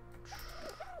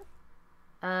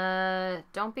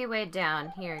 Don't be weighed down.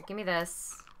 Here, give me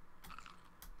this.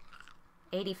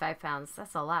 85 pounds.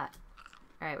 That's a lot.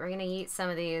 Alright, we're gonna eat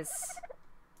some of these.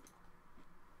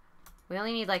 We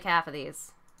only need like half of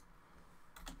these.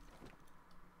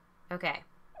 Okay.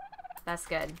 That's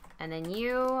good. And then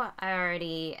you, I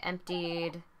already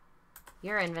emptied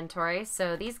your inventory.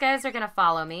 So these guys are gonna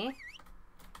follow me.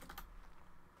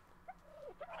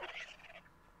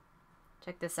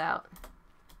 Check this out.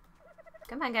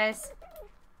 Come on, guys.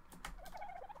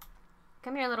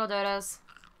 Come here, little dodos.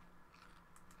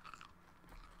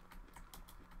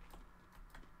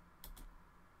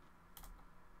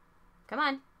 Come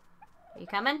on. Are you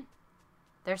coming?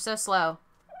 They're so slow.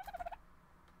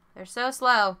 They're so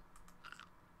slow.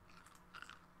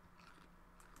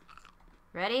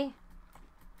 Ready?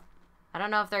 I don't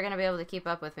know if they're gonna be able to keep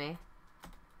up with me.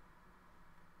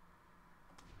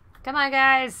 Come on,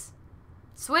 guys!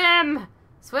 Swim!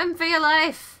 Swim for your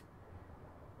life!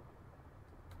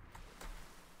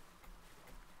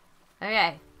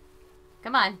 Okay.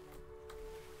 Come on.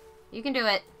 You can do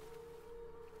it.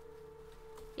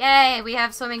 Yay! We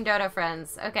have swimming dodo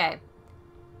friends. Okay.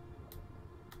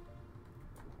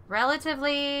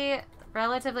 Relatively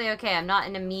okay. I'm not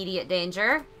in immediate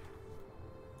danger.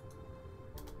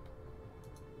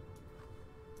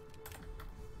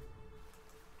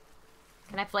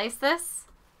 Can I place this?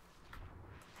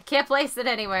 I can't place it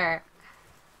anywhere.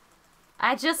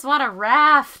 I just want a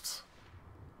raft.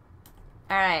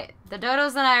 Alright, the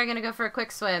dodos and I are gonna go for a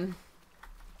quick swim.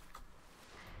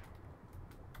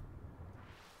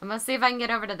 I'm gonna see if I can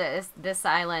get over to this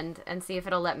island and see if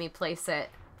it'll let me place it.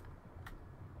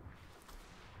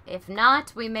 If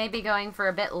not, we may be going for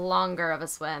a bit longer of a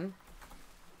swim.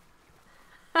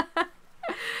 Oh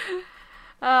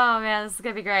man, this is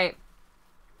gonna be great.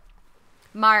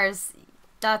 Mars,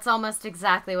 that's almost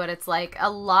exactly what it's like. A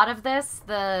lot of this,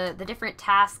 the different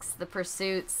tasks, the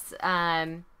pursuits,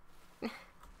 kind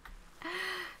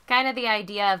of the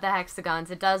idea of the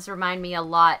hexagons, it does remind me a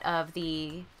lot of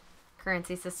the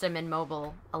currency system in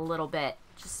mobile a little bit.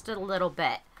 Just a little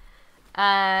bit.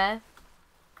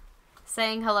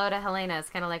 Saying hello to Helena is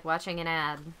kind of like watching an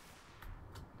ad.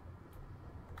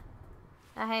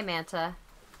 Oh, hey, Manta.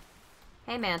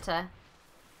 Hey, Manta.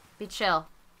 Be chill.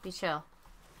 Be chill.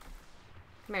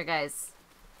 Come here, guys.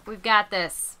 We've got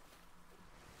this.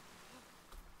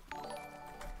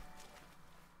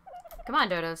 Come on,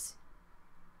 dodos.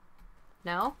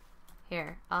 No?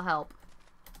 Here, I'll help.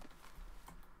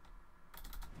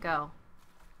 Go.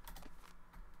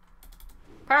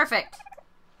 Perfect.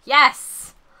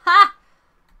 Yes! Ha!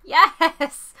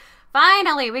 Yes!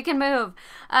 Finally, we can move.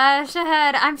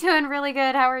 Shahid, I'm doing really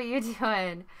good. How are you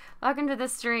doing? Welcome to the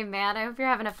stream, man. I hope you're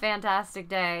having a fantastic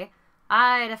day.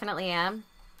 I definitely am.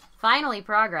 Finally,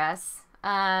 progress.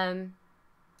 Guys,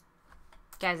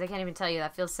 I can't even tell you.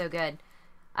 That feels so good.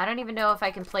 I don't even know if I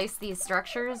can place these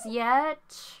structures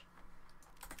yet.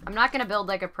 I'm not going to build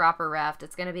like a proper raft.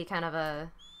 It's going to be kind of a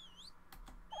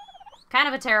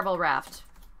terrible raft.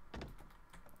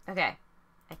 Okay.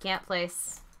 I can't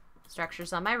place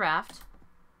structures on my raft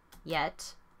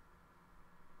yet.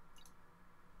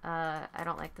 I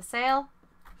don't like the sail.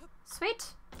 Sweet.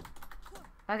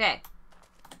 Okay.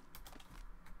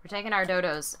 We're taking our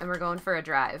dodos and we're going for a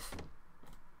drive.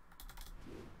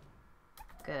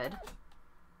 Good.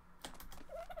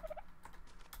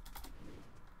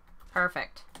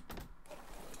 Perfect.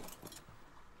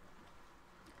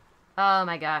 Oh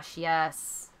my gosh,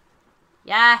 yes.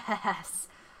 Yes!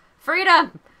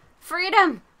 Freedom!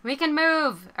 Freedom! We can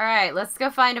move! Alright, let's go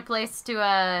find a place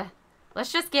to,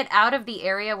 let's just get out of the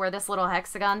area where this little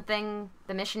hexagon thing,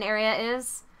 the mission area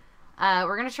is.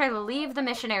 We're gonna try to leave the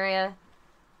mission area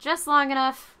just long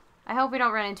enough. I hope we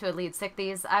don't run into a lead sick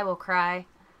these. I will cry.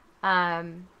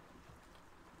 I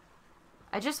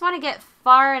just want to get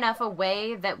far enough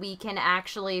away that we can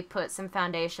actually put some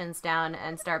foundations down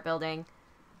and start building.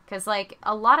 Because, like,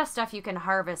 a lot of stuff you can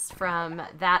harvest from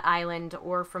that island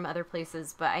or from other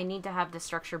places, but I need to have the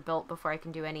structure built before I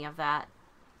can do any of that.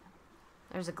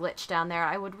 There's a glitch down there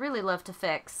I would really love to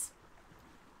fix.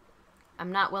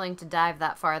 I'm not willing to dive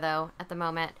that far, though, at the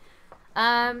moment.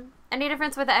 Any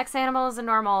difference with the X animals and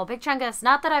normal? Big Chungus,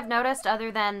 not that I've noticed,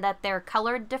 other than that they're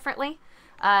colored differently.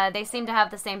 They seem to have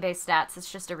the same base stats.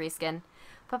 It's just a reskin.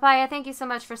 Papaya, thank you so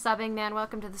much for subbing, man.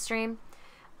 Welcome to the stream.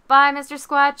 Bye, Mr.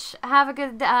 Squatch. Have a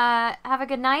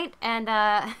good night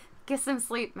and get some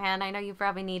sleep, man. I know you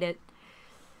probably need it.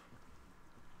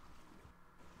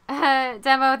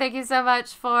 Demo, thank you so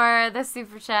much for the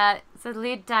super chat. It said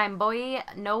lead time, boy.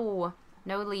 No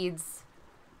leads.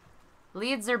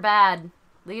 Leads are bad.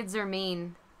 Leads are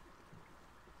mean.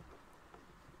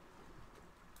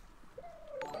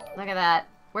 Look at that.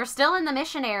 We're still in the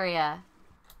mission area.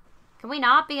 Can we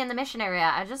not be in the mission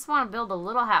area? I just want to build a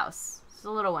little house. Just a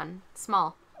little one.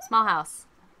 Small house.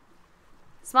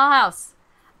 Small house.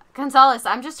 Gonzalez,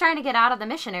 I'm just trying to get out of the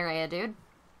mission area, dude.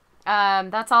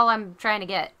 That's all I'm trying to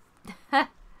get.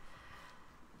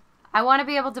 I want to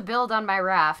be able to build on my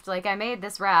raft. Like, I made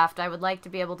this raft. I would like to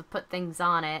be able to put things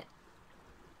on it.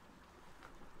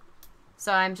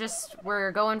 So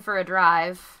we're going for a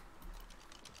drive.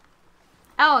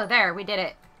 Oh, there, we did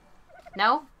it.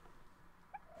 No?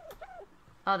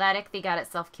 Oh, that ichthy got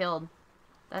itself killed.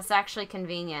 That's actually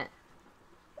convenient.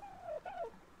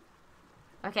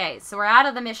 Okay, so we're out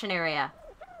of the mission area.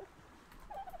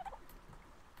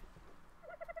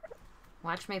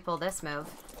 Watch me pull this move.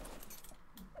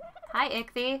 Hi,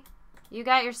 ichthy. You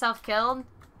got yourself killed?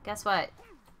 Guess what?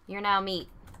 You're now meat.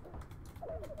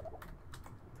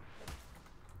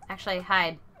 Actually,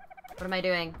 hide. What am I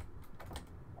doing?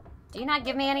 Do you not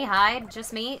give me any hide?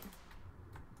 Just meat?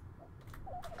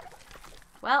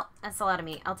 Well, that's a lot of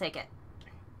meat. I'll take it.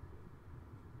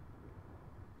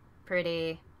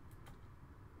 Pretty.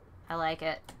 I like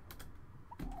it.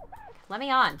 Let me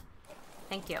on.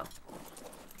 Thank you.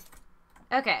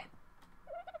 Okay.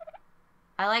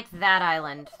 I like that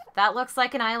island. That looks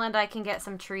like an island I can get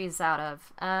some trees out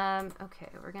of. Okay,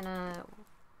 we're gonna...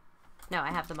 No, I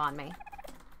have them on me.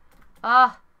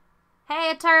 Oh!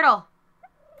 Hey, a turtle!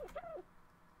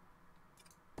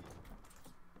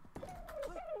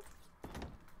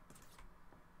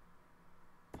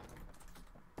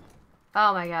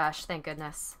 Oh my gosh, thank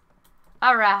goodness.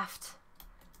 A raft.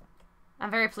 I'm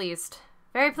very pleased.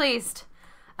 Very pleased.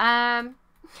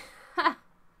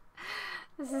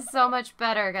 This is so much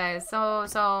better, guys.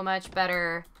 So much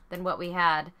better than what we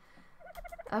had.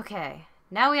 Okay.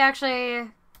 Now we actually...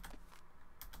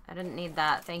 I didn't need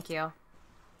that. Thank you.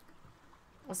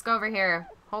 Let's go over here.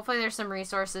 Hopefully there's some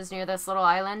resources near this little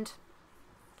island.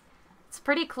 It's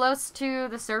pretty close to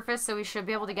the surface, so we should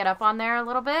be able to get up on there a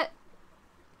little bit.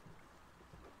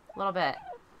 A little bit.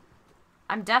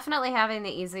 I'm definitely having the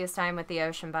easiest time with the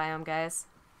ocean biome, guys.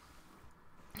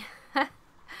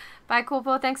 Bye,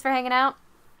 Coolpo. Thanks for hanging out.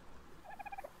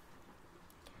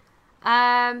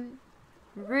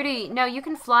 Rudy, no, you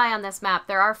can fly on this map.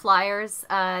 There are flyers.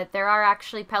 There are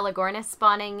actually Pelagornis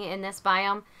spawning in this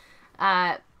biome.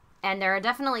 And there are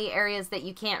definitely areas that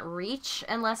you can't reach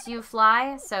unless you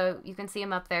fly. So you can see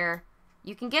them up there.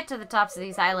 You can get to the tops of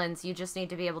these islands. You just need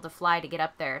to be able to fly to get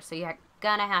up there. So you're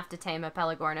gonna have to tame a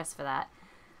Pelagornis for that.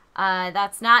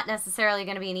 That's not necessarily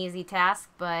gonna be an easy task,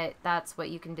 but that's what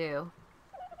you can do.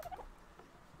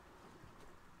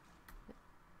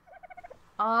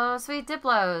 Oh, sweet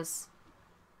Diplos.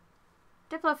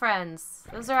 Diplo friends.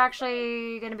 Those are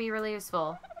actually going to be really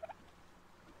useful.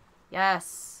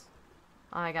 Yes.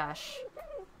 Oh my gosh.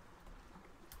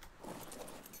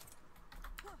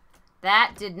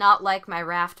 That did not like my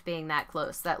raft being that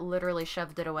close. That literally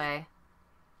shoved it away.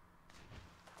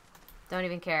 Don't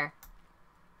even care.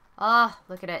 Oh,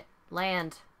 look at it.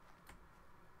 Land.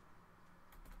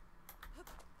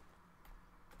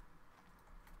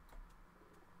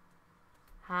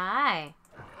 Hi.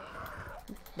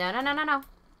 No, no, no, no, no.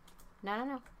 No, no,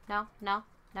 no. No, no,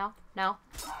 no, no.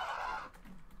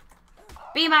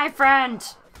 Be my friend!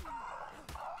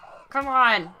 Come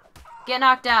on. Get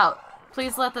knocked out.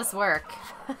 Please let this work.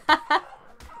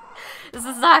 This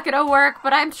is not gonna work,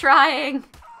 but I'm trying.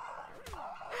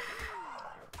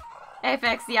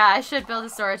 Apex, yeah, I should build a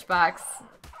storage box.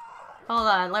 Hold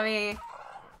on, let me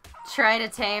try to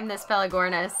tame this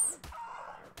Pelagornis.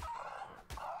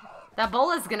 That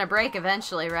bowl is gonna break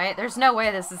eventually, right? There's no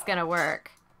way this is gonna work.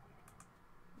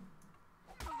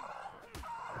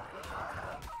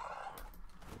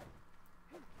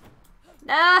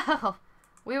 No!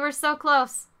 We were so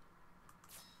close.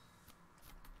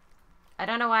 I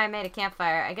don't know why I made a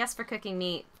campfire. I guess for cooking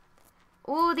meat.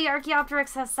 Ooh, the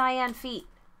Archaeopteryx has cyan feet.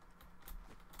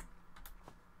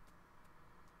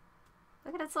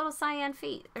 Look at its little cyan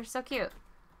feet. They're so cute.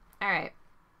 Alright.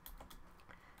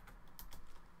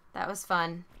 That was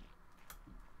fun.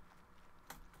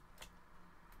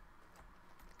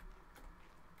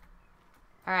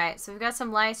 Alright, so we've got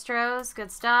some Lystros.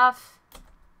 Good stuff.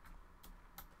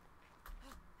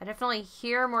 I definitely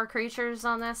hear more creatures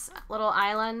on this little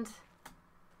island.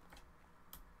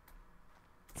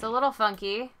 It's a little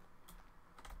funky.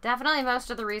 Definitely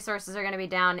most of the resources are going to be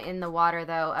down in the water,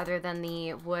 though, other than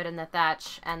the wood and the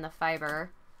thatch and the fiber.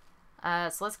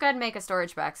 So let's go ahead and make a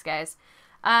storage box, guys.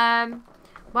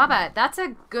 Waba, that's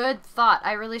a good thought.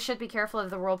 I really should be careful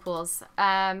of the whirlpools.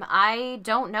 I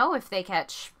don't know if they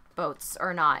catch boats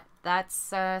or not. That's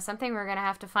something we're going to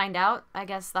have to find out, I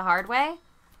guess, the hard way.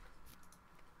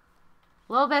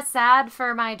 A little bit sad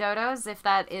for my dodos if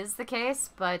that is the case,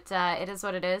 but it is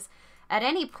what it is. At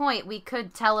any point, we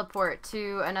could teleport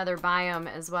to another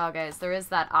biome as well, guys. There is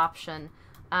that option.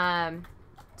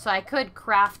 So I could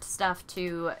craft stuff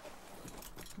to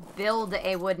build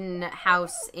a wooden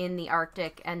house in the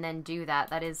Arctic and then do that.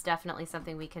 That is definitely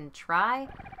something we can try.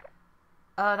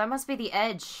 Oh, that must be the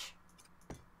edge.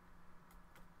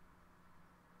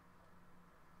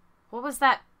 What was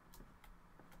that?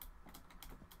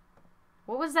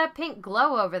 What was that pink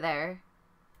glow over there?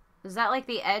 Was that like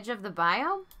the edge of the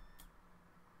biome?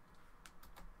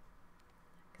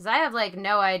 Because I have like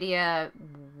no idea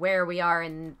where we are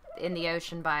in the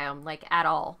ocean biome, like at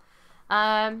all.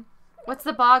 What's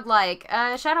the bog like?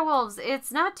 Shadow Wolves,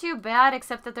 it's not too bad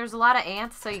except that there's a lot of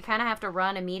ants, so you kind of have to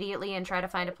run immediately and try to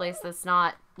find a place that's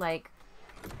not like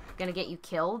gonna get you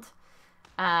killed.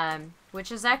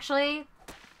 Which is actually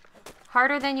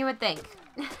harder than you would think.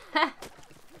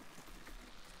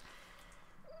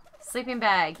 Sleeping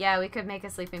bag. Yeah, we could make a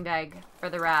sleeping bag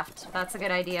for the raft. That's a good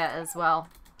idea as well.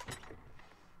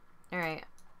 Alright.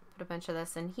 Put a bunch of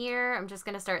this in here. I'm just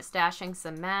going to start stashing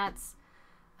some mats.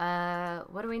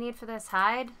 What do we need for this?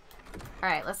 Hide?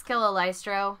 Alright, let's kill a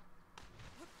Lystro.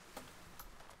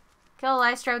 Kill a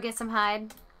Lystro, get some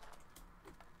hide.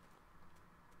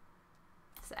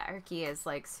 This ARK is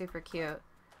like super cute.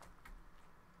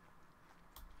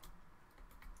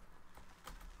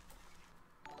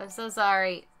 I'm so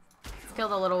sorry. Let's kill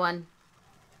the little one.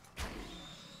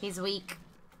 He's weak.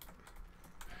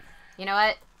 You know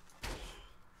what?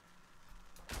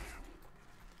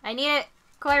 I need it.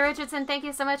 Coy Richardson, thank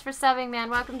you so much for subbing,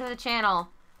 man. Welcome to the channel.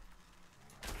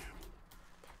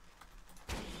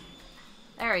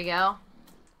 There we go.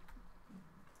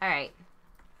 Alright.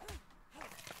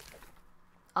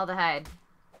 All the hide.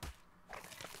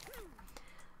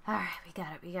 Alright, we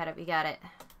got it, we got it, we got it.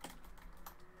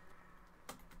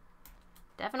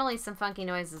 Definitely some funky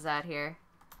noises out here.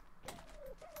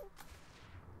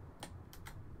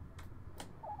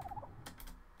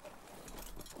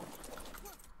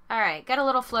 Alright, got a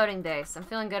little floating base. I'm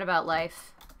feeling good about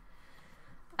life.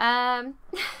 Aberration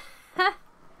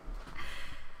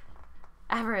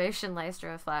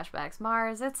Lystro flashbacks.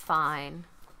 Mars, it's fine.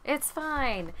 It's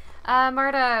fine.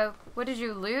 Marta, what did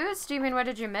you lose? Do you mean what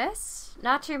did you miss?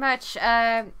 Not too much.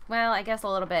 Well, I guess a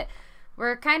little bit.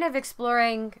 We're kind of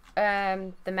exploring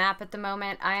the map at the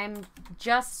moment. I'm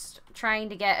just trying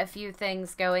to get a few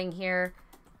things going here.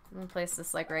 I'm going to place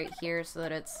this like right here so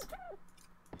that it's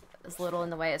as little in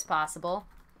the way as possible.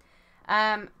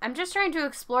 I'm just trying to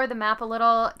explore the map a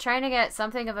little, trying to get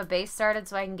something of a base started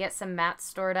so I can get some mats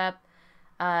stored up.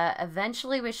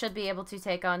 Eventually we should be able to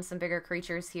take on some bigger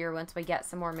creatures here once we get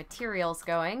some more materials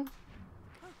going.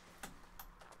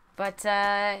 But,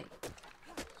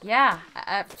 yeah,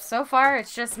 so far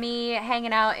it's just me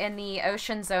hanging out in the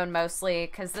ocean zone mostly,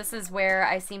 because this is where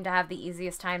I seem to have the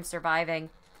easiest time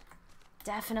surviving.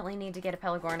 Definitely need to get a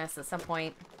Pelagornis at some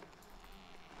point.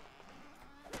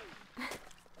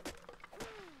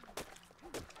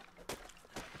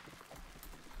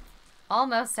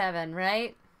 Almost heaven,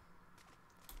 right?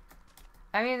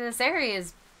 I mean, this area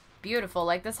is beautiful.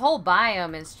 Like, this whole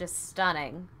biome is just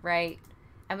stunning, right?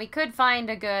 And we could find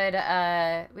a good,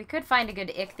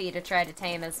 ichthy to try to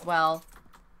tame as well.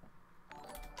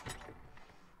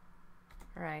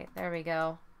 Alright, there we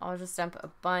go. I'll just dump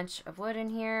a bunch of wood in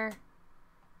here.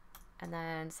 And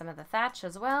then some of the thatch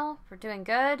as well. We're doing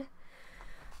good.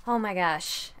 Oh my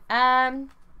gosh.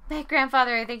 Hey,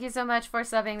 Grandfather, thank you so much for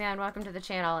subbing, man. Welcome to the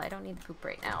channel. I don't need to poop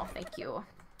right now. Thank you.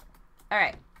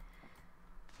 Alright.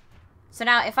 So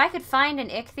now, if I could find an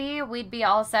ichthy, we'd be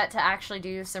all set to actually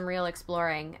do some real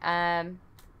exploring. Hi,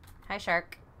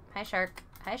 shark. Hi, shark.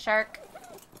 Hi, shark.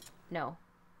 No.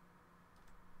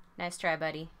 Nice try,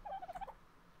 buddy.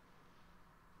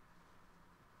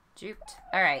 Juked.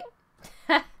 Alright.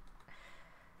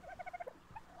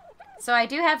 So I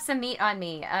do have some meat on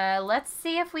me. Let's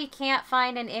see if we can't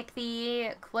find an ichthy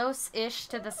close-ish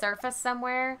to the surface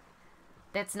somewhere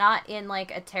that's not in,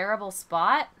 like, a terrible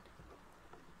spot.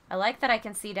 I like that I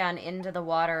can see down into the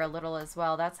water a little as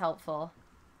well. That's helpful.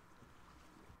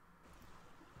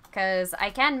 Because I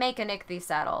can make an ichthy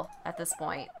saddle at this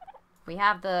point. We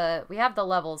have the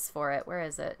levels for it. Where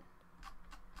is it?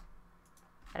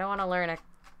 I don't want to learn a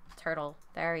turtle.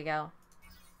 There we go.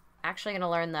 Actually gonna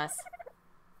learn this.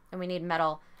 And we need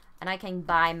metal. And I can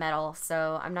buy metal,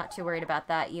 so I'm not too worried about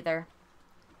that either.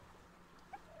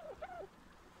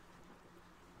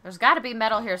 There's gotta be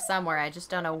metal here somewhere, I just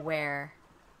don't know where.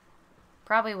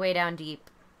 Probably way down deep.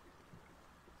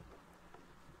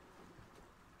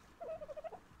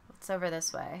 What's over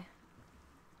this way?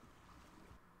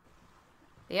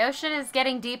 The ocean is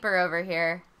getting deeper over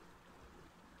here.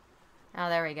 Oh,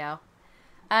 there we go.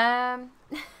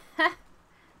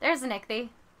 There's an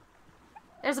ichthy.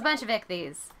 There's a bunch of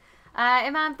ichthyes.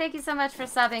 Imam, thank you so much for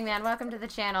subbing, man. Welcome to the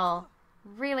channel.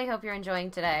 Really hope you're enjoying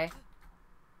today.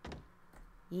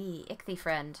 Yee, ichthy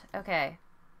friend. Okay.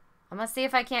 I'm gonna see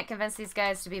if I can't convince these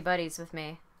guys to be buddies with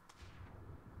me.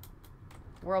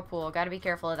 Whirlpool. Gotta be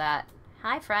careful of that.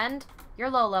 Hi, friend. You're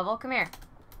low level. Come here.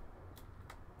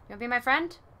 You wanna be my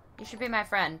friend? You should be my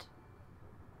friend.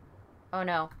 Oh,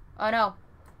 no. Oh, no.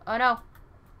 Oh, no.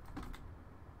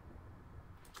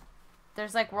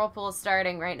 There's, like, whirlpools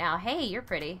starting right now. Hey, you're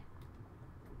pretty.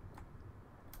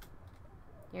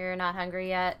 You're not hungry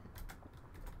yet?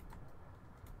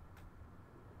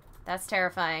 That's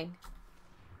terrifying.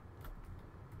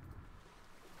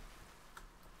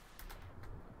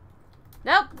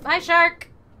 Nope, hi shark.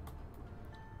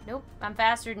 Nope, I'm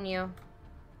faster than you.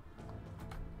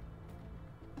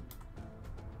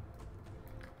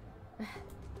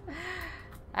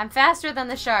 I'm faster than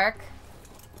the shark,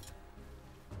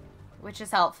 which is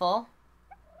helpful.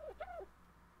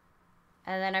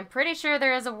 And then I'm pretty sure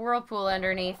there is a whirlpool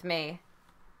underneath me.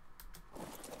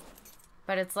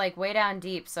 But it's like way down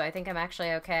deep, so I think I'm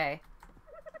actually okay.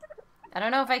 I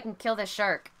don't know if I can kill this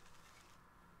shark.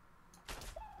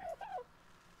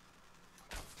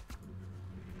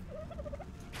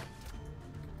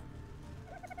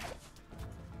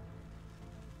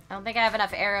 I don't think I have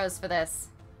enough arrows for this.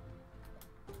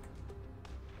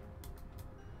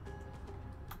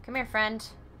 Come here, friend.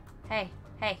 Hey,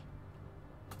 hey.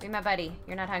 Be my buddy.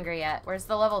 You're not hungry yet. Where's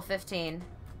the level 15?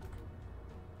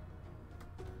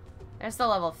 There's the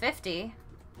level 50.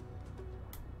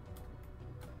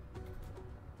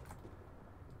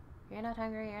 You're not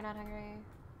hungry, you're not hungry.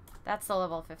 That's the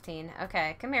level 15.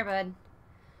 Okay, come here, bud.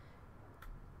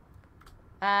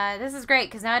 This is great,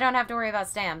 because now I don't have to worry about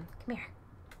Stam. Come here.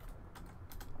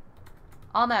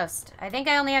 Almost. I think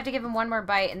I only have to give him one more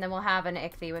bite, and then we'll have an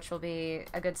ichthy, which will be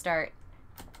a good start.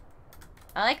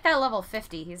 I like that level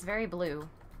 50. He's very blue.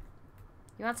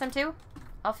 You want some too?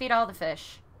 I'll feed all the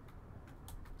fish.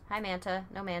 Hi, Manta.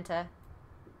 No Manta.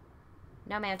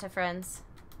 No Manta friends.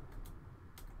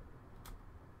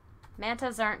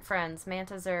 Mantas aren't friends.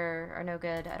 Mantas are no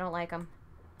good. I don't like them.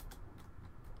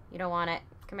 You don't want it.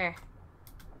 Come here.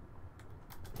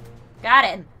 Got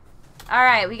him!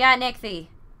 Alright, we got an ichthy.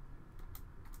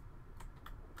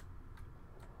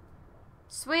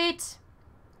 Sweet!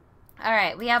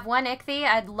 Alright, we have one ichthy.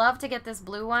 I'd love to get this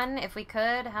blue one if we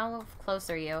could. How close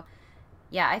are you?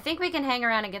 Yeah, I think we can hang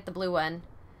around and get the blue one.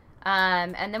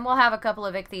 And then we'll have a couple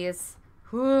of ichthyes.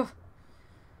 Whew.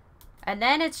 And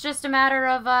then it's just a matter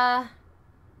of,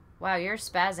 wow, you're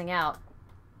spazzing out.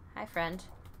 Hi, friend.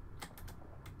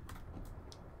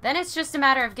 Then it's just a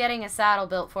matter of getting a saddle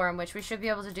built for him, which we should be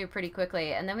able to do pretty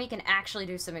quickly. And then we can actually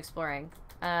do some exploring,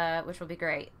 which will be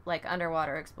great. Like,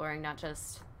 underwater exploring, not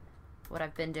just what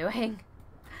I've been doing.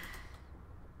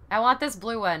 I want this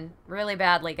blue one really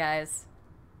badly, guys.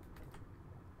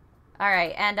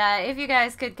 Alright, and if you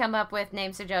guys could come up with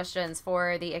name suggestions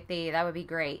for the ichthy, that would be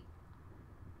great.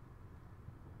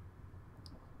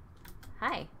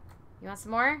 Hi. You want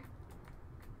some more?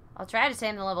 I'll try to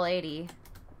tame the level 80.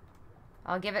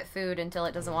 I'll give it food until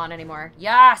it doesn't want anymore.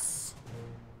 Yes!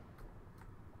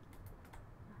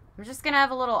 I'm just gonna have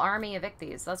a little army of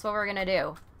ichthyes. That's what we're gonna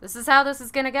do. This is how this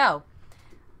is gonna go.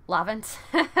 Lavant.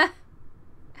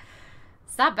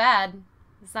 It's not bad.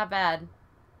 It's not bad.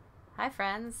 Hi,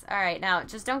 friends. Alright, now,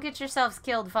 just don't get yourselves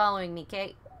killed following me,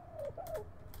 Kate.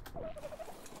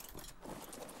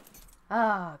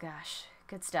 Oh, gosh.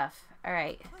 Good stuff.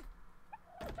 Alright.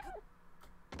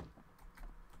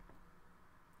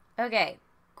 Okay,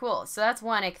 cool. So that's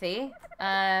one ichthy.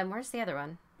 Where's the other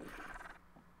one?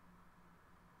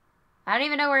 I don't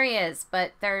even know where he is,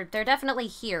 but they're definitely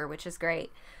here, which is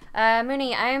great.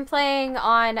 Mooney, I am playing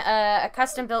on a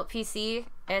custom-built PC.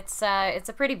 It's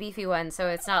a pretty beefy one, so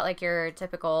it's not like your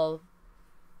typical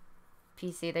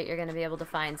PC that you're going to be able to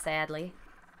find, sadly.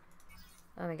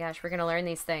 Oh my gosh, we're going to learn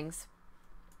these things.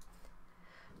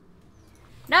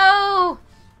 No!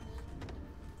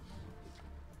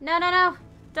 No, no, no.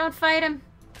 Don't fight him.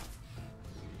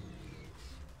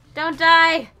 Don't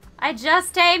die. I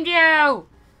just tamed you.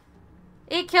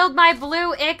 He killed my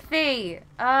blue ichthy.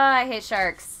 I hate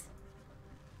sharks.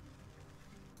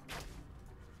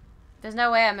 There's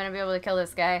no way I'm gonna be able to kill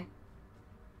this guy.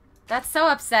 That's so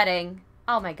upsetting.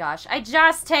 Oh my gosh. I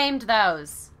just tamed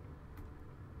those.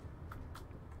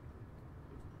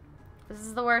 This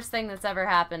is the worst thing that's ever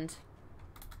happened.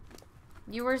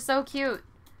 You were so cute.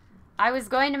 I was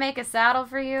going to make a saddle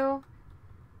for you.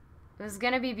 It was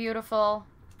gonna be beautiful.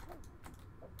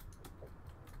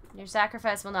 Your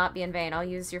sacrifice will not be in vain. I'll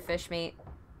use your fish meat.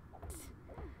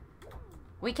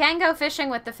 We can go fishing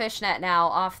with the fishnet now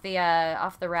off the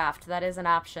raft. That is an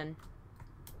option.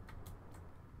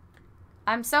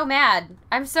 I'm so mad.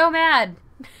 I'm so mad.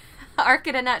 ARK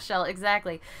in a nutshell,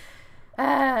 exactly.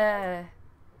 I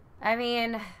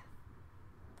mean,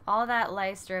 all that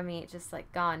Lystra meat just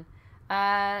like gone.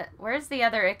 Where's the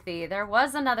other ichthy? There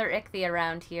was another ichthy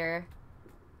around here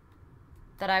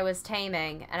that I was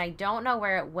taming, and I don't know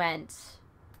where it went.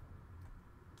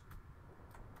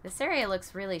 This area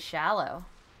looks really shallow.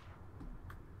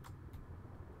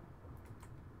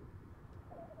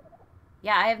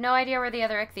 Yeah, I have no idea where the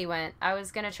other ichthy went. I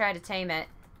was gonna try to tame it,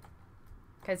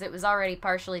 because it was already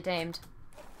partially tamed.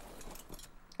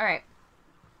 Alright.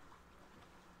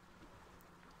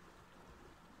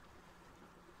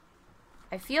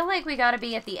 I feel like we gotta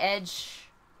be at the edge.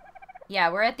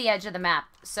 Yeah, we're at the edge of the map,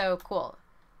 so cool.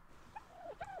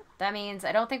 That means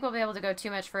I don't think we'll be able to go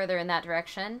too much further in that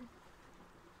direction.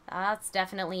 That's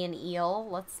definitely an eel.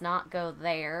 Let's not go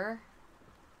there.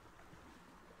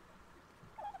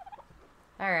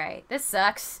 Alright, this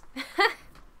sucks.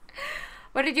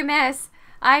 What did you miss?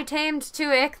 I tamed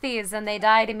 2 ichthyes and they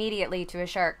died immediately to a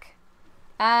shark.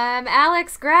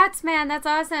 Alex, grats, man, that's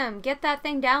awesome. Get that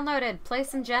thing downloaded. Play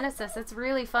some Genesis. It's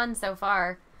really fun so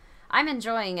far. I'm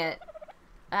enjoying it.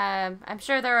 I'm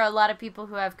sure there are a lot of people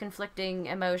who have conflicting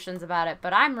emotions about it,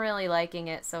 but I'm really liking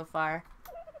it so far.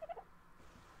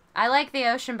 I like the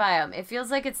ocean biome. It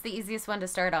feels like it's the easiest one to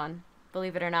start on,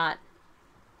 believe it or not.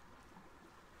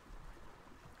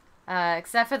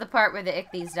 Except for the part where the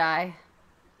ichthyes die.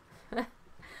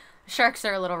 Sharks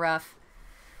are a little rough.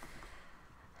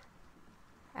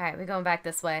 Alright, we're going back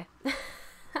this way.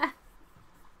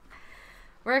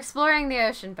 We're exploring the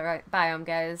ocean biome,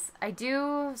 guys. I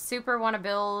do super want to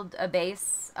build a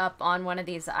base up on one of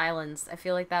these islands. I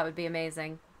feel like that would be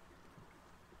amazing.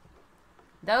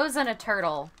 Those and a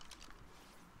turtle.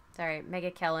 Sorry, Mega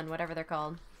Kellen, whatever they're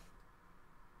called.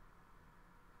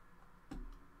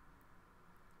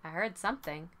 I heard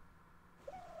something.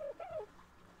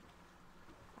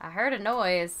 I heard a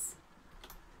noise.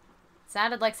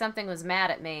 Sounded like something was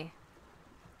mad at me.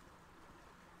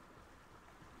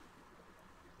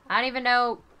 I don't even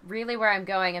know really where I'm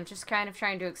going. I'm just kind of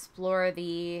trying to explore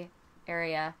the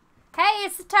area. Hey,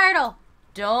 it's a turtle!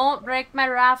 Don't break my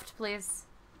raft, please.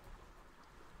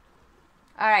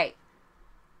 Alright.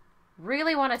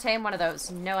 Really want to tame one of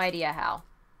those. No idea how.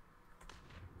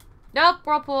 Nope,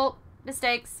 whirlpool.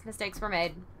 Mistakes. Mistakes were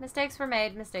made. Mistakes were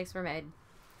made. Mistakes were made.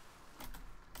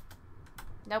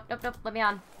 Nope, nope, nope. Let me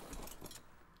on.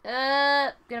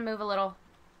 Gonna move a little.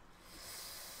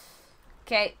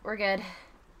 Okay, we're good.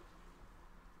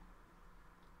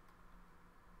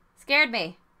 Scared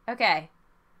me. Okay.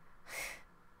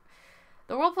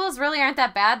 The whirlpools really aren't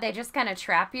that bad. They just kind of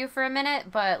trap you for a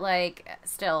minute, but, like,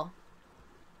 still.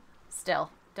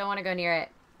 Still. Don't want to go near it.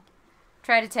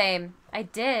 Try to tame. I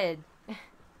did.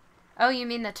 Oh, you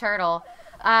mean the turtle.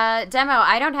 Demo,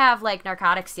 I don't have, like,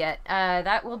 narcotics yet.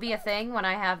 That will be a thing when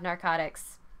I have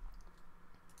narcotics.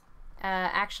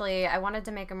 Actually, I wanted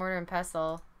to make a mortar and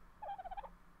pestle,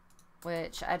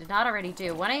 which I did not already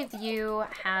do. One of you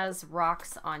has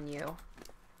rocks on you.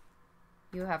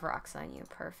 You have rocks on you.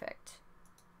 Perfect.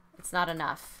 It's not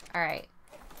enough. Alright.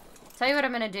 Tell you what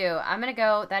I'm going to do. I'm going to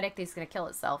go... That ichthy's going to kill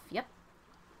itself. Yep.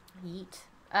 Yeet.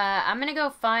 I'm going to go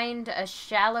find a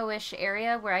shallowish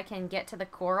area where I can get to the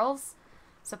corals.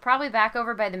 So probably back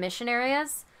over by the mission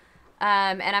areas.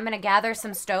 And I'm going to gather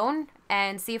some stone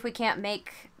and see if we can't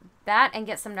make that and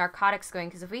get some narcotics going.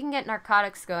 Because if we can get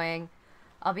narcotics going,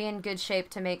 I'll be in good shape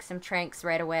to make some tranks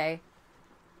right away.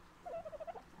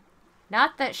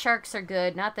 Not that sharks are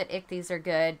good, not that ichthyes are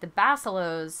good. The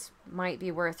basilos might be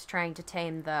worth trying to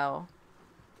tame, though.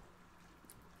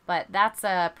 But that's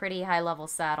a pretty high-level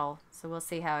saddle, so we'll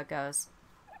see how it goes.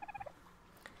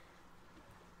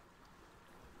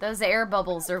 Those air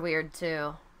bubbles are weird,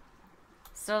 too.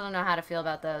 Still don't know how to feel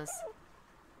about those.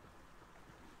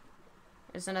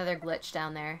 There's another glitch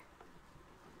down there.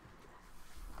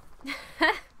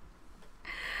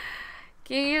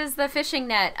 Can you use the fishing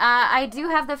net? I do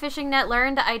have the fishing net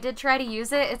learned. I did try to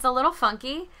use it. It's a little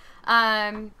funky.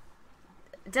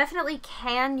 definitely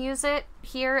can use it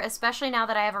here, especially now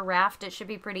that I have a raft. It should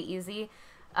be pretty easy.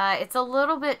 It's a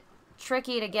little bit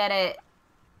tricky to get it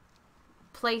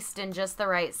placed in just the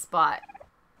right spot.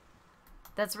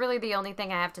 That's really the only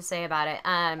thing I have to say about it.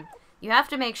 You have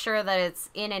to make sure that it's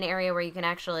in an area where you can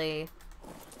actually...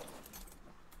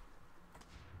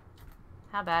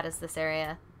 How bad is this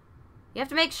area? You have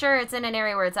to make sure it's in an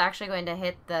area where it's actually going to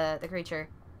hit the creature.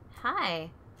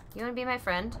 Hi. You want to be my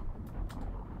friend?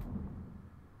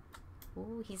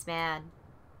 Ooh, he's mad.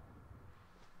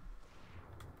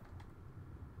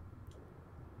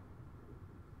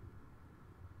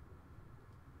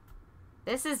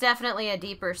 This is definitely a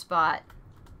deeper spot,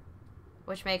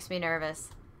 which makes me nervous.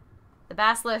 The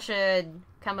Basilo should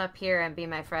come up here and be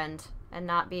my friend and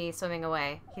not be swimming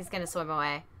away. He's gonna swim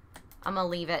away. I'm gonna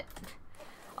leave it.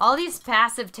 All these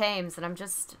passive tames, and I'm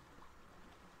just...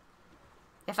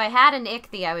 If I had an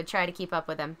Ichthy, I would try to keep up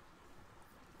with him.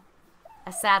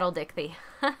 A saddled Ichthy.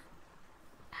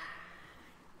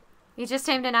 You just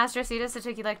tamed an Astrocetus. It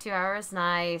took you like 2 hours.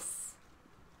 Nice.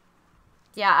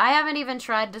 Yeah, I haven't even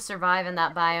tried to survive in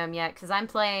that biome yet, because I'm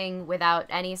playing without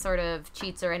any sort of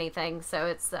cheats or anything, so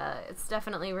it's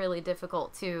definitely really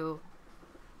difficult to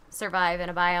survive in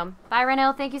a biome. Bye,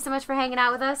 Renel. Thank you so much for hanging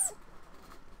out with us.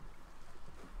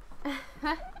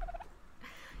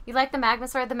 You like the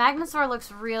Magmasaur? The Magmasaur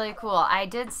looks really cool. I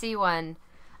did see one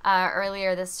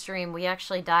earlier this stream. We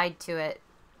actually died to it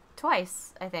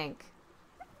twice, I think.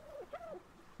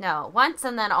 No, once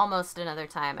and then almost another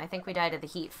time. I think we died of the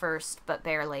heat first, but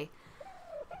barely.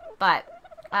 But,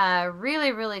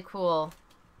 really, really cool.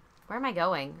 Where am I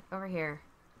going? Over here.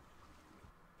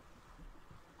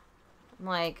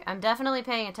 I'm definitely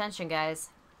paying attention, guys.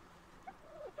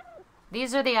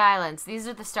 These are the islands. These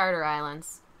are the starter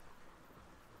islands.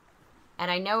 And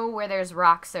I know where there's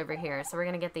rocks over here, so we're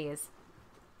gonna get these.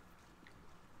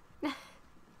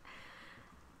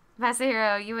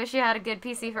 Masahiro, you wish you had a good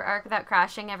PC for ARK without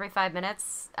crashing every 5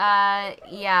 minutes?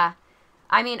 Yeah.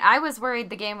 I mean, I was worried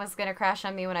the game was gonna crash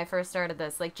on me when I first started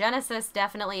this. Like, Genesis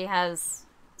definitely has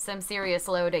some serious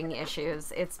loading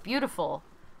issues. It's beautiful.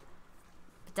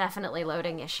 But definitely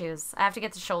loading issues. I have to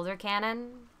get the shoulder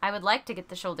cannon. I would like to get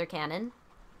the shoulder cannon.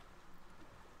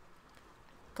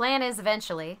 Plan is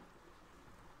eventually.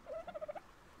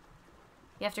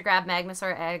 You have to grab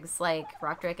Magmasaur eggs like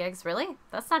Rock Drake eggs. Really?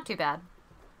 That's not too bad.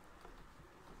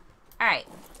 Alright.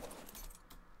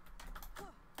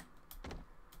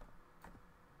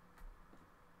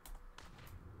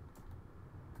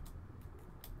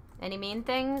 Any mean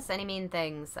things? Any mean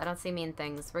things? I don't see mean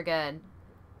things. We're good.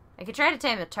 I could try to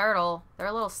tame a turtle. They're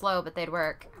a little slow, but they'd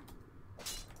work.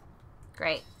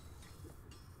 Great.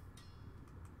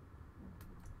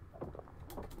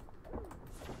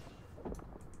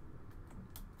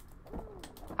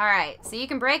 Alright, so you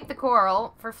can break the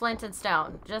coral for flint and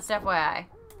stone. Just FYI.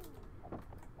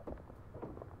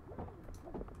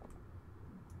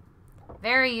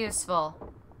 Very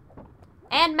useful.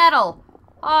 And metal!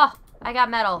 Oh, I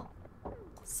got metal.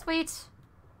 Sweet.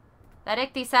 That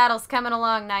Ichthy saddle's coming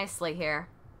along nicely here.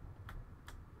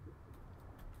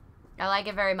 I like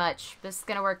it very much. This is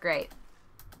gonna work great.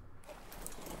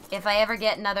 If I ever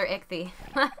get another Ichthy.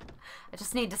 I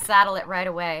just need to saddle it right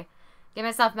away. Give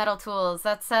myself metal tools.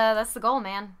 That's the goal,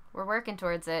 man. We're working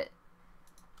towards it.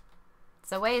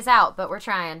 It's a ways out, but we're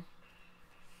trying.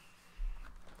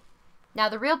 Now,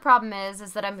 the real problem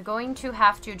is that I'm going to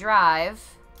have to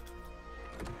drive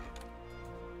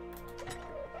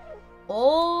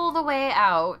all the way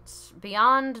out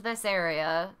beyond this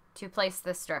area to place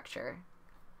this structure.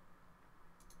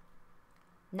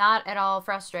 Not at all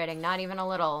frustrating. Not even a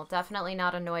little. Definitely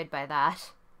not annoyed by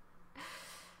that.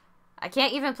 I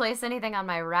can't even place anything on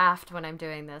my raft when I'm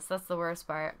doing this. That's the worst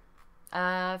part.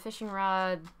 Fishing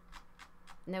rod.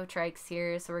 No trikes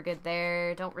here, so we're good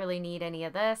there. Don't really need any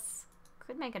of this.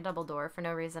 Could make a double door for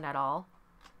no reason at all.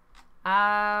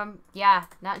 Yeah,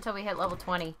 not until we hit level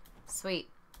 20. Sweet.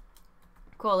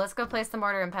 Cool, let's go place the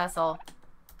mortar and pestle.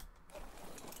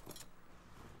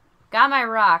 Got my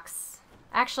rocks.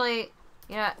 Actually,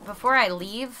 you know, before I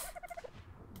leave...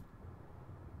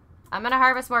 I'm gonna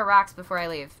harvest more rocks before I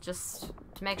leave, just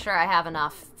to make sure I have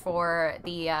enough for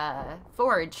the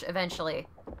forge eventually.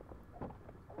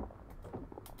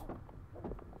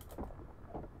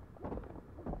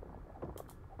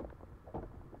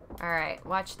 Alright,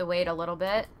 watch the weight a little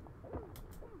bit.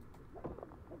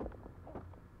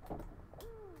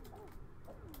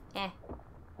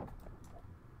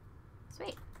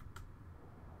 Sweet.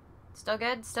 Still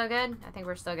good? Still good? I think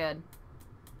we're still good.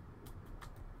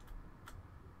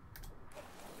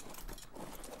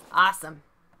 Awesome.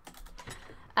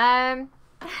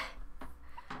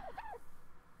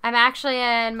 I'm actually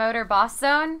in Motor Boss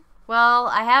Zone. Well,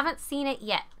 I haven't seen it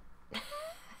yet.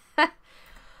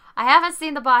 I haven't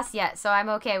seen the boss yet, so I'm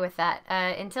okay with that.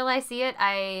 Until I see it,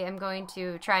 I am going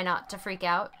to try not to freak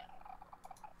out.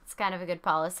 It's kind of a good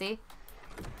policy.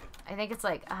 I think it's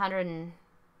like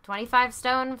 125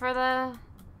 stone for the...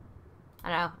 I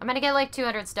don't know. I'm gonna get like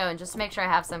 200 stone just to make sure I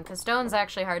have some, because stone's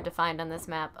actually hard to find on this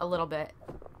map a little bit.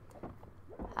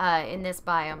 In this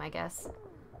biome, I guess.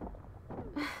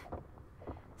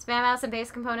 Spam out some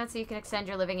base components so you can extend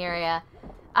your living area.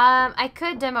 I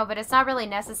could demo, but it's not really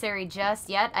necessary just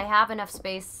yet. I have enough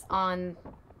space on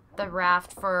the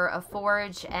raft for a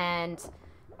forge and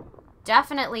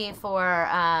definitely for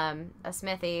a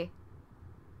smithy.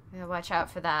 I'm gonna watch out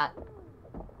for that.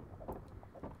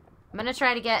 I'm gonna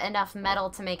try to get enough metal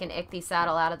to make an ichthy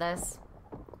saddle out of this.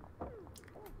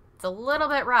 It's a little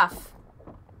bit rough.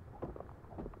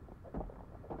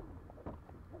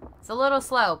 It's a little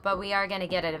slow, but we are gonna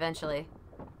get it eventually.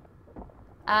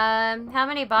 How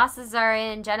many bosses are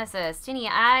in Genesis? Tini,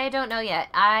 I don't know yet.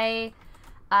 I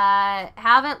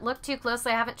haven't looked too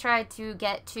closely. I haven't tried to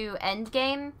get to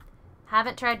endgame.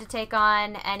 Haven't tried to take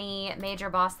on any major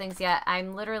boss things yet.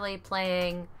 I'm literally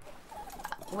playing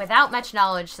without much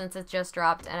knowledge since it just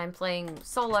dropped, and I'm playing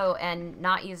solo and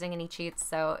not using any cheats,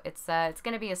 so it's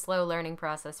gonna be a slow learning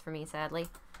process for me, sadly.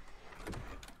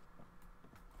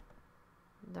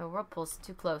 The whirlpool's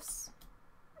too close.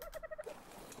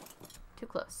 Too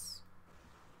close.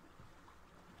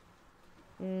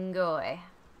 Ngoy.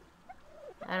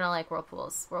 I don't like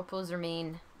whirlpools. Whirlpools are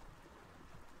mean.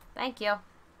 Thank you.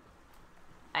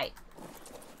 Aight.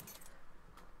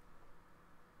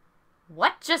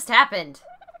 What just happened?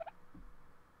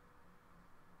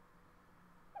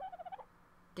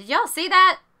 Did y'all see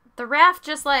that? The raft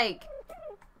just, like,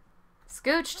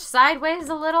 scooched sideways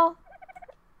a little.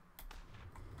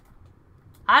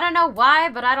 I don't know why,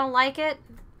 but I don't like it.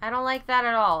 I don't like that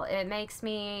at all. It makes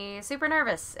me super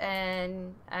nervous,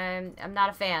 and I'm not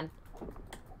a fan.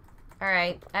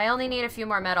 Alright, I only need a few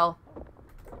more metal.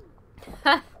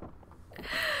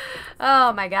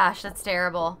 Oh my gosh, that's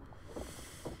terrible.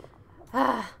 Do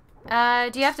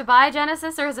you have to buy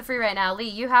Genesis, or is it free right now? Lee,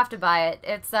 you have to buy it.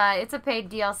 It's a paid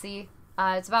DLC.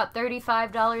 It's about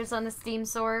 $35 on the Steam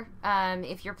store,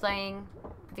 if you're playing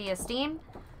via Steam.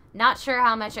 Not sure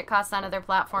how much it costs on other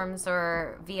platforms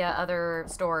or via other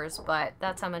stores, but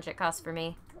that's how much it costs for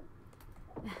me.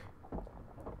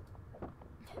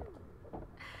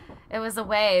 It was a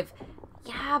wave.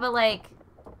 Yeah, but like,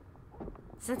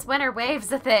 since when are waves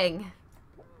a thing?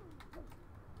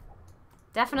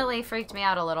 Definitely freaked me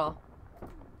out a little.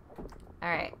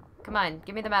 Alright, come on,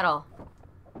 give me the metal.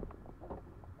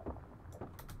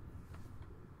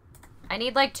 I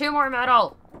need like 2 more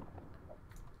metal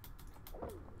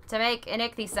to make an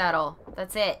ichthy saddle.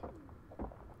 That's it.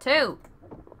 2.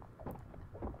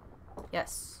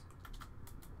 Yes.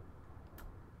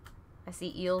 I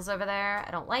see eels over there.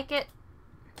 I don't like it.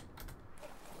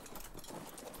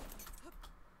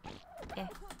 Eh.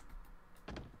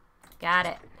 Got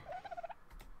it.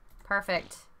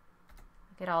 Perfect.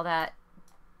 Look at all that.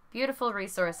 Beautiful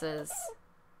resources.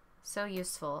 So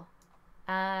useful.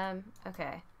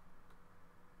 Okay.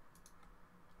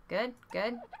 Good,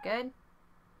 good, good.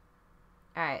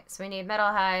 Alright, so we need metal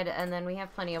hide, and then we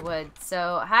have plenty of wood.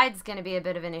 So hide's gonna be a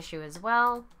bit of an issue as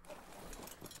well.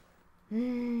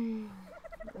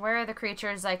 Where are the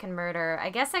creatures I can murder? I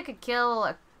guess I could kill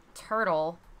a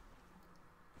turtle.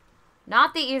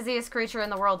 Not the easiest creature in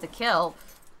the world to kill.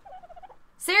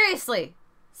 Seriously!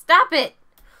 Stop it!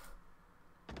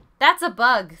 That's a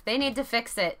bug. They need to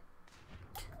fix it.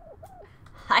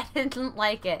 I didn't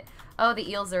like it. Oh,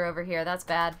 the eels are over here. That's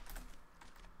bad.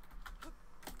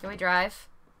 Can we drive?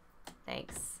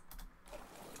 Thanks.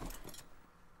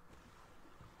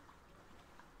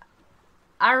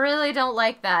 I really don't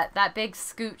like that. That big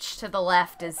scooch to the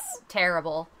left is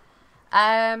terrible.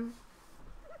 Masahiro,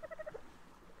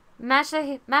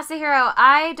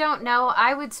 I don't know.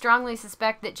 I would strongly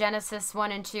suspect that Genesis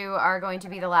 1 and 2 are going to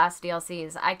be the last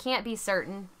DLCs. I can't be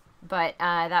certain, but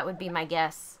that would be my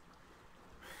guess.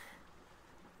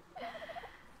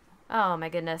 Oh my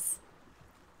goodness.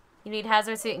 You need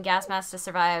hazard suit and gas mask to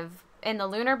survive. In the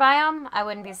lunar biome, I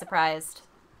wouldn't be surprised.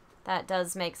 That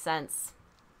does make sense.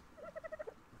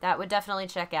 That would definitely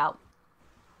check out.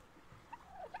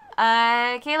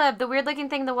 Caleb, the weird looking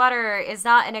thing in the water is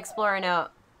not an explorer note.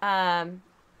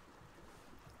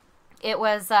 It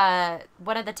was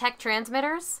one of the tech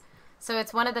transmitters. So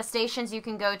it's one of the stations you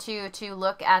can go to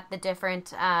look at the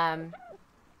different,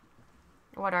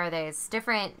 what are these?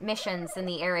 Different missions in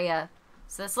the area.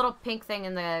 So this little pink thing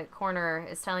in the corner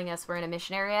is telling us we're in a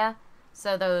mission area.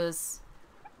 So those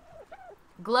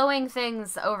glowing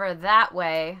things over that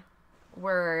way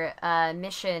were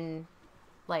mission,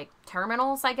 like,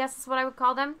 terminals, I guess is what I would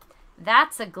call them.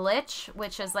 That's a glitch,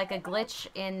 which is like a glitch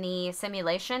in the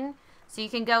simulation. So you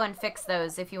can go and fix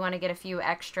those if you want to get a few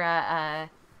extra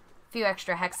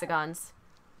hexagons.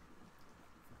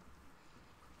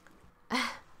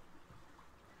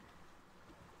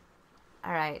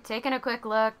 Alright, taking a quick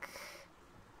look.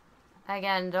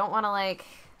 Again, don't want to, like,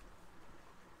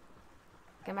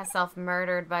 get myself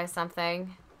murdered by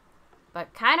something.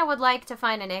 But kind of would like to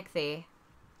find an ichthy.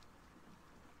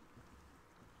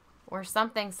 Or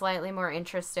something slightly more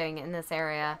interesting in this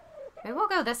area. Maybe we'll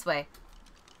go this way.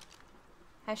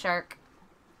 Hi, shark.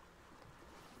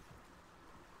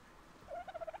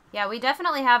 Yeah, we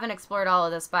definitely haven't explored all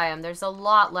of this biome. There's a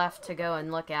lot left to go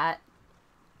and look at.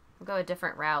 We'll go a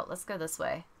different route. Let's go this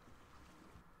way.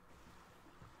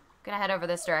 Gonna head over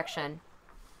this direction.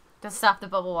 Don't stop, the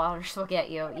bubble waters will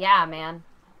get you. Yeah, man.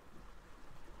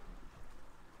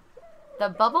 The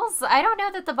bubbles? I don't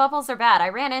know that the bubbles are bad. I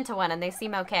ran into one and they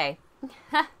seem okay.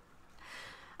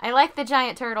 I like the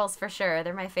giant turtles for sure.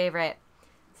 They're my favorite.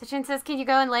 Sachin says, can you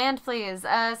go and land, please?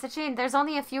 Sachin, there's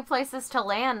only a few places to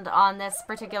land on this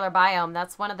particular biome.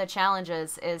 That's one of the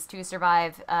challenges, is to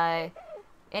survive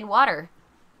in water.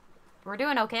 We're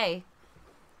doing okay.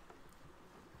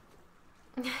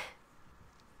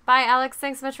 Bye, Alex.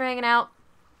 Thanks so much for hanging out.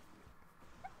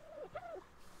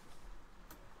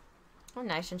 Oh,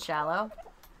 nice and shallow.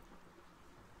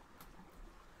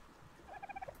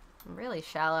 Really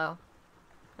shallow.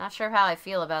 Not sure how I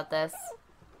feel about this.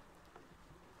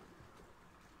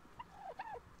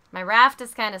 My raft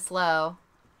is kind of slow.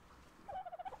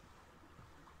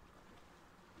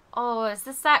 Oh, is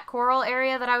this that coral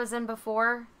area that I was in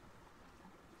before?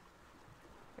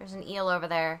 There's an eel over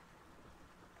there.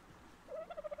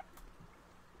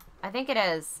 I think it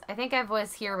is. I think I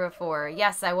was here before.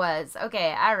 Yes, I was.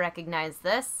 Okay, I recognize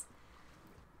this.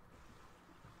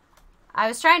 I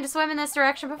was trying to swim in this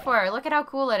direction before. Look at how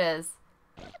cool it is.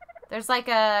 There's like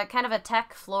a kind of a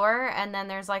tech floor, and then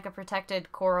there's like a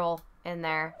protected coral in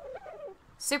there.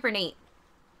 Super neat.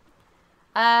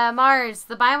 Mars,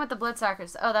 the biome with the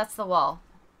bloodsuckers. Oh, that's the wall.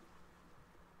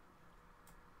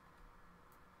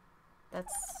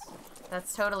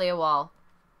 That's totally a wall.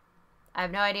 I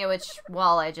have no idea which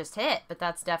wall I just hit, but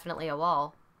that's definitely a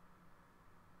wall.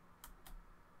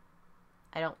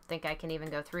 I don't think I can even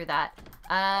go through that.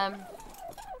 I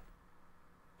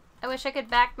wish I could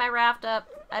back my raft up.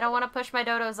 I don't want to push my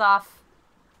dodos off.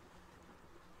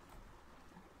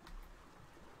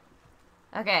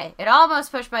 Okay, it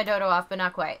almost pushed my dodo off, but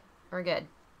not quite. We're good.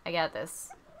 I got this.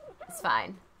 It's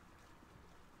fine.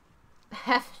 I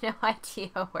have no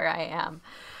idea where I am.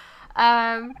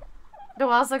 The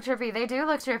walls look trippy. They do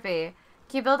look trippy.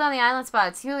 Can you build on the island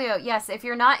spots? Julio, yes, if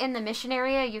you're not in the mission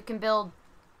area, you can build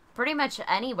pretty much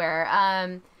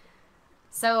anywhere.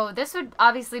 So this would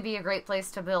obviously be a great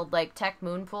place to build, like, tech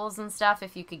moon pools and stuff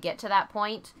if you could get to that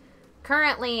point.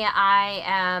 Currently, I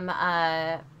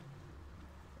am,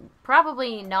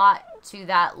 probably not to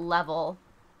that level.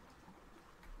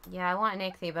 Yeah, I want an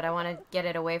ichthy, but I want to get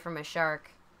it away from a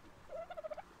shark.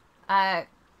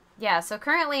 Yeah, so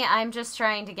currently I'm just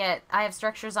trying to get... I have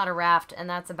structures on a raft, and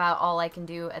that's about all I can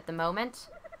do at the moment.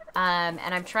 And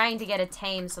I'm trying to get a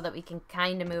tame so that we can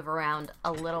kind of move around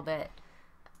a little bit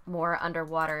more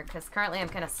underwater, because currently I'm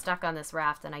kind of stuck on this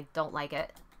raft, and I don't like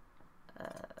it.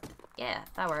 Yeah,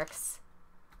 that works.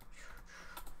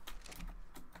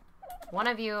 One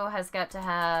of you has got to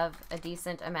have a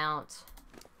decent amount,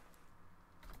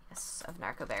 yes, of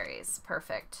narco berries.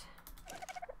 Perfect.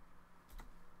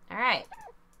 Alright.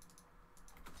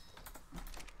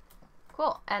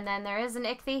 Cool. And then there is an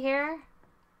ichthy here.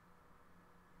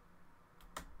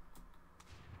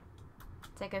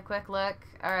 Take a quick look.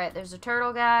 Alright, there's a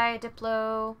turtle guy,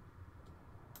 Diplo.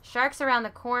 Shark's around the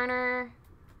corner.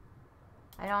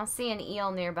 I don't see an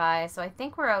eel nearby, so I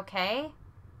think we're okay.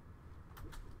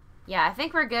 Yeah, I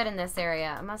think we're good in this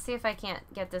area. I'm gonna see if I can't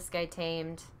get this guy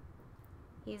tamed.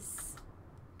 He's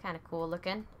kind of cool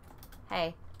looking.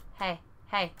 Hey, hey,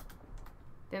 hey.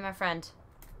 Be my friend.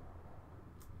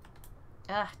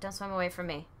 Ugh, don't swim away from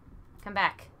me. Come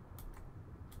back.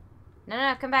 No, no,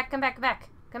 no, come back, come back, come back.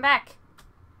 Come back.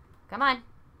 Come on.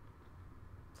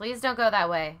 Please don't go that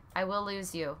way. I will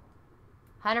lose you.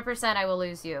 100% I will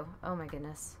lose you. Oh my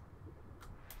goodness.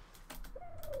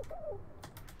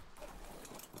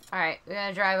 Alright, we're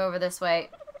gonna drive over this way.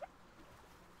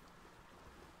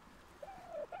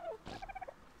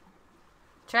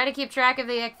 Try to keep track of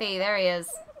the ichthy. There he is.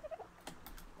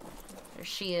 Or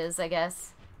she is, I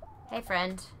guess. Hey,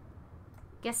 friend.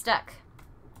 Get stuck.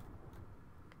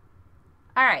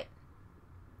 Alright.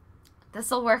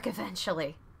 This'll work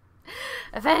eventually.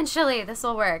 Eventually,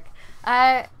 this'll work.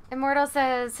 Immortal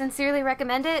says, sincerely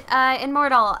recommend it.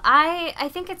 Immortal, I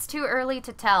think it's too early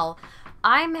to tell.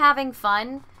 I'm having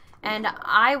fun, and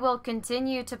I will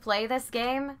continue to play this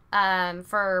game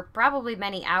for probably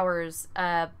many hours,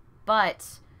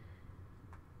 but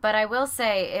I will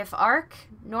say, if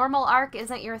normal ARK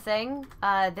isn't your thing,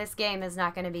 this game is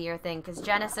not going to be your thing, because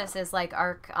Genesis is like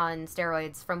ARK on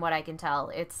steroids, from what I can tell.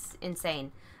 It's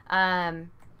insane.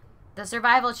 The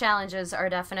survival challenges are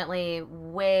definitely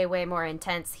way, way more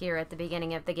intense here at the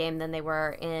beginning of the game than they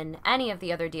were in any of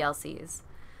the other DLCs.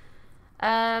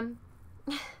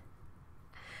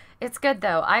 It's good,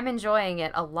 though. I'm enjoying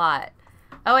it a lot.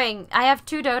 Oh, wait, I have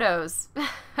 2 dodos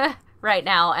right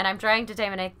now, and I'm trying to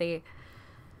tame an ichthy.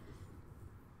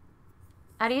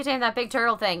 How do you tame that big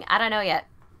turtle thing? I don't know yet.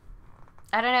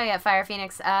 I don't know yet, Fire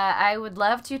Phoenix. I would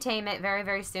love to tame it very,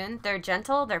 very soon. They're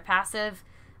gentle, they're passive,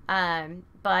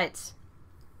 but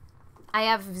I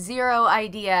have zero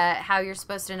idea how you're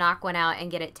supposed to knock one out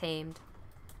and get it tamed.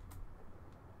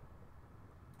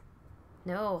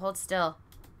 No, hold still.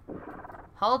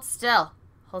 Hold still.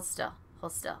 Hold still.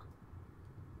 Hold still.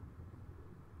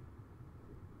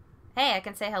 Hey, I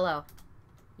can say hello.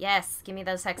 Yes, give me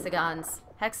those hexagons.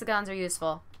 Hexagons are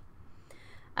useful.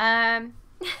 Max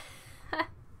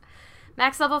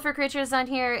level for creatures on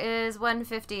here is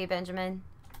 150, Benjamin.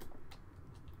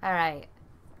 Alright.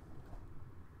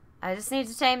 I just need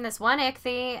to tame this one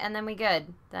ichthy, and then we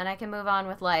good. Then I can move on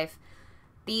with life.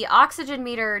 The oxygen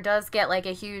meter does get, like,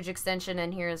 a huge extension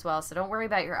in here as well, so don't worry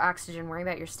about your oxygen, worry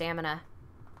about your stamina.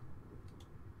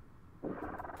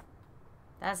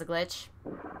 That's a glitch.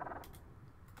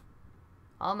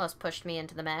 Almost pushed me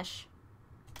into the mesh.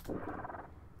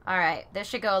 Alright, this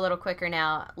should go a little quicker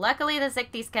now. Luckily, the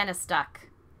ichthy's kind of stuck.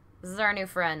 This is our new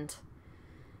friend.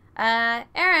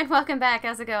 Aaron, welcome back.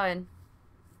 How's it going?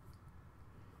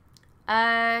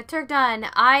 Turkdon,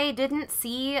 I didn't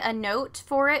see a note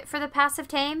for it for the passive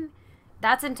tame.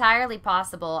 That's entirely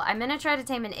possible. I'm gonna try to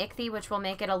tame an ichthy, which will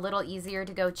make it a little easier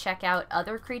to go check out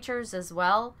other creatures as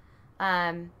well.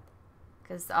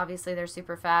 Because obviously they're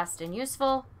super fast and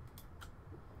useful.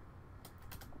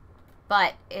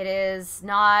 But it is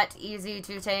not easy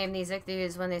to tame these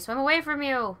ichthys when they swim away from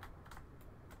you.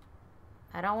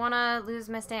 I don't want to lose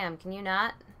my stam. Can you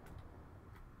not?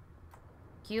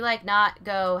 Can you, like, not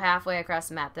go halfway across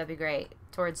the map? That'd be great.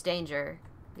 Towards danger.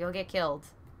 You'll get killed.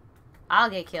 I'll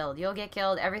get killed. You'll get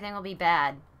killed. Everything will be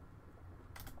bad.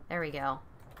 There we go.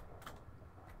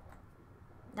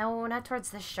 No, not towards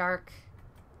the shark.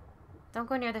 Don't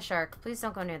go near the shark. Please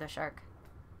don't go near the shark.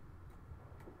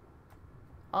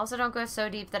 Also, don't go so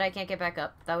deep that I can't get back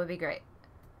up. That would be great.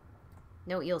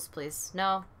 No eels, please.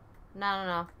 No. No, no,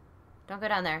 no. Don't go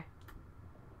down there.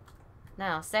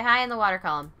 No, stay high in the water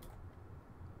column.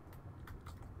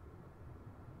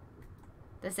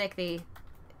 This ichthy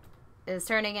is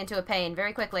turning into a pain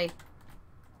very quickly.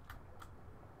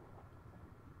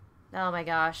 Oh my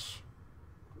gosh.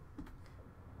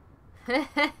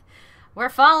 We're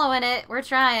following it. We're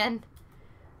trying.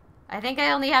 I think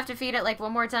I only have to feed it like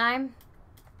one more time.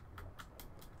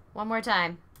 One more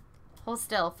time. Hold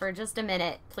still for just a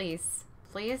minute, please.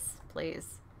 Please,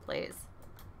 please, please.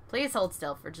 Please hold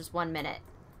still for just 1 minute.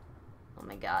 Oh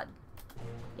my god.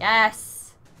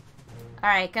 Yes!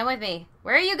 Alright, come with me.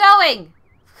 Where are you going?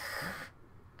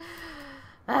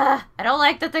 I don't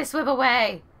like that they swim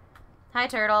away. Hi,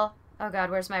 turtle. Oh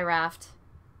god, where's my raft?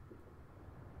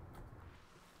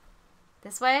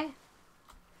 This way?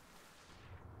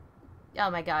 Oh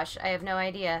my gosh, I have no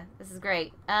idea. This is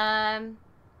great.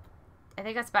 I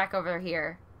think it's back over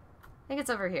here. I think it's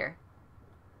over here.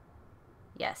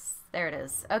 Yes, there it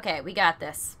is. Okay, we got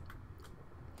this.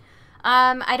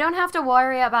 I don't have to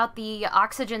worry about the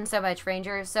oxygen so much,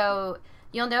 Ranger. So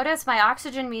you'll notice my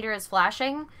oxygen meter is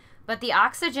flashing, but the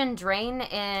oxygen drain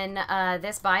in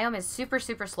this biome is super,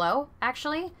 super slow,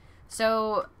 actually.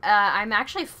 So I'm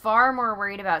actually far more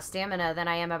worried about stamina than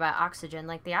I am about oxygen.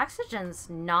 Like, the oxygen's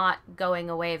not going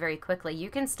away very quickly. You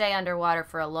can stay underwater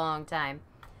for a long time.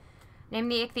 Name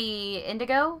the ichthy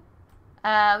Indigo?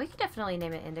 We could definitely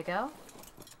name it Indigo.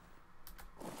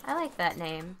 I like that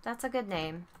name. That's a good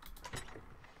name.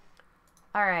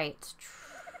 Alright.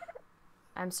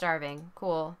 I'm starving.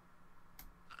 Cool.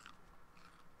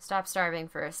 Stop starving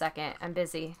for a second. I'm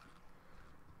busy.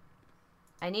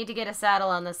 I need to get a saddle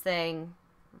on this thing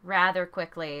rather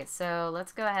quickly. So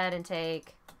let's go ahead and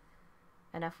take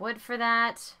enough wood for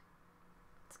that.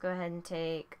 Let's go ahead and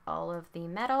take all of the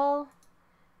metal.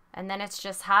 And then it's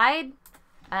just hide.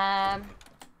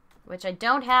 Which I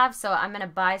don't have, so I'm going to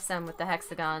buy some with the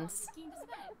hexagons.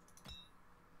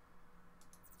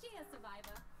 Cheers, survivor.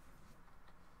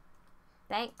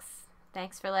 Thanks.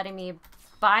 Thanks for letting me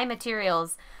buy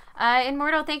materials.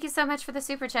 Immortal, thank you so much for the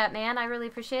super chat, man. I really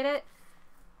appreciate it.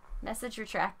 Message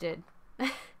retracted.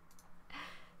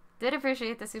 Did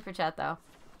appreciate the super chat, though.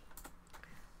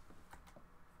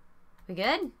 We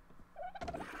good?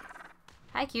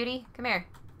 Hi, cutie. Come here.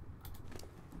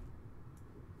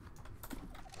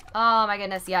 Oh, my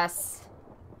goodness, yes.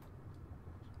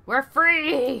 We're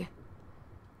free!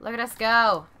 Look at us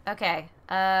go. Okay.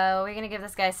 We're gonna give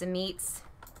this guy some meats.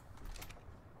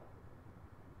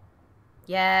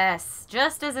 Yes.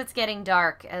 Just as it's getting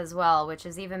dark as well, which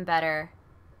is even better.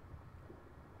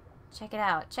 Check it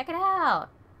out. Check it out.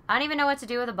 I don't even know what to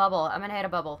do with a bubble. I'm gonna hit a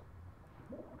bubble.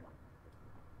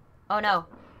 Oh, no.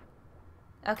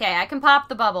 Okay, I can pop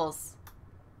the bubbles.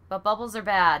 But bubbles are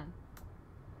bad.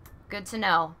 Good to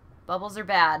know. Bubbles are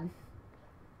bad.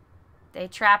 They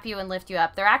trap you and lift you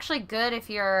up. They're actually good if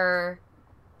you're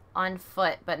on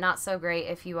foot, but not so great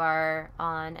if you are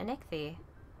on an ichthy.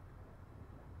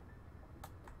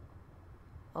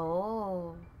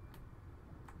 Oh.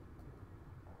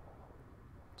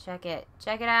 Check it.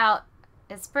 Check it out.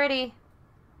 It's pretty.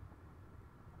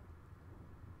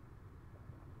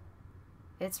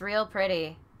 It's real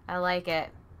pretty. I like it.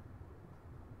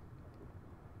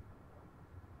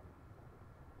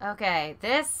 Okay,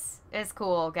 this is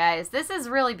cool, guys. This is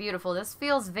really beautiful. This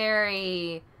feels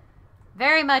very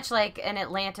much like an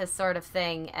Atlantis sort of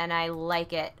thing, and I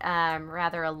like it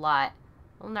rather a lot.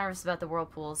 A little nervous about the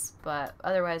whirlpools, but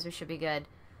otherwise we should be good.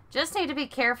 Just need to be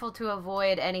careful to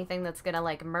avoid anything that's gonna,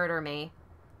 like, murder me.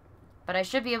 But I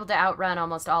should be able to outrun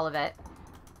almost all of it.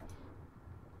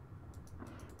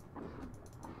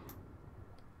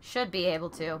 Should be able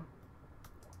to.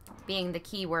 Being the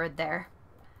key word there.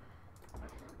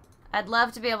 I'd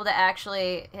love to be able to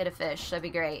actually hit a fish. That'd be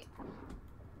great.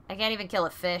 I can't even kill a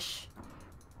fish.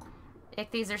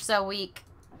 Ichthyes are so weak.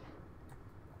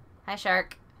 Hi,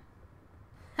 shark.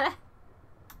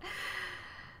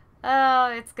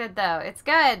 Oh, it's good, though. It's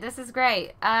good. This is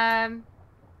great.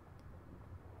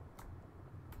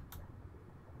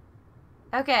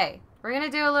 Okay. We're gonna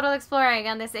do a little exploring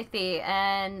on this ichthy,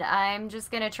 and I'm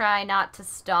just gonna try not to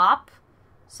stop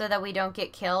so that we don't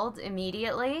get killed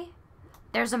immediately.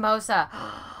 There's a mosa.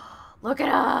 Look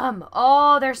at them.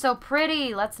 Oh, they're so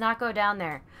pretty. Let's not go down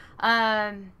there.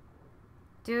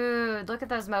 Dude, look at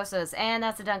those mosas. And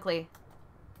that's a Dunkley.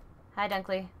 Hi,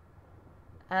 Dunkley.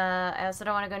 I also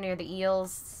don't want to go near the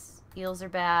eels. Eels are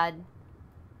bad.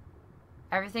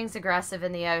 Everything's aggressive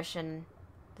in the ocean.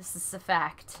 This is a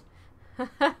fact.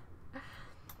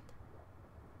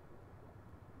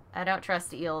 I don't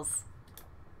trust eels.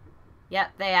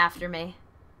 Yep, they after me.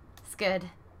 It's good.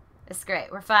 It's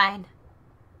great. We're fine.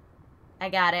 I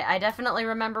got it. I definitely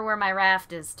remember where my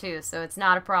raft is, too, so it's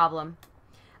not a problem.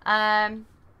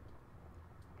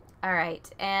 Alright,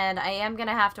 and I am going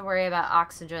to have to worry about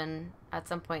oxygen at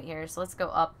some point here, so let's go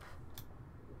up.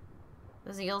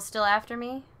 Those eels still after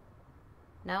me?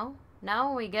 No?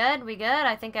 No? We good? We good?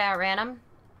 I think I outran them.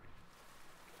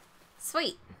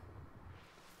 Sweet.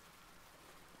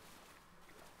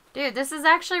 Dude, this is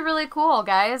actually really cool,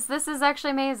 guys. This is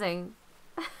actually amazing.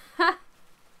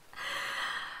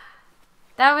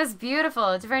 That was beautiful.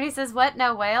 Taverny says, what?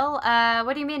 No whale?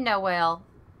 What do you mean no whale?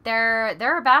 There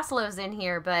are basilos in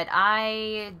here, but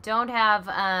I don't have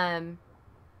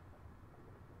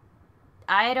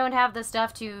the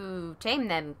stuff to tame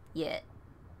them yet.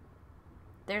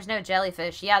 There's no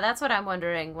jellyfish. Yeah, that's what I'm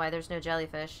wondering, why there's no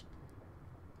jellyfish.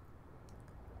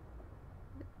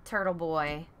 Turtle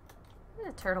boy. Look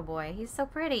at the turtle boy. He's so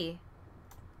pretty.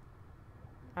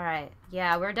 Alright.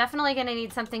 Yeah, we're definitely going to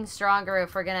need something stronger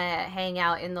if we're going to hang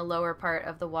out in the lower part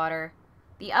of the water.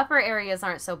 The upper areas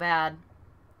aren't so bad.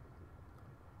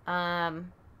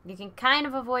 You can kind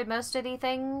of avoid most of the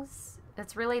things.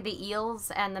 It's really the eels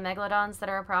and the megalodons that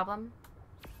are a problem.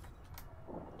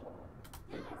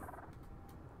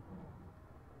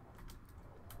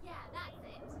 Yeah, that's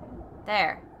it.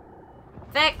 There.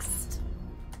 Fixed!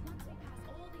 Once we pass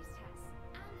all these tests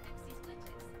and fix these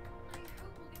glitches, I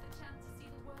hope we'll get the chance to see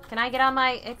the world. Can I get on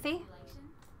my ichthy?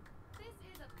 This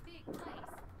is a big place,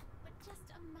 but just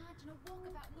imagine a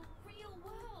walkabout in the real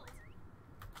world.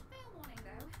 Fair warning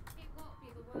though, it won't be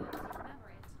the world as you remember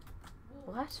it.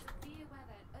 What? Severe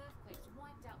weather and earthquakes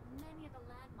wiped out many of the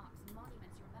landmarks and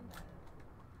monuments you remember.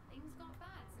 Things got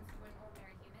bad since we were an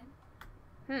ordinary human.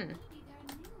 Maybe there are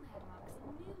new landmarks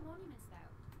and new monuments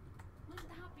though.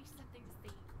 Wouldn't that be something to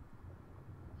see?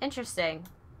 Interesting.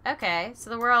 Okay, so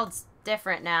the world's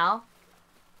different now.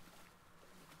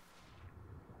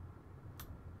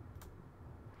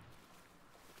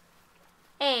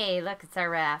 Hey, look, it's our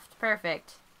raft.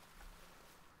 Perfect.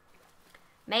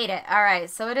 Made it. Alright,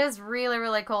 so it is really,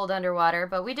 really cold underwater,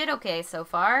 but we did okay so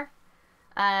far.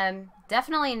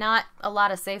 Definitely not a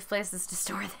lot of safe places to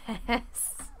store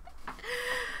this.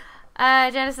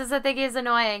 Genesis, I think is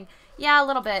annoying. Yeah, a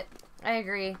little bit. I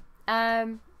agree.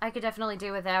 I could definitely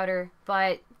do without her,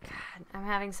 but God, I'm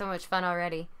having so much fun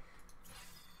already.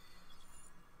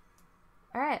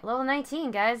 Alright, level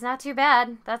 19, guys. Not too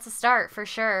bad. That's a start, for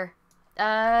sure.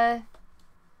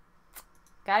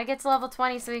 Gotta get to level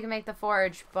 20 so we can make the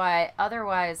forge, but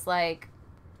otherwise, like,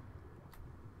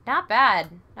 not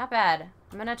bad. Not bad.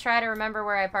 I'm gonna try to remember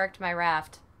where I parked my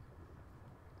raft.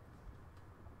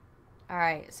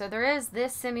 Alright, so there is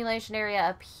this simulation area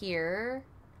up here.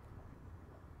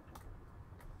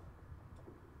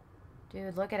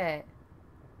 Dude, look at it.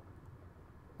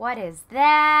 What is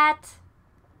that?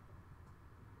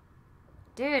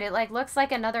 Dude, it like looks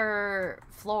like another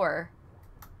floor.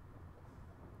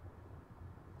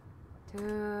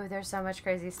 Dude, there's so much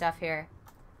crazy stuff here.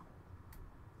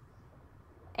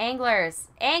 Anglers.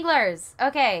 Anglers!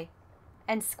 Okay.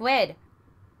 And squid.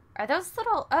 Are those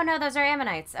little... Oh, no, those are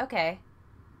ammonites. Okay.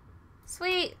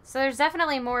 Sweet. So there's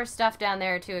definitely more stuff down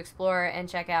there to explore and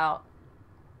check out.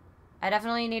 I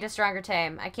definitely need a stronger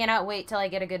tame. I cannot wait till I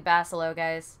get a good Basilo,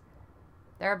 guys.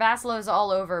 There are Basilos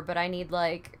all over, but I need,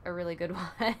 like, a really good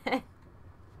one.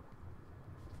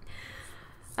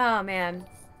 Oh, man.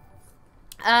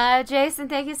 Jason,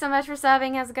 thank you so much for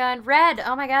subbing. How's it going? Red!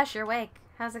 Oh my gosh, you're awake.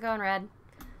 How's it going, Red?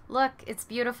 Look, it's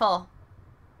beautiful.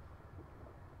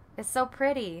 It's so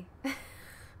pretty.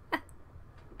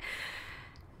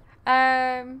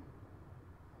 Stanley,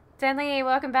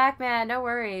 welcome back, man. No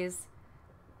worries.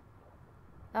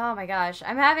 Oh my gosh,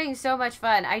 I'm having so much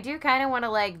fun. I do kind of want to,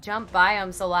 like, jump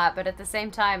biomes a lot, but at the same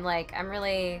time, like, I'm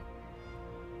really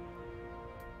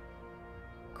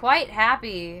quite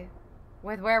happy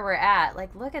with where we're at.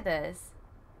 Like, look at this.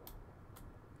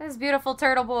 This beautiful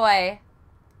turtle boy.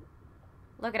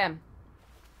 Look at him.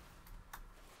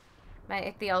 My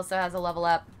Ichthy also has a level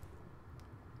up.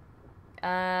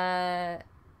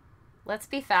 Let's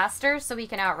be faster so we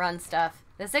can outrun stuff.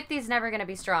 This Ichthy's never going to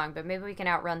be strong, but maybe we can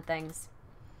outrun things.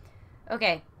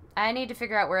 Okay, I need to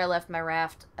figure out where I left my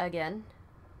raft again.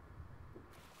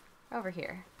 Over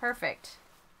here. Perfect.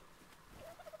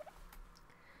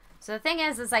 So the thing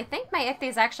is I think my Ichthy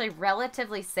is actually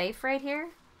relatively safe right here.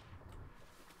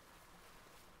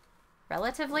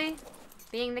 Relatively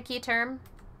being the key term.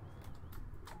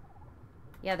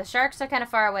 Yeah, the sharks are kind of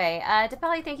far away.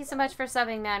 Depelli, thank you so much for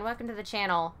subbing, man. Welcome to the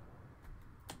channel.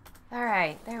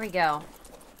 Alright, there we go.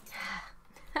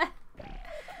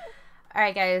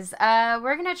 Alright, guys.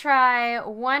 We're gonna try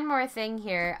one more thing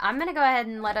here. I'm gonna go ahead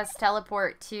and let us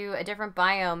teleport to a different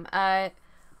biome.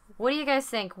 What do you guys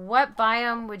think? What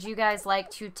biome would you guys like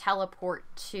to teleport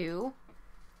to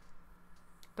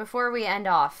before we end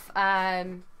off?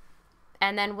 And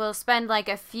then we'll spend like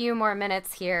a few more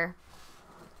minutes here.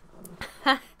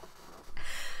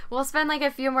 We'll spend like a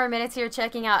few more minutes here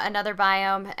checking out another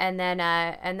biome, and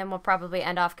then we'll probably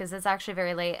end off because it's actually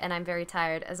very late and I'm very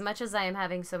tired. As much as I am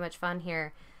having so much fun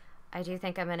here, I do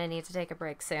think I'm gonna need to take a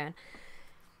break soon.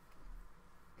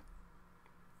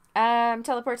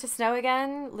 Teleport to snow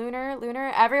again.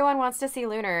 Lunar. Everyone wants to see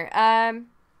Lunar. Alright,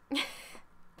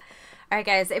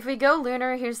 guys. If we go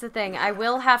Lunar, here's the thing. I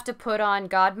will have to put on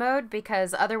God mode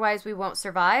because otherwise we won't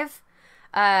survive.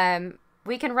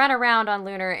 We can run around on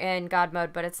Lunar in God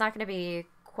mode, but it's not going to be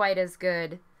quite as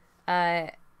good.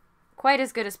 Quite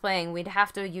as good as playing. We'd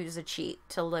have to use a cheat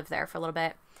to live there for a little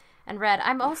bit. And Red,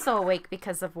 I'm also awake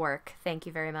because of work. Thank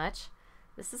you very much.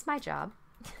 This is my job.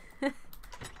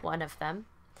 One of them.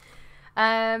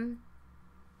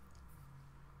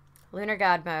 Lunar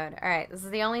God mode. Alright, this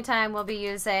is the only time we'll be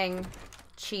using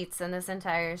cheats in this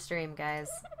entire stream, guys.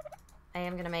 I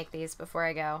am going to make these before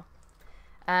I go.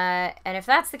 And if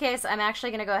that's the case, I'm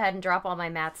actually going to go ahead and drop all my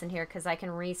mats in here because I can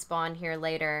respawn here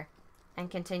later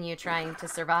and continue trying to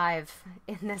survive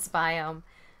in this biome,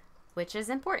 which is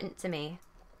important to me.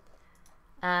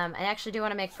 I actually do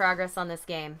want to make progress on this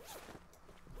game.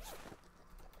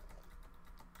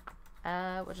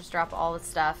 We'll just drop all the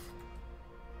stuff.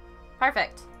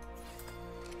 Perfect.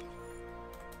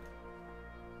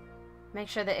 Make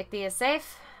sure the Ichthy is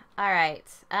safe. Alright,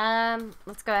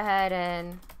 let's go ahead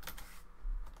and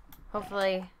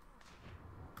hopefully...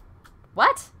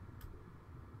 What?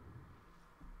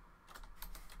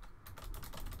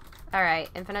 Alright,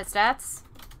 infinite stats.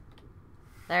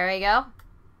 There we go.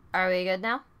 Are we good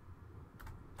now?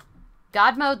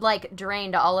 God mode, like,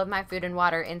 drained all of my food and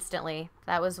water instantly.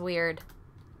 That was weird.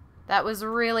 That was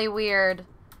really weird.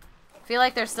 I feel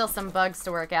like there's still some bugs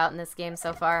to work out in this game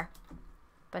so far.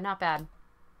 But not bad.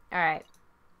 Alright.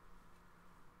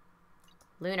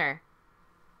 Lunar.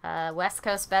 West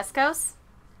Coast, Best Coast?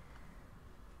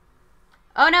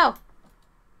 Oh no!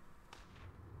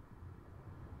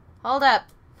 Hold up.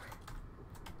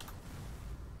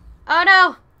 Oh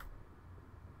no!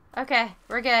 Okay,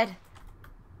 we're good.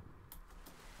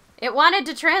 It wanted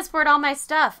to transport all my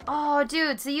stuff. Oh,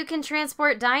 dude, so you can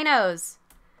transport dinos.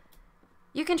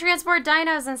 You can transport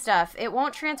dinos and stuff. It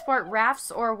won't transport rafts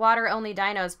or water-only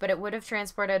dinos, but it would have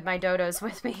transported my dodos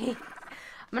with me.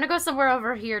 I'm gonna go somewhere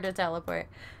over here to teleport.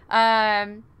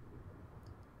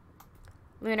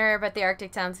 Lunar, but the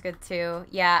Arctic sounds good too.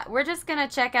 Yeah, we're just gonna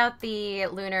check out the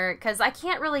lunar, because I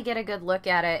can't really get a good look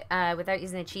at it without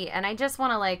using the cheat, and I just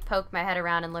want to, like, poke my head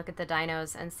around and look at the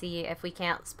dinos and see if we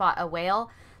can't spot a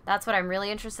whale. That's what I'm really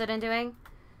interested in doing.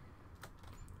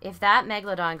 If that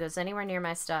Megalodon goes anywhere near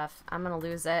my stuff, I'm gonna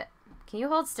lose it. Can you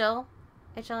hold still?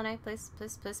 HLNA, please,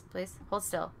 please, please, please. Hold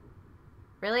still.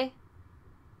 Really?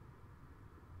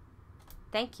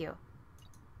 Thank you.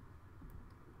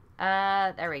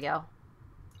 There we go.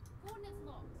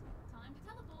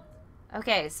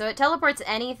 Okay, so it teleports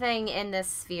anything in this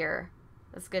sphere.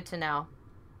 That's good to know.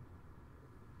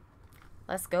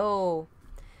 Let's go.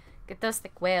 Get those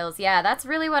thick whales. Yeah, that's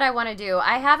really what I want to do.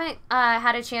 I haven't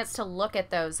had a chance to look at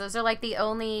those. Those are like the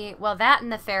only... Well, that and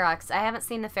the Ferox. I haven't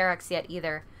seen the Ferox yet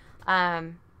either.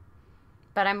 But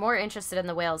I'm more interested in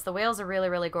the whales. The whales are really,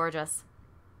 really gorgeous.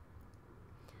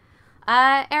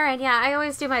 Aaron, yeah, I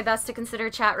always do my best to consider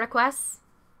chat requests.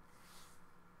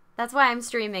 That's why I'm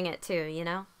streaming it too, you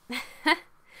know?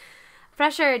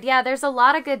 Pressured, yeah, there's a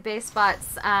lot of good base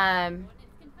spots.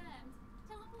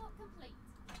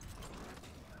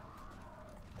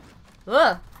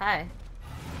 Ugh, hi.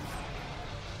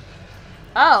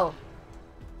 Oh.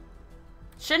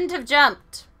 Shouldn't have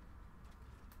jumped.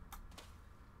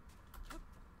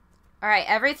 Alright,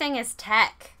 everything is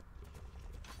tech.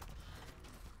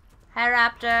 Hi,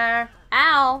 Raptor.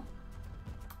 Ow.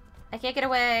 I can't get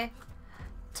away.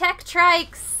 Tech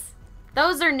trikes.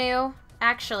 Those are new,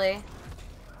 actually.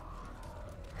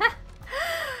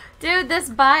 Dude, this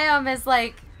biome is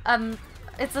like,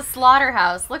 it's a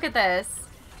slaughterhouse. Look at this.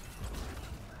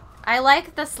 I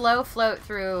like the slow float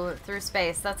through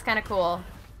space. That's kind of cool.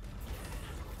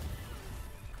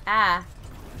 Ah.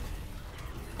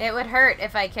 It would hurt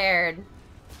if I cared.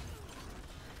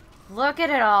 Look at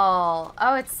it all.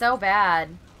 Oh, it's so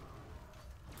bad.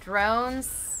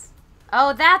 Drones.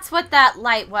 Oh, that's what that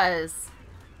light was.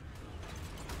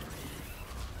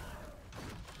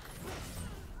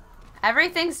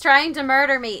 Everything's trying to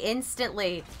murder me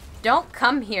instantly. Don't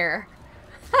come here.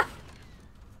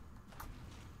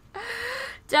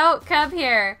 Don't come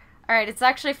here. Alright, it's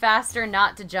actually faster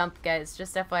not to jump, guys.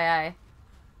 Just FYI.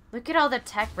 Look at all the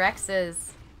tech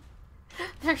Rexes.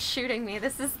 They're shooting me.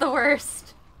 This is the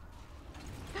worst.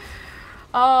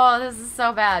 Oh, this is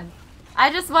so bad.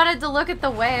 I just wanted to look at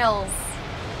the whales.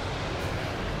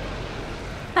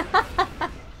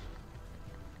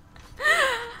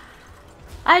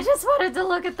 I just wanted to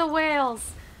look at the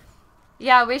whales.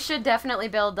 Yeah, we should definitely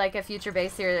build like a future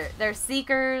base here. They're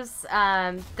seekers.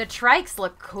 The trikes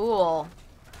look cool.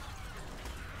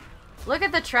 Look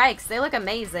at the trikes. They look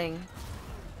amazing.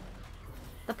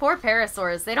 The poor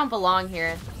parasaurs. They don't belong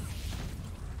here.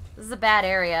 This is a bad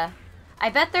area. I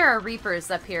bet there are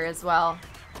reapers up here as well.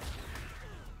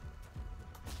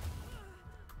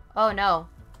 Oh no.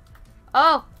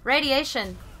 Oh,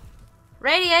 radiation.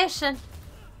 Radiation.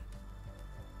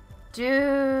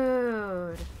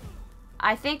 Dude.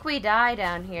 I think we die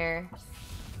down here.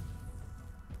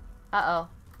 Uh-oh.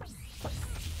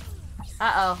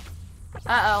 Uh-oh.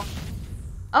 Uh-oh.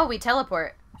 Oh, we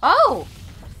teleport. Oh!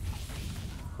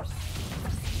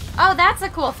 Oh, that's a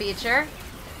cool feature.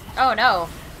 Oh, no.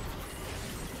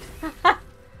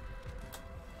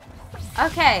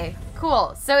 Okay,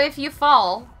 cool. So if you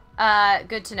fall,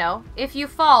 good to know. If you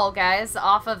fall, guys,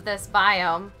 off of this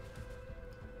biome,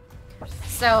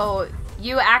 so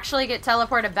you actually get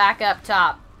teleported back up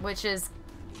top, which is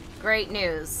great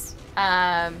news.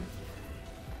 But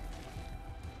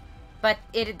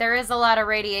there is a lot of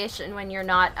radiation when you're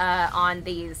not on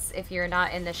these. If you're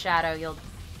not in the shadow, you'll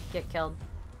get killed.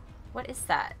 What is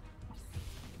that?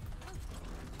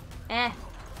 Eh.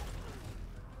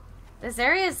 This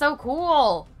area is so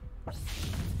cool.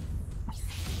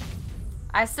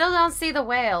 I still don't see the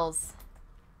whales.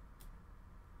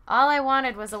 All I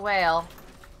wanted was a whale.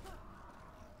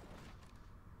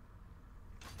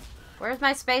 Where's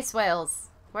my space whales?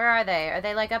 Where are they? Are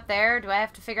they like up there? Do I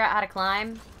have to figure out how to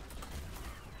climb?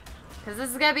 Because this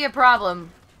is going to be a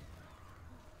problem.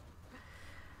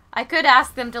 I could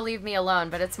ask them to leave me alone,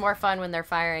 but it's more fun when they're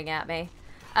firing at me.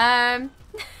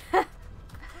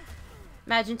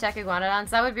 Imagine tech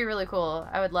iguanodons. That would be really cool.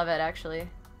 I would love it, actually.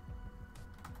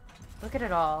 Look at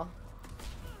it all.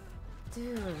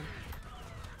 Dude.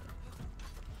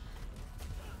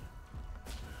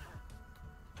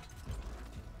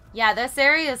 Yeah, this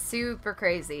area is super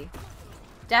crazy.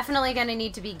 Definitely gonna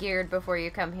need to be geared before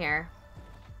you come here.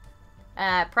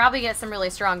 Probably get some really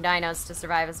strong dinos to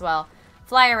survive as well.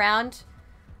 Fly around.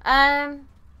 I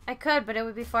could, but it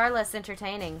would be far less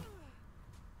entertaining.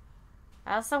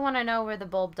 I also want to know where the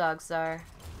bulb dogs are.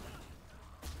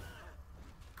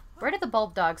 Where did the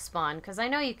bulb dogs spawn? Because I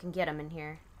know you can get them in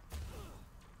here.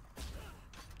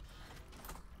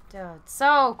 Dude,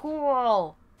 so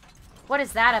cool! What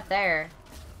is that up there?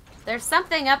 There's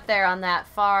something up there on that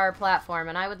far platform,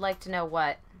 and I would like to know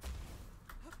what.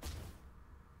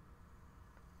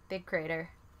 Big crater.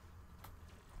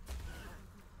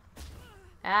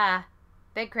 Ah,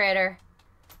 big crater.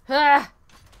 Ah!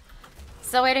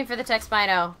 Still waiting for the tech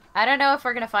spino. I don't know if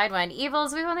we're gonna find one.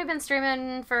 Evils, we've only been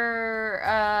streaming for,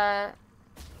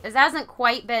 it hasn't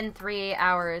quite been 3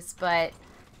 hours, but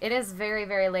it is very,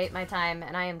 very late my time,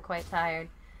 and I am quite tired.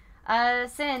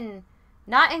 Sin,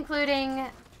 not including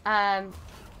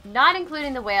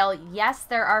the whale, yes,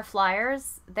 there are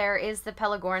flyers. There is the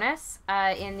Pelagornis,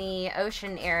 in the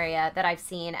ocean area that I've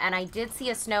seen, and I did see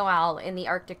a snow owl in the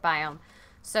Arctic biome.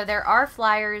 So there are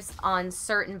flyers on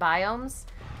certain biomes.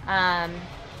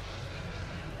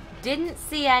 Didn't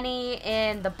see any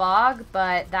in the bog,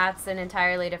 but that's an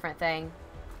entirely different thing.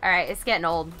 Alright, it's getting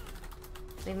old.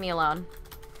 Leave me alone.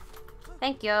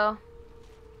 Thank you.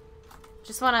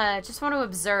 Just wanna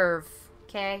observe,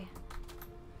 okay?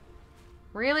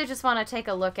 Really just wanna take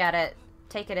a look at it.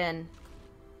 Take it in.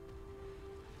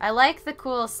 I like the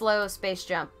cool, slow space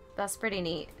jump. That's pretty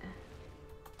neat.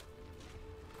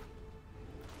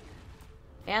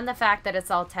 And the fact that it's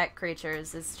all tech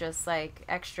creatures is just, like,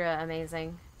 extra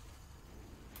amazing.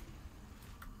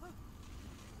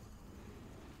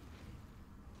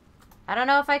 I don't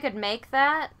know if I could make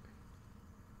that.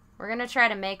 We're gonna try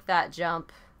to make that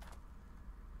jump.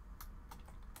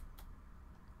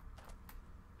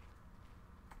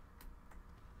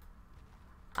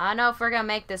 I don't know if we're gonna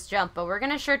make this jump, but we're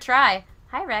gonna sure try.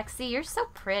 Hi, Rexy. You're so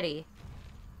pretty.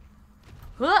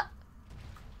 Huh!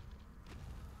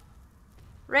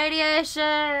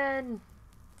 Radiation!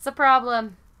 It's a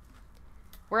problem.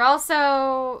 We're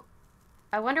also...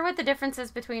 I wonder what the difference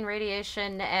is between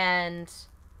radiation and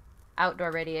outdoor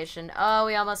radiation. Oh,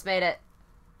 we almost made it.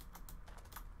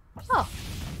 Oh.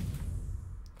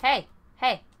 Hey,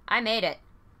 hey, I made it.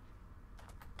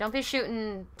 Don't be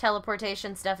shooting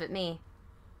teleportation stuff at me.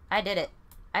 I did it.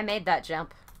 I made that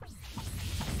jump.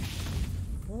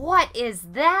 What is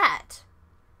that?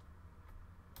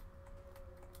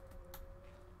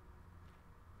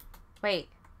 Wait.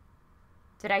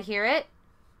 Did I hear it?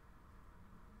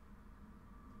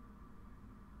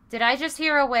 Did I just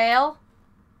hear a whale?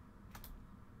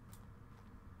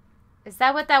 Is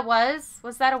that what that was?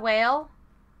 Was that a whale?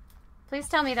 Please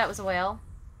tell me that was a whale.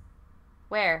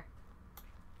 Where?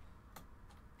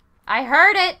 I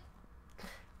heard it!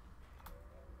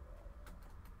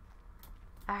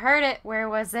 I heard it. Where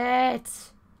was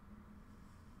it?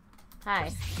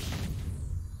 Hi.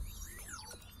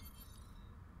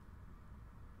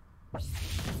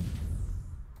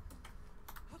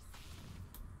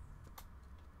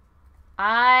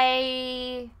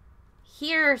 I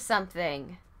hear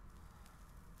something.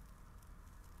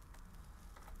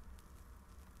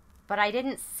 But I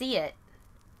didn't see it.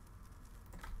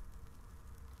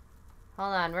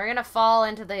 Hold on, we're gonna fall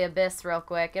into the abyss real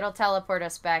quick. It'll teleport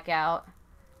us back out.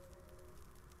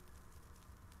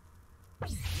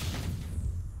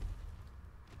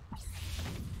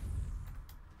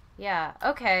 Yeah,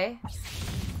 okay.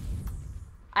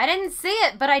 I didn't see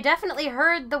it, but I definitely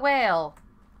heard the whale.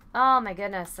 Oh my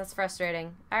goodness, that's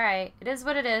frustrating. Alright, it is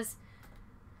what it is.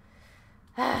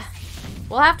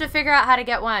 We'll have to figure out how to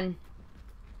get one.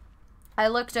 I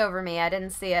looked over me, I didn't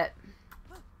see it.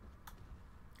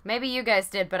 Maybe you guys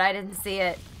did, but I didn't see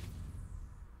it.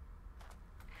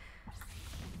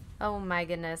 Oh my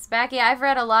goodness. Becky, I've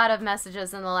read a lot of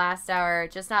messages in the last hour,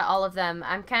 just not all of them.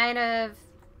 I'm kind of...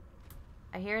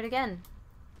 I hear it again.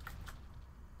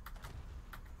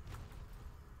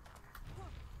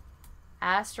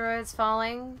 Asteroids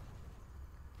falling.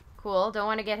 Cool, don't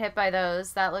want to get hit by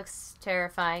those. That looks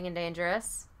terrifying and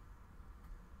dangerous.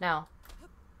 No.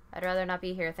 I'd rather not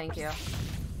be here, thank you.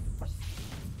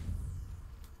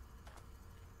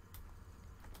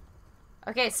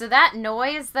 Okay, so that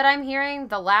noise that I'm hearing,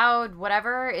 the loud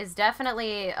whatever, is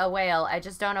definitely a whale. I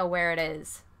just don't know where it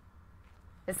is.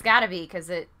 It's gotta be, because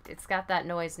it's got that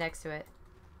noise next to it.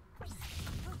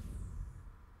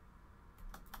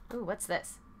 Ooh, what's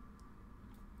this?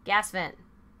 Gas vent.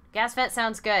 Gas vent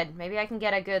sounds good. Maybe I can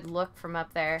get a good look from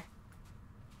up there.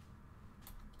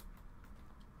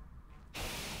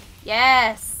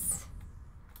 Yes!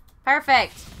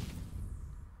 Perfect!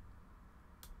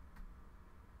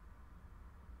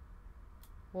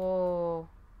 Whoa.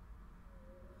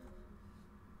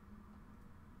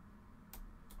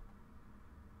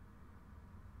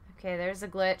 Okay, there's a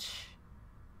glitch.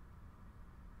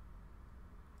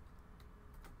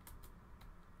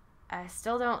 I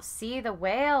still don't see the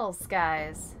whales,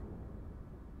 guys.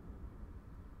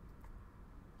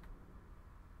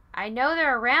 I know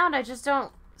they're around, I just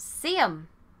don't see them.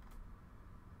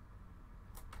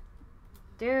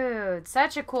 Dude,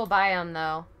 such a cool biome,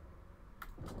 though.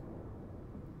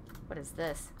 What is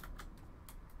this?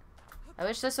 I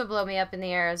wish this would blow me up in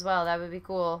the air as well. That would be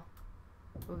cool.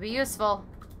 Would be useful.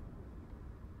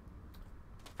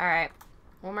 Alright.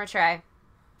 One more try.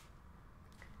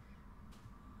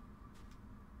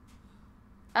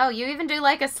 Oh, you even do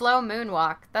like a slow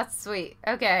moonwalk. That's sweet.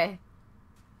 Okay.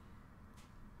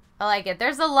 I like it.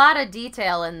 There's a lot of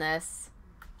detail in this.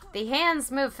 The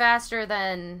hands move faster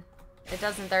than it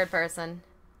does in third person.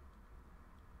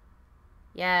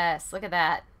 Yes, look at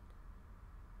that.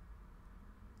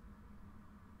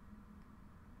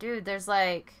 Dude, there's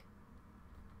like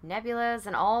nebulas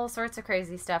and all sorts of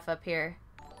crazy stuff up here.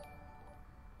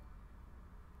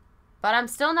 But I'm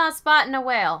still not spotting a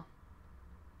whale.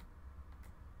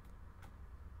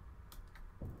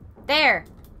 There!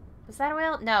 Was that a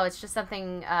whale? No, it's just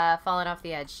something falling off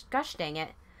the edge. Gosh dang it.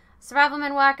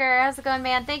 Survivalman Walker, how's it going,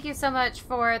 man? Thank you so much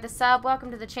for the sub. Welcome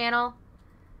to the channel.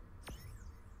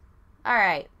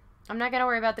 Alright. I'm not gonna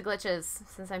worry about the glitches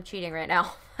since I'm cheating right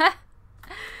now.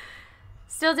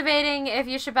 Still debating if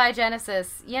you should buy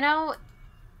Genesis. You know,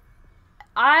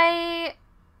 I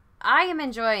am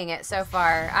enjoying it so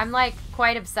far. I'm like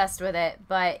quite obsessed with it,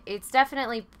 but it's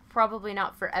definitely probably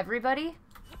not for everybody.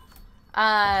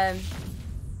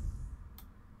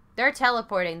 They're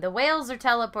teleporting. The whales are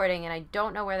teleporting and I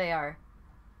don't know where they are.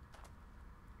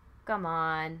 Come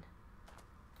on.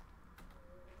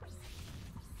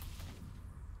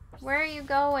 Where are you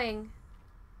going?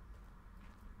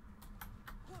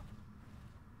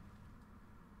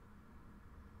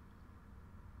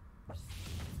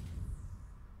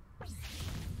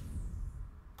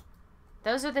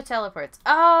 Those are the teleports.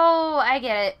 Oh, I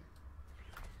get it.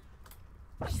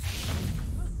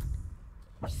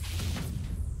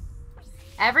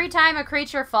 Every time a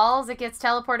creature falls, it gets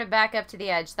teleported back up to the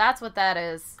edge. That's what that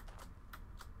is.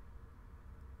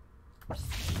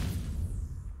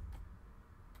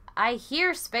 I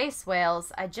hear space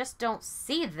whales. I just don't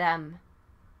see them.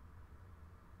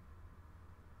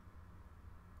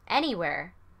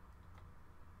 Anywhere.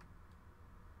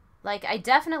 Like, I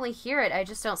definitely hear it. I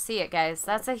just don't see it, guys.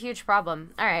 That's a huge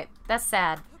problem. Alright, that's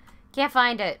sad. Can't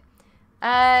find it.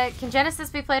 Can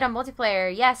Genesis be played on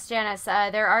multiplayer? Yes, Janice.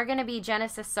 There are going to be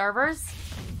Genesis servers,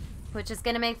 which is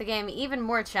going to make the game even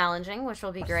more challenging, which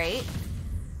will be great.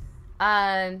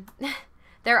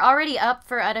 They're already up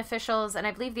for unofficials, and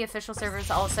I believe the official servers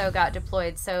also got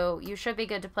deployed, so you should be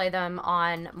good to play them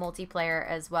on multiplayer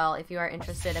as well if you are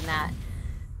interested in that.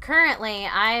 Currently,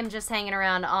 I am just hanging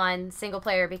around on single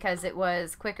player because it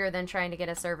was quicker than trying to get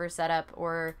a server set up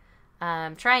or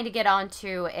trying to get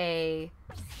onto a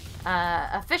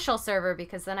official server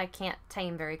because then I can't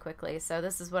tame very quickly. So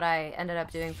this is what I ended up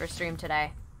doing for stream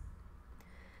today.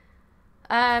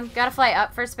 Gotta fly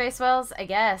up for space whales, I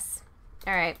guess.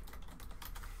 Alright.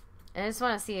 I just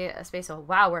want to see a space whale.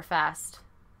 Wow, we're fast.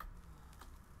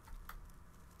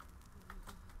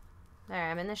 There,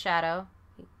 I'm in the shadow.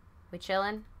 We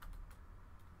chillin'?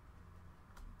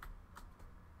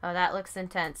 Oh, that looks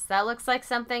intense. That looks like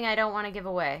something I don't want to give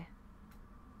away.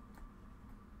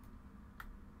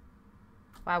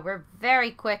 Wow, we're very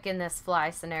quick in this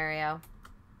fly scenario.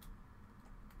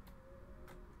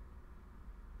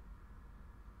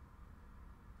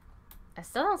 I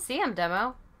still don't see him,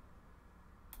 Demo.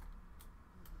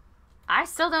 I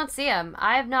still don't see him.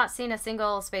 I have not seen a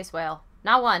single space whale.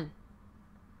 Not one.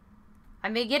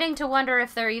 I'm beginning to wonder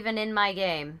if they're even in my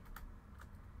game.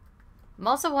 I'm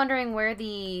also wondering where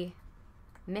the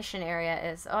mission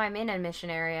area is. Oh, I'm in a mission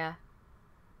area.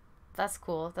 That's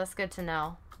cool. That's good to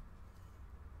know.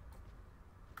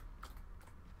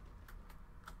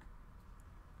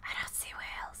 I don't see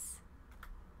whales.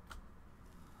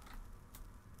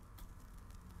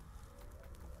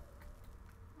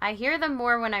 I hear them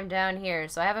more when I'm down here,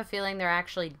 so I have a feeling they're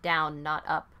actually down, not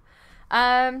up.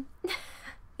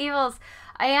 Evils,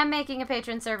 I am making a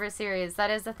patron server series.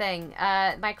 That is the thing.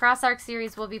 My Cross Ark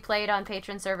series will be played on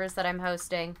patron servers that I'm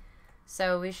hosting.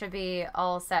 So we should be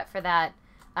all set for that.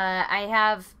 I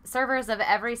have servers of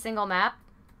every single map.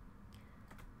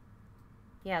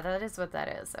 Yeah, that is what that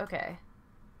is. Okay.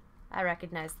 I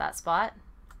recognize that spot.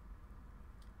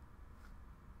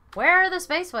 Where are the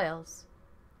space whales?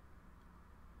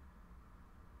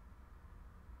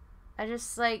 I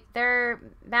just, like, they're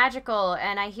magical,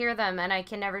 and I hear them, and I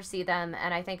can never see them,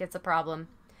 and I think it's a problem.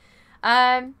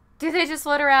 Do they just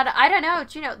float around? I don't know.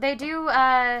 You know,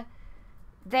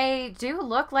 they do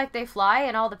look like they fly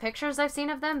in all the pictures I've seen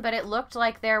of them, but it looked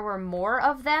like there were more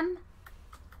of them.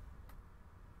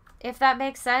 If that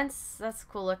makes sense. That's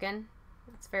cool looking.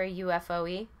 It's very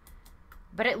UFO-y.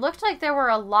 But it looked like there were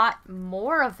a lot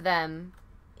more of them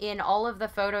in all of the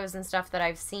photos and stuff that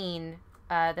I've seen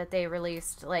that they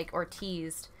released, like, or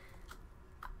teased.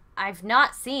 I've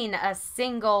not seen a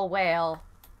single whale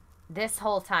this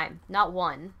whole time. Not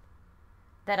one.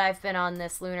 That I've been on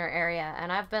this lunar area.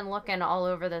 And I've been looking all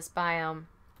over this biome.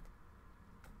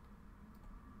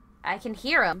 I can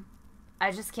hear them.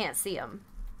 I just can't see them.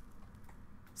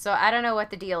 So I don't know what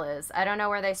the deal is. I don't know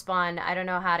where they spawn. I don't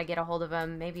know how to get a hold of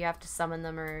them. Maybe you have to summon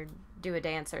them or do a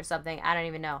dance or something. I don't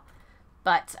even know.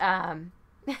 But,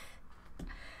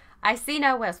 I see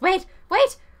no whales. Wait!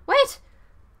 Wait! Wait!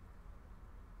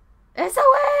 It's a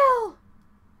whale!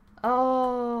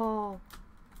 Oh.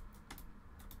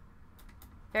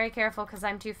 Very careful, because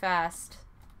I'm too fast.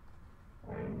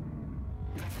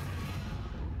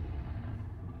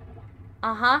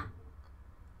 Uh-huh.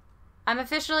 I'm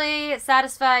officially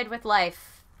satisfied with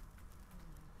life.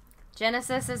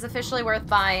 Genesis is officially worth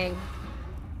buying.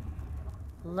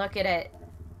 Look at it.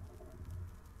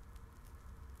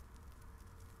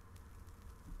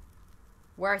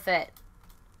 Worth it.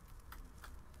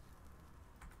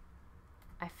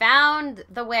 I found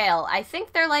the whale. I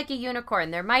think they're like a unicorn.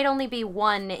 There might only be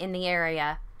one in the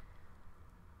area.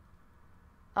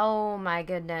 Oh my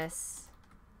goodness.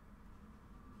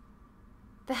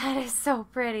 That is so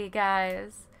pretty,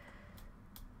 guys.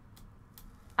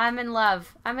 I'm in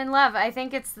love. I'm in love. I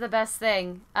think it's the best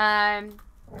thing.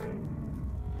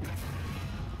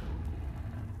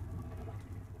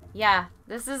 Yeah,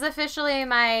 this is officially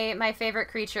my favorite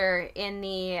creature in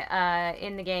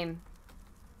the game.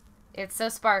 It's so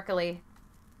sparkly.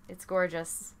 It's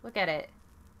gorgeous. Look at it.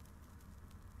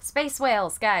 Space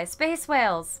whales, guys. Space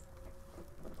whales.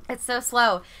 It's so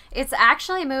slow. It's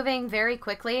actually moving very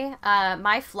quickly.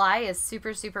 My fly is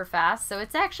super, super fast, so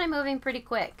it's actually moving pretty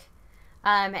quick.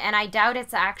 And I doubt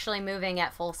it's actually moving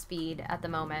at full speed at the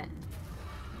moment.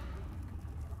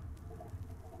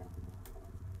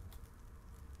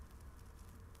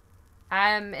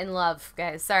 I'm in love,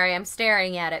 guys. Sorry, I'm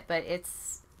staring at it, but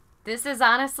this is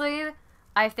honestly,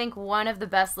 I think, one of the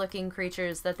best looking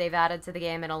creatures that they've added to the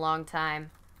game in a long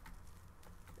time.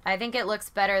 I think it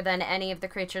looks better than any of the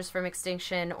creatures from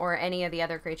Extinction or any of the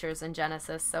other creatures in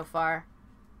Genesis so far.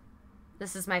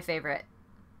 This is my favorite.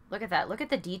 Look at that. Look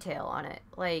at the detail on it.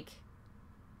 Like,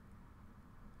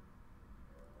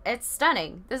 it's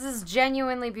stunning. This is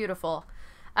genuinely beautiful.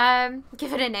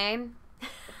 Give it a name.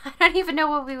 I don't even know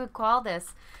what we would call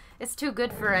this. It's too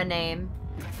good for a name.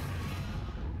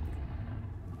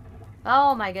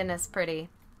 Oh my goodness, pretty.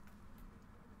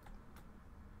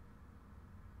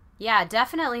 Yeah,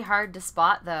 definitely hard to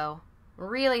spot, though.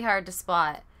 Really hard to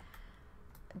spot.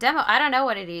 Demo, I don't know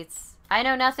what it eats. I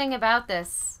know nothing about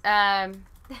this.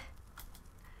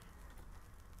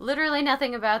 Literally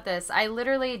nothing about this. I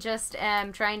literally just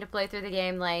am trying to play through the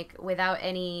game, like, without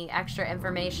any extra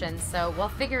information. So we'll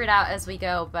figure it out as we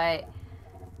go, but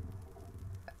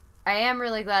I am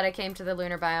really glad I came to the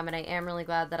lunar biome, and I am really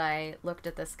glad that I looked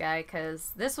at this guy,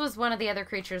 because this was one of the other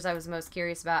creatures I was most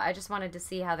curious about. I just wanted to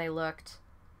see how they looked.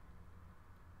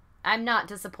 I'm not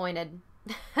disappointed.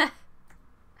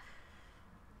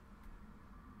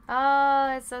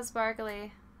 Oh, it's so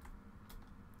sparkly.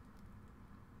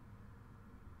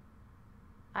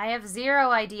 I have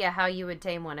zero idea how you would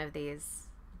tame one of these,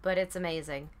 but it's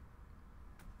amazing.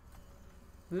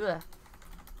 Ugh.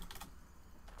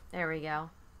 There we go.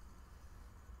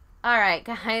 Alright,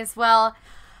 guys. Well,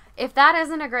 if that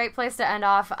isn't a great place to end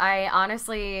off, I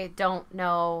honestly don't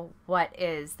know what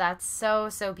is. That's so,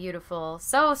 so beautiful.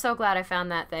 So, so glad I found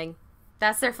that thing.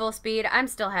 That's their full speed. I'm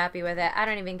still happy with it. I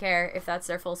don't even care if that's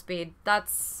their full speed.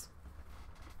 That's...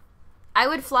 I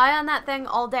would fly on that thing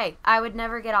all day. I would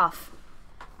never get off.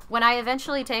 When I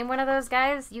eventually tame one of those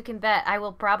guys, you can bet I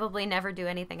will probably never do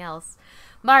anything else.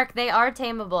 Mark, they are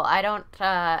tameable. I don't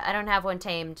have one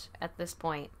tamed at this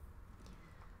point.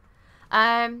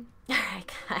 Alright,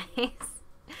 guys.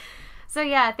 So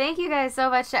yeah, thank you guys so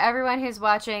much to everyone who's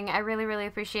watching. I really, really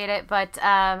appreciate it. But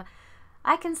I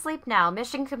can sleep now.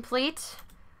 Mission complete.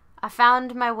 I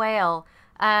found my whale.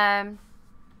 I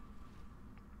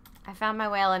found my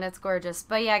whale and it's gorgeous.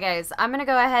 But yeah, guys, I'm gonna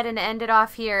go ahead and end it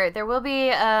off here. There will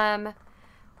be ARK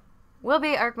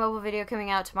mobile video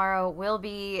coming out tomorrow. Will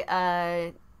be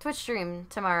Twitch stream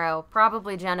tomorrow.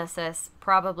 Probably Genesis.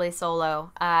 Probably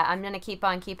solo. I'm gonna keep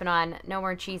on keeping on. No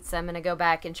more cheats. I'm gonna go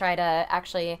back and try to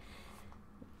actually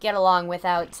get along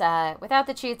without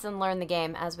the cheats and learn the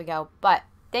game as we go. But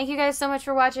thank you guys so much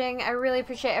for watching. I really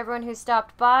appreciate everyone who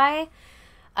stopped by.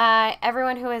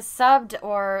 Everyone who has subbed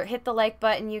or hit the like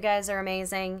button, you guys are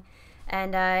amazing.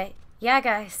 And yeah,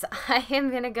 guys, I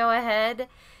am going to go ahead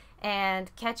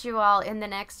and catch you all in the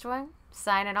next one.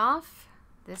 Signing off.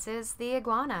 This is the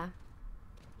Iguana.